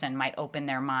that person, might open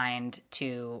their mind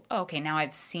to, oh, okay, now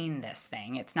I've seen this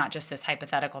thing. It's not just this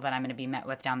hypothetical that I'm going to be met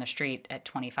with down the street at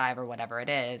 25 or whatever it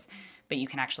is, but you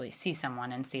can actually see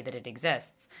someone and see that it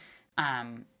exists.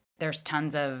 There's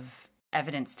tons of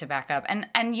evidence to back up.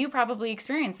 And you probably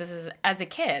experienced this as a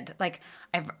kid. Like,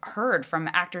 I've heard from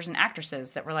actors and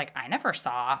actresses that were like, I never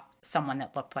saw someone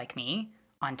that looked like me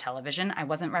on television. I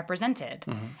wasn't represented.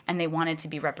 And they wanted to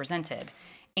be represented.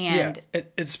 And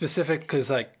It's specific because,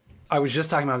 like, I was just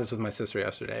talking about this with my sister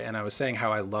yesterday, and I was saying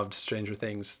how I loved Stranger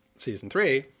Things season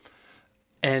 3.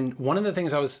 And one of the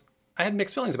things I had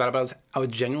mixed feelings about it, but I was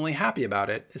genuinely happy about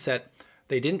it, is that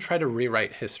they didn't try to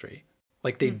rewrite history.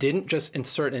 Like, they didn't just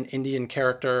insert an Indian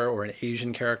character or an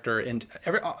Asian character, and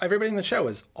everybody in the show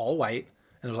is all white,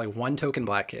 and there was like one token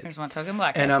black kid. there's one token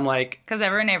black And I'm like, because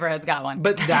every neighborhood's got one.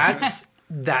 but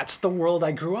that's the world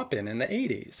I grew up in the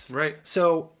 80s. Right.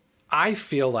 So I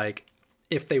feel like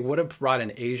if they would have brought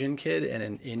an Asian kid and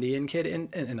an Indian kid in,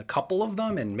 and a couple of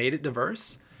them, and made it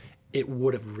diverse, it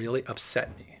would have really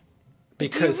upset me. Do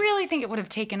Because you really think it would have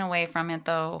taken away from it,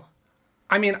 though?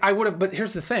 I mean, I would have, but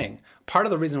here's the thing. Part of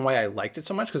the reason why I liked it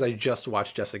so much, because I just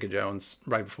watched Jessica Jones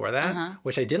right before that,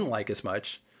 which I didn't like as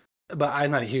much. But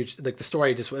I'm not a huge, like, the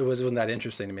story just it wasn't that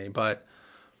interesting to me. But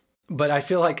I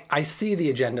feel like I see the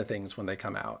agenda things when they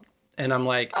come out. And I'm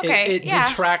like, Okay, it yeah.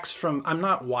 detracts from, I'm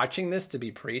not watching this to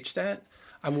be preached at.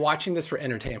 I'm watching this for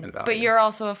entertainment value. But you're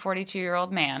also a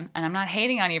 42-year-old man, and I'm not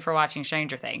hating on you for watching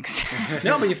Stranger Things.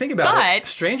 No, but you think about it, But-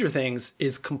 Stranger Things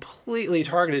is completely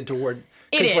targeted toward,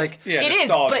 It is. like, Yeah, it is.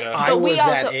 nostalgia. But I we was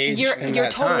that also, age you're in that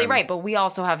totally time. right. But we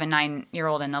also have a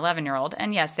 9-year-old and 11-year-old,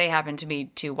 and yes, they happen to be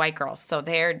 2 white girls, so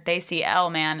they see Elle,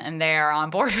 man, and they are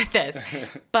on board with this.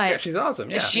 But yeah, she's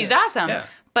awesome. Yeah. she's awesome. Yeah.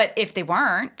 But if they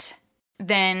weren't,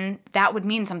 then that would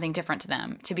mean something different to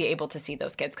them to be able to see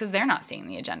those kids, because they're not seeing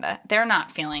the agenda. They're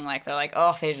not feeling like they're like,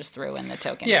 oh, they just threw in the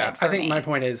token. Yeah, kid for I think me. my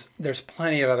point is there's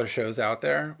plenty of other shows out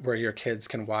there where your kids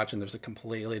can watch and there's a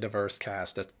completely diverse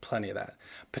cast. There's plenty of that.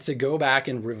 But to go back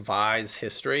and revise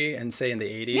history and say in the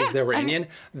 80s Yeah, they were Indian,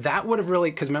 that would have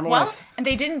really, because remember when I Well, was, and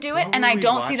they didn't do it, What and were I we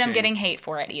don't see them watching? getting hate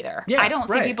for it either. Yeah, I don't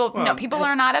see right. people. No, people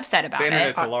are not upset about The it.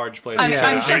 internet's a large place. I'm sure.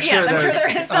 Yes, I'm sure there's-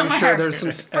 there is somewhere. I'm sure there's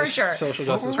some For sure. social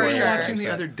What justice were we For warriors sure. watching the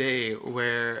that- other day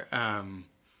where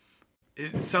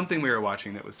it's something we were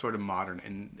watching that was sort of modern,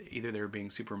 and either they were being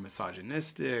super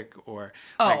misogynistic or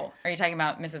Oh, like, are you talking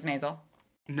about Mrs. Maisel?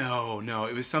 no,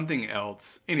 it was something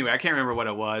else. Anyway, I can't remember what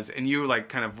it was, and you were like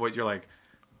kind of you're like,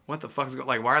 what the fuck is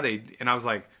like, why are they? And I was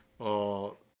like,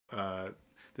 well,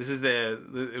 this is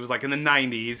it was like in the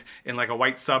 90s in like a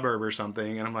white suburb or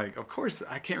something, and I'm like, of course,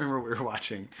 I can't remember what we were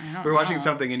watching. We were watching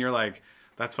something, and you're like,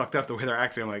 that's fucked up the way they're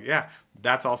acting. I'm like, yeah,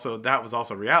 that was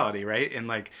also reality, right? And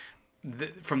like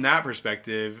from that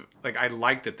perspective, like I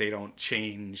like that they don't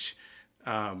change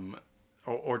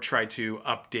or try to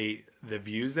update the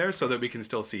views there so that we can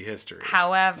still see history.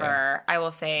 However, I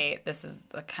will say this is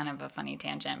kind of a funny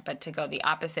tangent, but to go the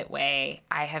opposite way,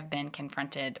 I have been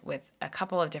confronted with a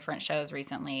couple of different shows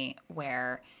recently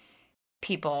where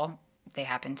people, they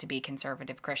happen to be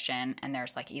conservative Christian, and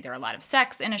there's like either a lot of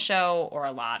sex in a show or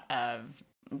a lot of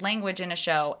language in a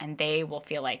show, and they will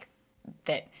feel like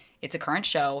that it's a current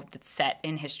show that's set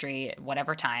in history,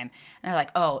 whatever time. And they're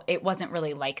like, oh, it wasn't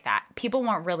really like that. People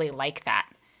weren't really like that.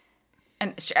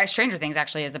 And Stranger Things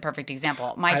actually is a perfect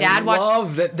example. My dad watched. I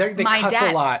love that they cuss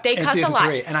a lot. They in cuss a season lot,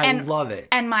 3, and I love it.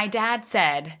 And my dad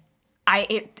said,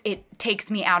 it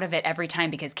takes me out of it every time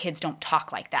because kids don't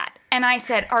talk like that. And I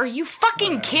said, are you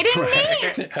fucking kidding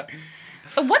me?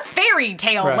 What fairy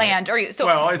tale land are you? So,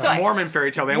 well, it's Mormon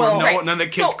fairy tale land well, where right. none of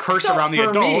the kids curse around the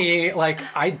For adults. me, like,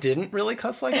 I didn't really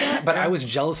cuss like that, but I was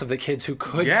jealous of the kids who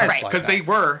could Yes, cuss like because that. they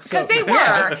were. Because they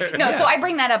were. No, so I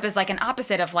bring that up as like an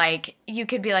opposite of like, you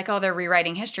could be like, oh, they're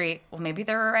rewriting history. Well, maybe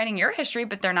they're rewriting your history,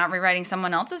 but they're not rewriting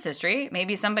someone else's history.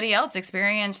 Maybe somebody else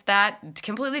experienced that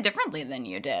completely differently than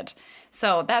you did.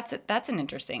 So that's an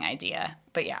interesting idea.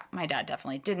 But yeah, my dad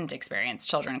definitely didn't experience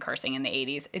children cursing in the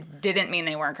 80s. It didn't mean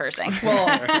they weren't cursing. Well,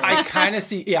 I kind of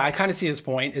see his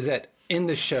point is that in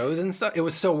the shows and stuff, it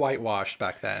was so whitewashed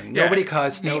back then. Yeah. Nobody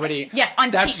cussed, nobody. Yes,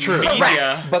 on That's TV. true.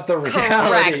 Correct. But the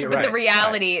reality, Correct. But the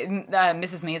reality,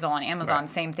 Mrs. Maisel on Amazon,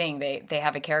 same thing. They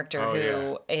have a character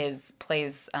who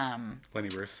plays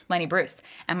Lenny Bruce.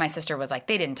 And my sister was like,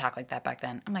 they didn't talk like that back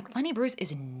then. I'm like, Lenny Bruce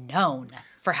is known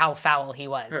for how foul he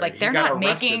was. Right, like he they're got not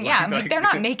arrested, making, like- they're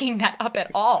not making that up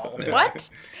at all. What?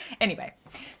 Anyway,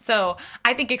 so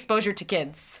I think exposure to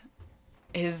kids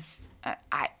is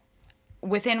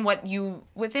within what you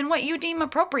deem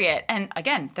appropriate. And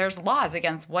again, there's laws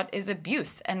against what is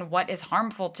abuse and what is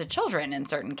harmful to children in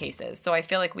certain cases. So I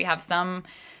feel like we have some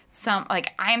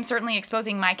like I am certainly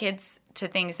exposing my kids to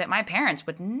things that my parents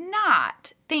would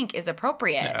not think is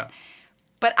appropriate. Yeah.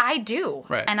 But I do.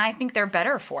 Right. And I think they're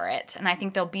better for it. And I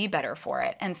think they'll be better for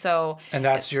it. And so And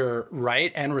that's your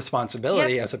right and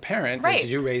responsibility Yep. as a parent Right. is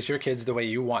you raise your kids the way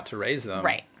you want to raise them.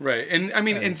 right. Right. And I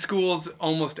mean, in schools,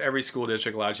 almost every school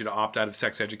district allows you to opt out of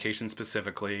sex education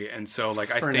specifically. And so,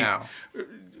 like, I For think. now.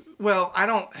 Well, I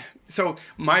don't. So,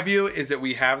 my view is that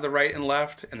we have the right and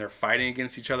left, and they're fighting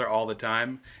against each other all the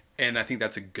time. And I think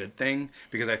that's a good thing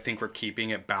because I think we're keeping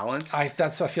it balanced. I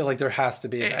feel like there has to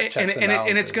be that checks and and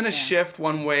it's balances. going to shift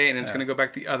one way and it's going to go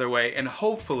back the other way. And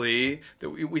hopefully that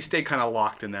we stay kind of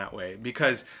locked in that way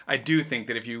because I do think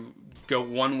that if you go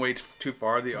one way too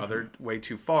far, the other way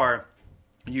too far,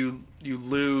 you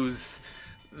lose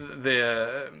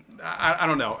I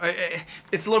don't know.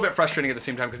 It's a little bit frustrating at the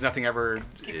same time because nothing ever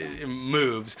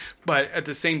moves. But at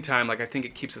the same time, like I think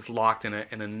it keeps us locked in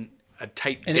a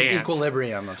tight an dance.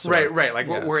 equilibrium of sorts. Right. Like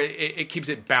Yeah. where it keeps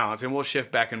it balanced, and we'll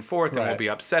shift back and forth, and we'll Right. be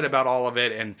upset about all of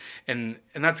it, and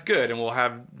that's good, and we'll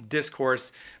have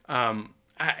discourse. And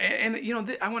you know,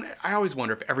 I always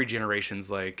wonder if every generation's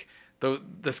like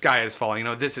the sky is falling. You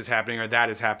know, this is happening or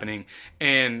that is happening,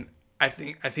 and I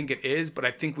think it is, but I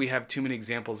think we have too many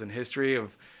examples in history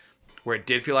of where it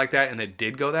did feel like that, and it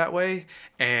did go that way,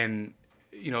 and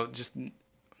you know, just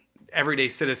everyday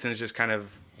citizens just kind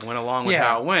of went along with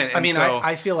how it went. And I mean, so,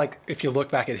 I feel like if you look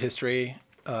back at history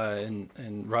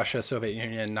in Russia, Soviet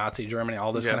Union, Nazi Germany,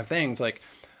 all those kind of things, like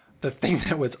the thing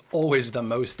that was always the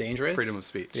most dangerous, freedom of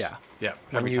speech. Yeah, Yeah.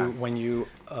 When you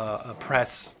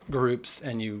oppress groups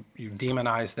and you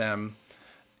demonize them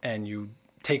and you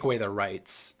take away their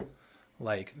rights,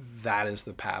 like that is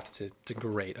the path to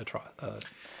great atrocities.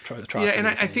 Yeah, and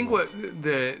I think what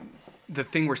the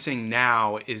thing we're seeing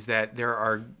now is that there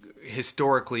are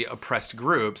historically oppressed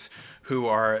groups who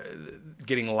are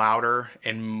getting louder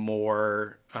and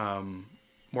more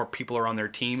people are on their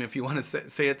team, if you want to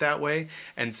say it that way.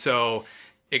 And so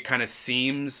it kind of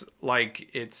seems like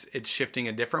it's shifting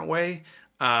a different way.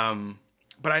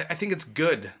 But I think it's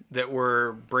good that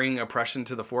we're bringing oppression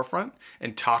to the forefront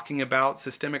and talking about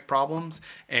systemic problems.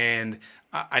 And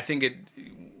I think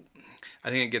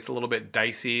it gets a little bit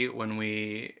dicey when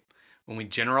we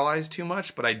generalize too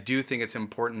much. But I do think it's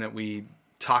important that we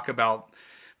talk about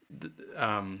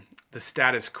the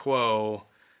status quo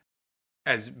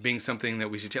as being something that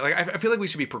we should take. Like I feel like we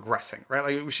should be progressing, right?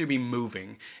 Like we should be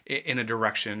moving in a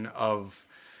direction of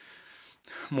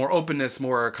more openness,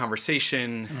 more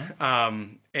conversation,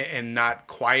 and not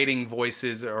quieting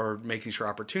voices or making sure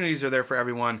opportunities are there for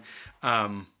everyone.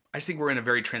 I just think we're in a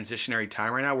very transitionary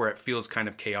time right now where it feels kind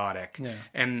of chaotic. Yeah.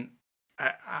 And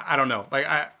I don't know. Like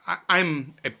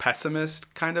I'm a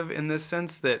pessimist kind of in this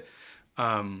sense that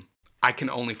I can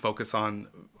only focus on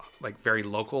like very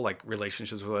local, like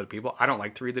relationships with other people. I don't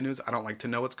like to read the news. I don't like to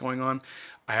know what's going on.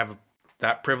 I have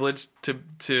that privilege to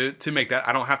make that.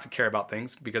 I don't have to care about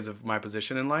things because of my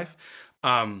position in life.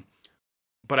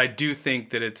 But I do think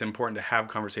that it's important to have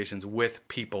conversations with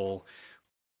people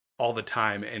all the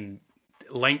time and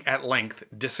at length,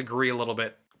 disagree a little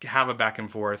bit, have a back and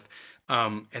forth.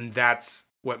 And that's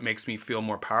what makes me feel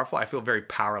more powerful. I feel very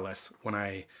powerless when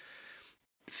I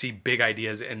see big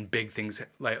ideas and big things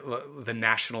like the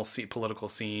national political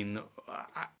scene.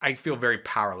 I feel very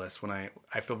powerless when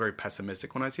I feel very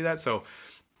pessimistic when I see that. So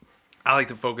I like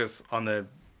to focus on the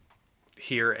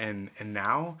here and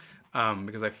now,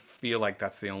 because I feel like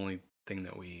that's the only thing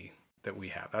that we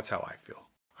have. That's how I feel.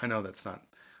 I know that's not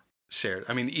shared.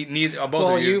 I mean, both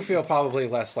Well, of you feel probably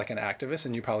less like an activist,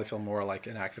 and you probably feel more like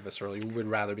an activist, or you would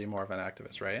rather be more of an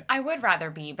activist, right? I would rather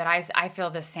be, but I feel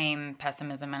the same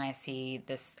pessimism, and I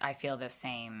feel the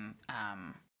same.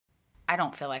 I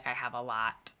don't feel like I have a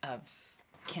lot of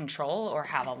control or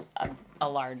have a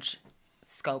large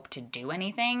scope to do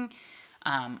anything.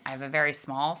 I have a very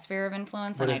small sphere of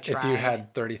influence, and I try. If you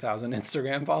had 30,000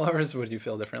 Instagram followers, would you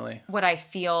feel differently? Would I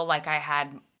feel like I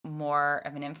had more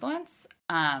of an influence?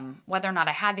 Whether or not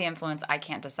I had the influence, I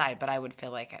can't decide, but I would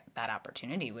feel like that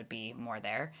opportunity would be more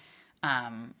there.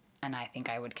 And I think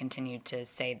I would continue to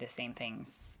say the same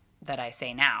things that I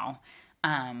say now.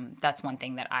 That's one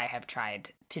thing that I have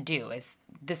tried to do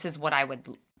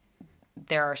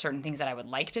there are certain things that I would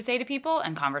like to say to people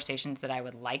and conversations that I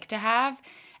would like to have,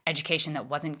 education that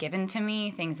wasn't given to me,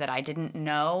 things that I didn't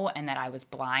know and that I was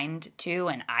blind to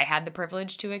and I had the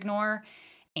privilege to ignore.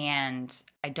 And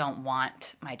I don't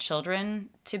want my children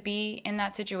to be in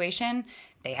that situation.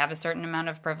 They have a certain amount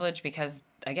of privilege because,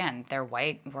 again, they're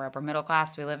white, we're upper middle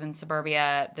class, we live in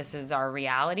suburbia, this is our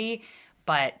reality,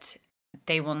 but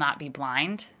they will not be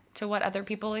blind to what other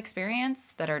people experience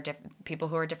that are people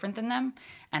who are different than them.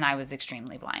 And I was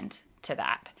extremely blind to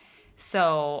that.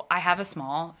 So I have a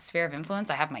small sphere of influence.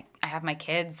 I have my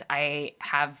kids. I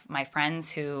have my friends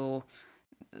who,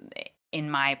 in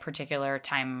my particular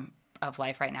time of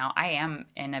life right now, I am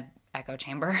in an echo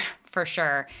chamber for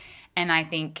sure. And I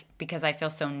think because I feel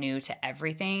so new to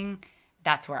everything,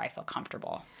 that's where I feel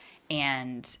comfortable.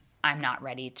 And I'm not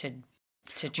ready to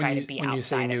try to be outside of that. When you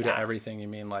say new to everything, you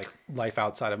mean like life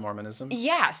outside of Mormonism?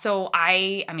 Yeah. So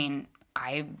I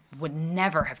would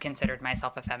never have considered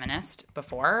myself a feminist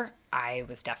before. I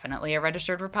was definitely a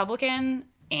registered Republican.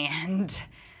 And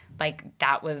like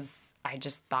I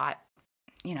just thought,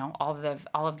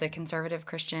 all of the conservative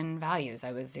Christian values.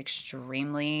 I was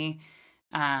extremely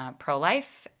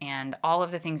pro-life and all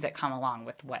of the things that come along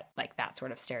with what like that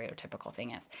sort of stereotypical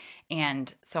thing is.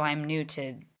 And so I'm new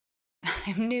to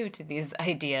these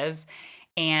ideas,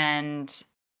 and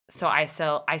so I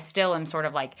still am sort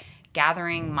of like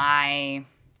gathering my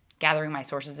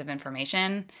sources of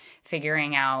information,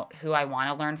 figuring out who I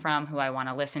want to learn from, who I want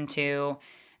to listen to,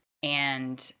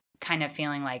 and kind of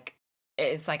feeling like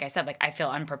it's like I said, like I feel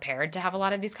unprepared to have a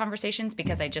lot of these conversations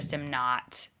because I just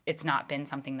it's not been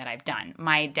something that I've done.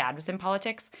 My dad was in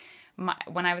politics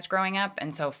when I was growing up,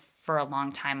 and so for a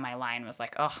long time my line was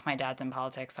like, oh, my dad's in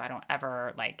politics, so I don't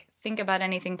ever like think about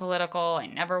anything political. I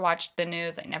never watched the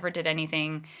news. I never did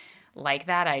anything like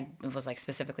that. I was like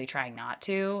specifically trying not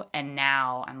to. And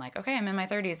now I'm like, okay, I'm in my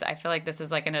 30s. I feel like this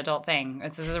is like an adult thing.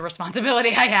 This is a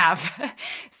responsibility I have.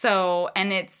 So,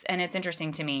 and it's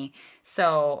interesting to me.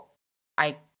 So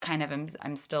I kind of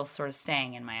I'm still sort of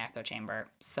staying in my echo chamber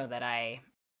so that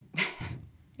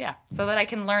so that I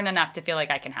can learn enough to feel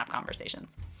like I can have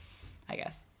conversations, I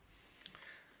guess.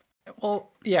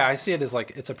 Well, yeah, I see it as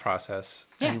like it's a process.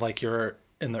 Yeah. And like you're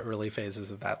in the early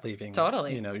phases of that leaving.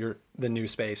 Totally. You're the new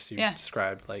space you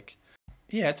described. Like,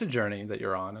 yeah, it's a journey that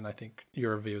you're on. And I think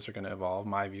your views are going to evolve.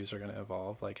 My views are going to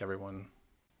evolve. Like everyone,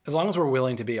 as long as we're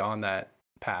willing to be on that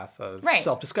path of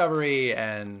self-discovery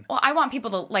and... Well, I want people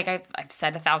to, like I've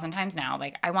said 1,000 times now,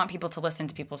 like I want people to listen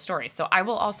to people's stories. So I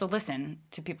will also listen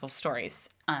to people's stories.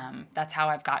 That's how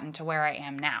I've gotten to where I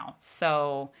am now.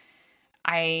 So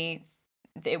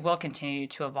it will continue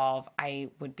to evolve. I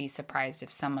would be surprised if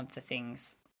some of the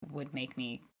things would make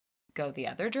me go the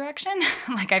other direction.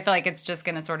 Like I feel like it's just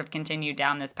going to sort of continue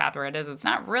down this path where it is. It's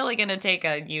not really going to take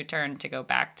a U-turn to go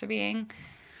back to being...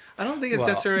 I don't think it's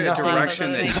necessarily a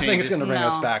direction that changes. Nothing's going to bring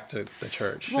us back to the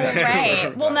church. Well,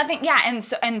 right. Well, nothing. Yeah, and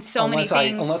so many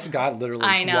things. Unless God literally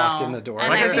walked in the door.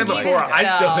 Like I said before, I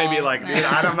still may be like, dude,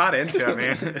 I'm not into it,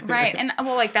 man. Right, and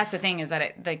well, like that's the thing is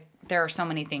that there are so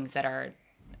many things that are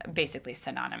basically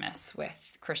synonymous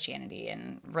with Christianity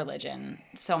and religion.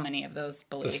 So many of those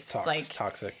beliefs, just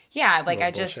toxic. Yeah, like I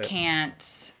just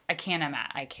bullshit. I can't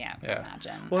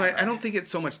imagine. Well, I don't think it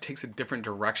so much takes a different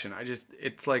direction.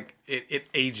 It's like it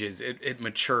ages, it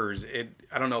matures.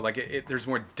 I don't know, like there's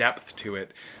more depth to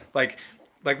it. Like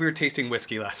we were tasting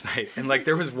whiskey last night, and like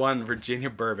there was one Virginia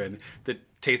bourbon that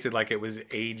tasted like it was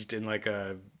aged in like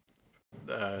a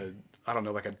I don't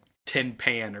know, like a tin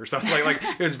pan or something. Like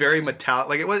it was very metallic.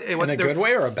 Like it was In a good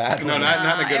way or a bad way? No,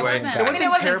 not in a good way. It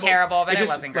wasn't terrible, but it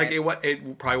wasn't great. Like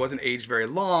it probably wasn't aged very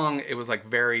long. It was like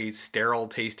very sterile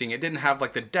tasting. It didn't have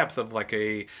like the depth of like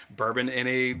a bourbon in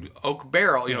a oak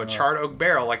barrel, a charred oak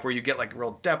barrel, like where you get like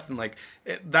real depth and like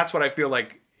that's what I feel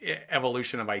like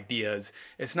evolution of ideas.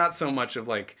 It's not so much of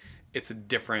like it's a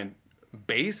different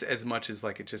base as much as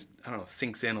like it just, I don't know,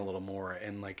 sinks in a little more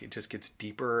and like it just gets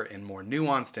deeper and more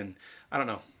nuanced, and I don't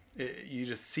know, you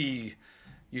see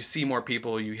more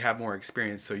people, you have more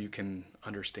experience, so you can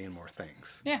understand more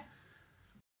things. Yeah.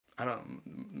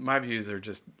 My views are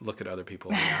just look at other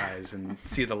people in the eyes and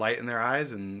see the light in their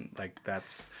eyes, and like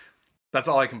that's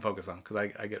all I can focus on, because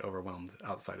I get overwhelmed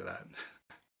outside of that.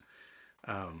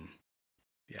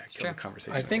 Kill the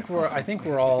conversation. I think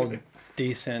we're all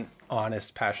decent,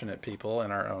 honest, passionate people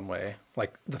in our own way.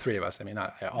 Like the three of us. I mean,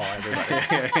 not all,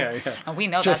 everybody. yeah. Oh, we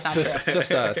know that's not true.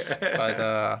 Just us.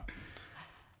 But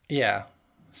yeah.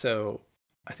 So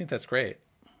I think that's great.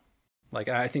 Like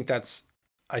I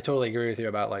totally agree with you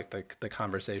about like the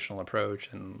conversational approach,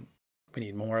 and we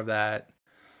need more of that.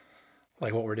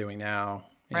 Like what we're doing now,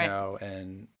 you know,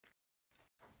 and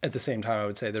at the same time, I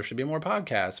would say there should be more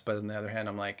podcasts, but on the other hand,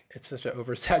 I'm like, it's such an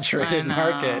oversaturated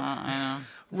market. I know.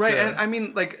 Right, and I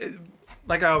mean, like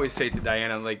I always say to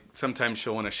Diana, like sometimes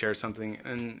she'll want to share something,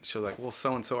 and she'll like, well,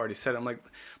 so and so already said it. I'm like,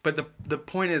 but the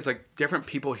point is like different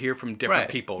people hear from different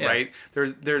people, right?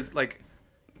 There's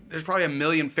probably 1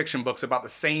 million fiction books about the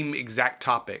same exact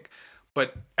topic,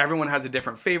 but everyone has a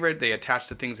different favorite. They attach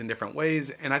to things in different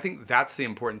ways. And I think that's the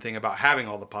important thing about having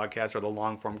all the podcasts or the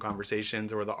long form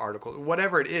conversations or the articles,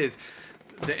 whatever it is,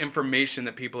 the information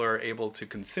that people are able to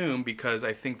consume, because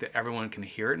I think that everyone can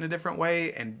hear it in a different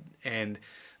way and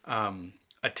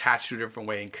attach to a different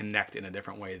way and connect in a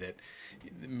different way that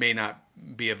may not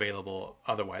be available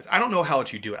otherwise. I don't know how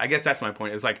else you do it. I guess that's my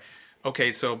point, is like,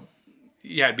 okay, so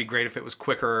yeah, it'd be great if it was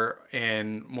quicker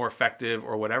and more effective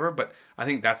or whatever, but I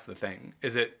think that's the thing,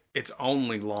 is it's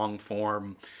only long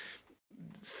form,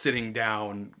 sitting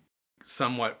down,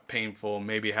 somewhat painful,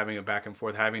 maybe having a back and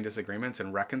forth, having disagreements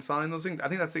and reconciling those things. I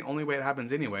think that's the only way it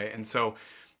happens anyway. And so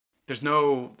there's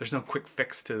no quick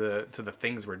fix to the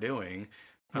things we're doing,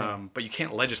 but you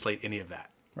can't legislate any of that.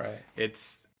 Right.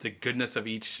 It's the goodness of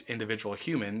each individual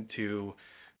human to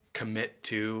commit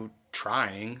to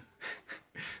trying.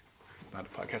 Not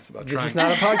a podcast about trying. This is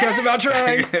not a podcast about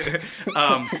trying.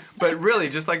 But really,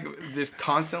 just like this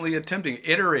constantly attempting,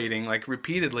 iterating, like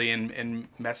repeatedly and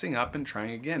messing up and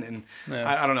trying again. And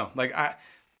I don't know. Like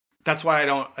that's why I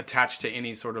don't attach to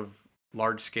any sort of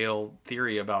large scale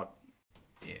theory about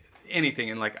anything.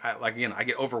 And again, I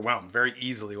get overwhelmed very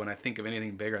easily when I think of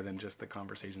anything bigger than just the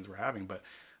conversations we're having. But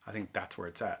I think that's where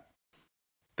it's at.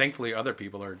 Thankfully, other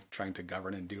people are trying to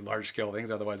govern and do large scale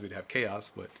things. Otherwise, we'd have chaos.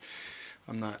 But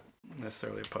I'm not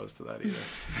necessarily opposed to that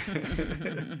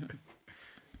either.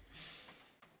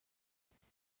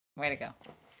 Way to go.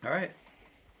 All right.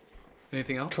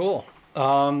 Anything else? Cool.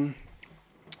 No,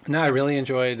 I really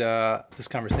enjoyed this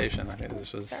conversation. I think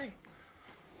this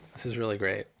is really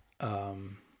great.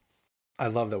 I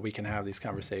love that we can have these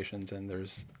conversations, and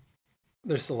there's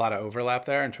a lot of overlap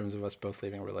there in terms of us both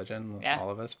leaving religion,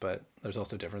 all of us, but there's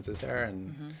also differences there,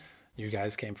 and you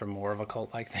guys came from more of a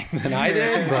cult-like thing than I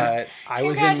did, but I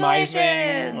was in my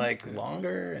thing like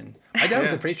longer, and my dad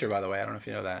was a preacher, by the way. I don't know if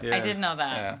you know that. I did know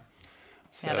that. Yeah.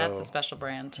 So, yeah, that's a special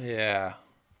brand. Yeah.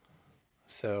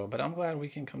 So, but I'm glad we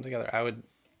can come together.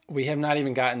 We have not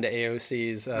even gotten to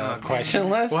AOC's question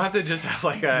list. We'll have to just have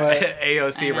like a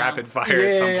AOC rapid fire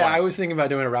at some point. Yeah, I was thinking about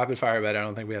doing a rapid fire, but I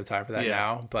don't think we have time for that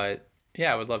now. But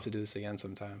yeah, I would love to do this again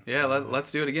sometime. Yeah,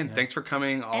 let's do it again. Yeah. Thanks for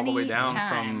coming all the way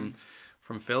down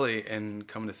from Philly and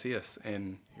coming to see us.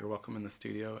 And you're welcome in the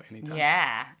studio anytime.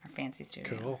 Yeah, our fancy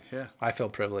studio. Cool. Yeah, I feel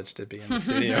privileged to be in the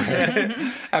studio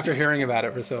after hearing about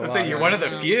it for so long. So you're one of the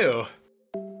few.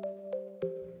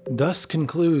 Thus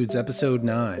concludes episode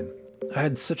 9. I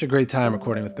had such a great time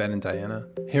recording with Ben and Diana,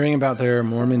 hearing about their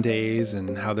Mormon days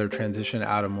and how their transition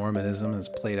out of Mormonism has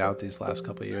played out these last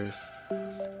couple of years.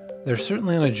 They're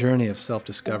certainly on a journey of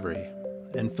self-discovery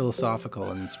and philosophical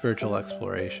and spiritual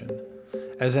exploration,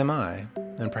 as am I,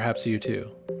 and perhaps you too.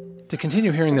 To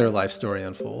continue hearing their life story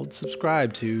unfold,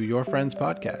 subscribe to Your Friends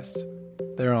Podcast.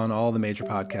 They're on all the major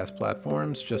podcast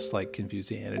platforms, just like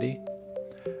Confusianity,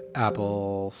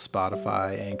 Apple,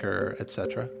 Spotify, Anchor,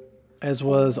 etc. As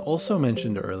was also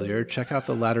mentioned earlier, check out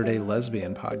the Latter-day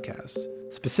Lesbian podcast,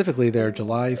 specifically their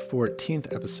July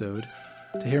 14th episode,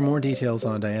 to hear more details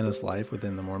on Diana's life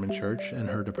within the Mormon Church and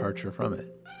her departure from it.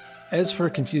 As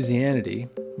for Confusianity,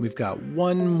 We've got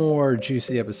one more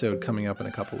juicy episode coming up in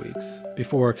a couple weeks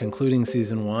before concluding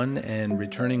season 1 and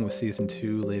returning with season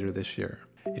 2 later this year.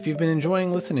 If you've been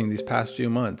enjoying listening these past few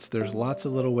months, there's lots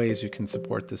of little ways you can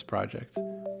support this project.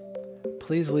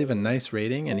 Please leave a nice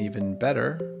rating, and even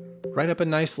better, write up a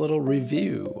nice little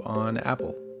review on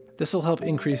Apple. This will help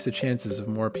increase the chances of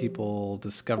more people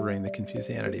discovering the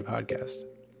Confusianity podcast.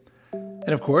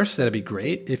 And of course, that'd be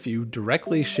great if you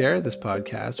directly share this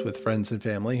podcast with friends and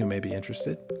family who may be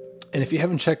interested. And if you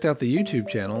haven't checked out the YouTube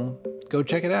channel, go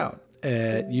check it out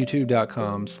at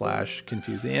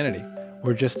youtube.com/Confusianity.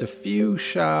 We're just a few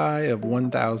shy of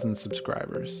 1,000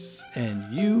 subscribers,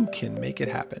 and you can make it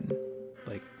happen.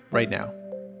 Like right now.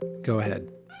 Go ahead.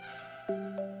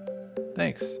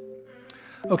 Thanks.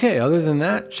 Okay, other than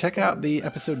that, check out the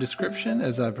episode description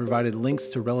as I've provided links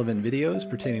to relevant videos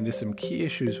pertaining to some key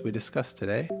issues we discussed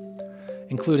today,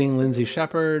 including Lindsay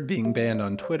Shepherd being banned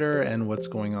on Twitter and what's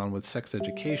going on with sex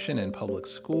education in public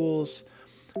schools,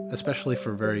 especially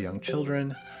for very young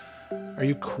children. Are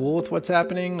you cool with what's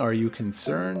happening? Are you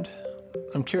concerned?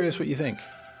 I'm curious what you think.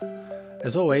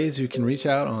 As always, you can reach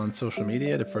out on social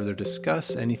media to further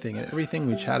discuss anything and everything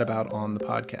we chat about on the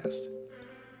podcast.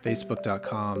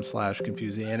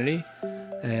 Facebook.com/Confusianity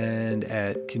and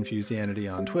at Confusianity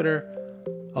on Twitter,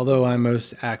 although I'm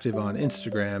most active on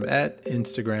Instagram at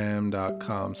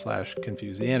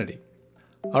Instagram.com/Confusianity.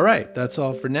 All right, that's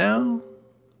all for now.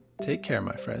 Take care,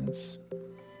 my friends.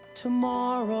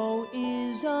 Tomorrow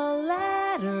is a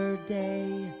latter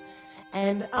day,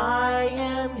 and I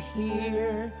am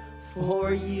here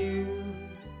for you.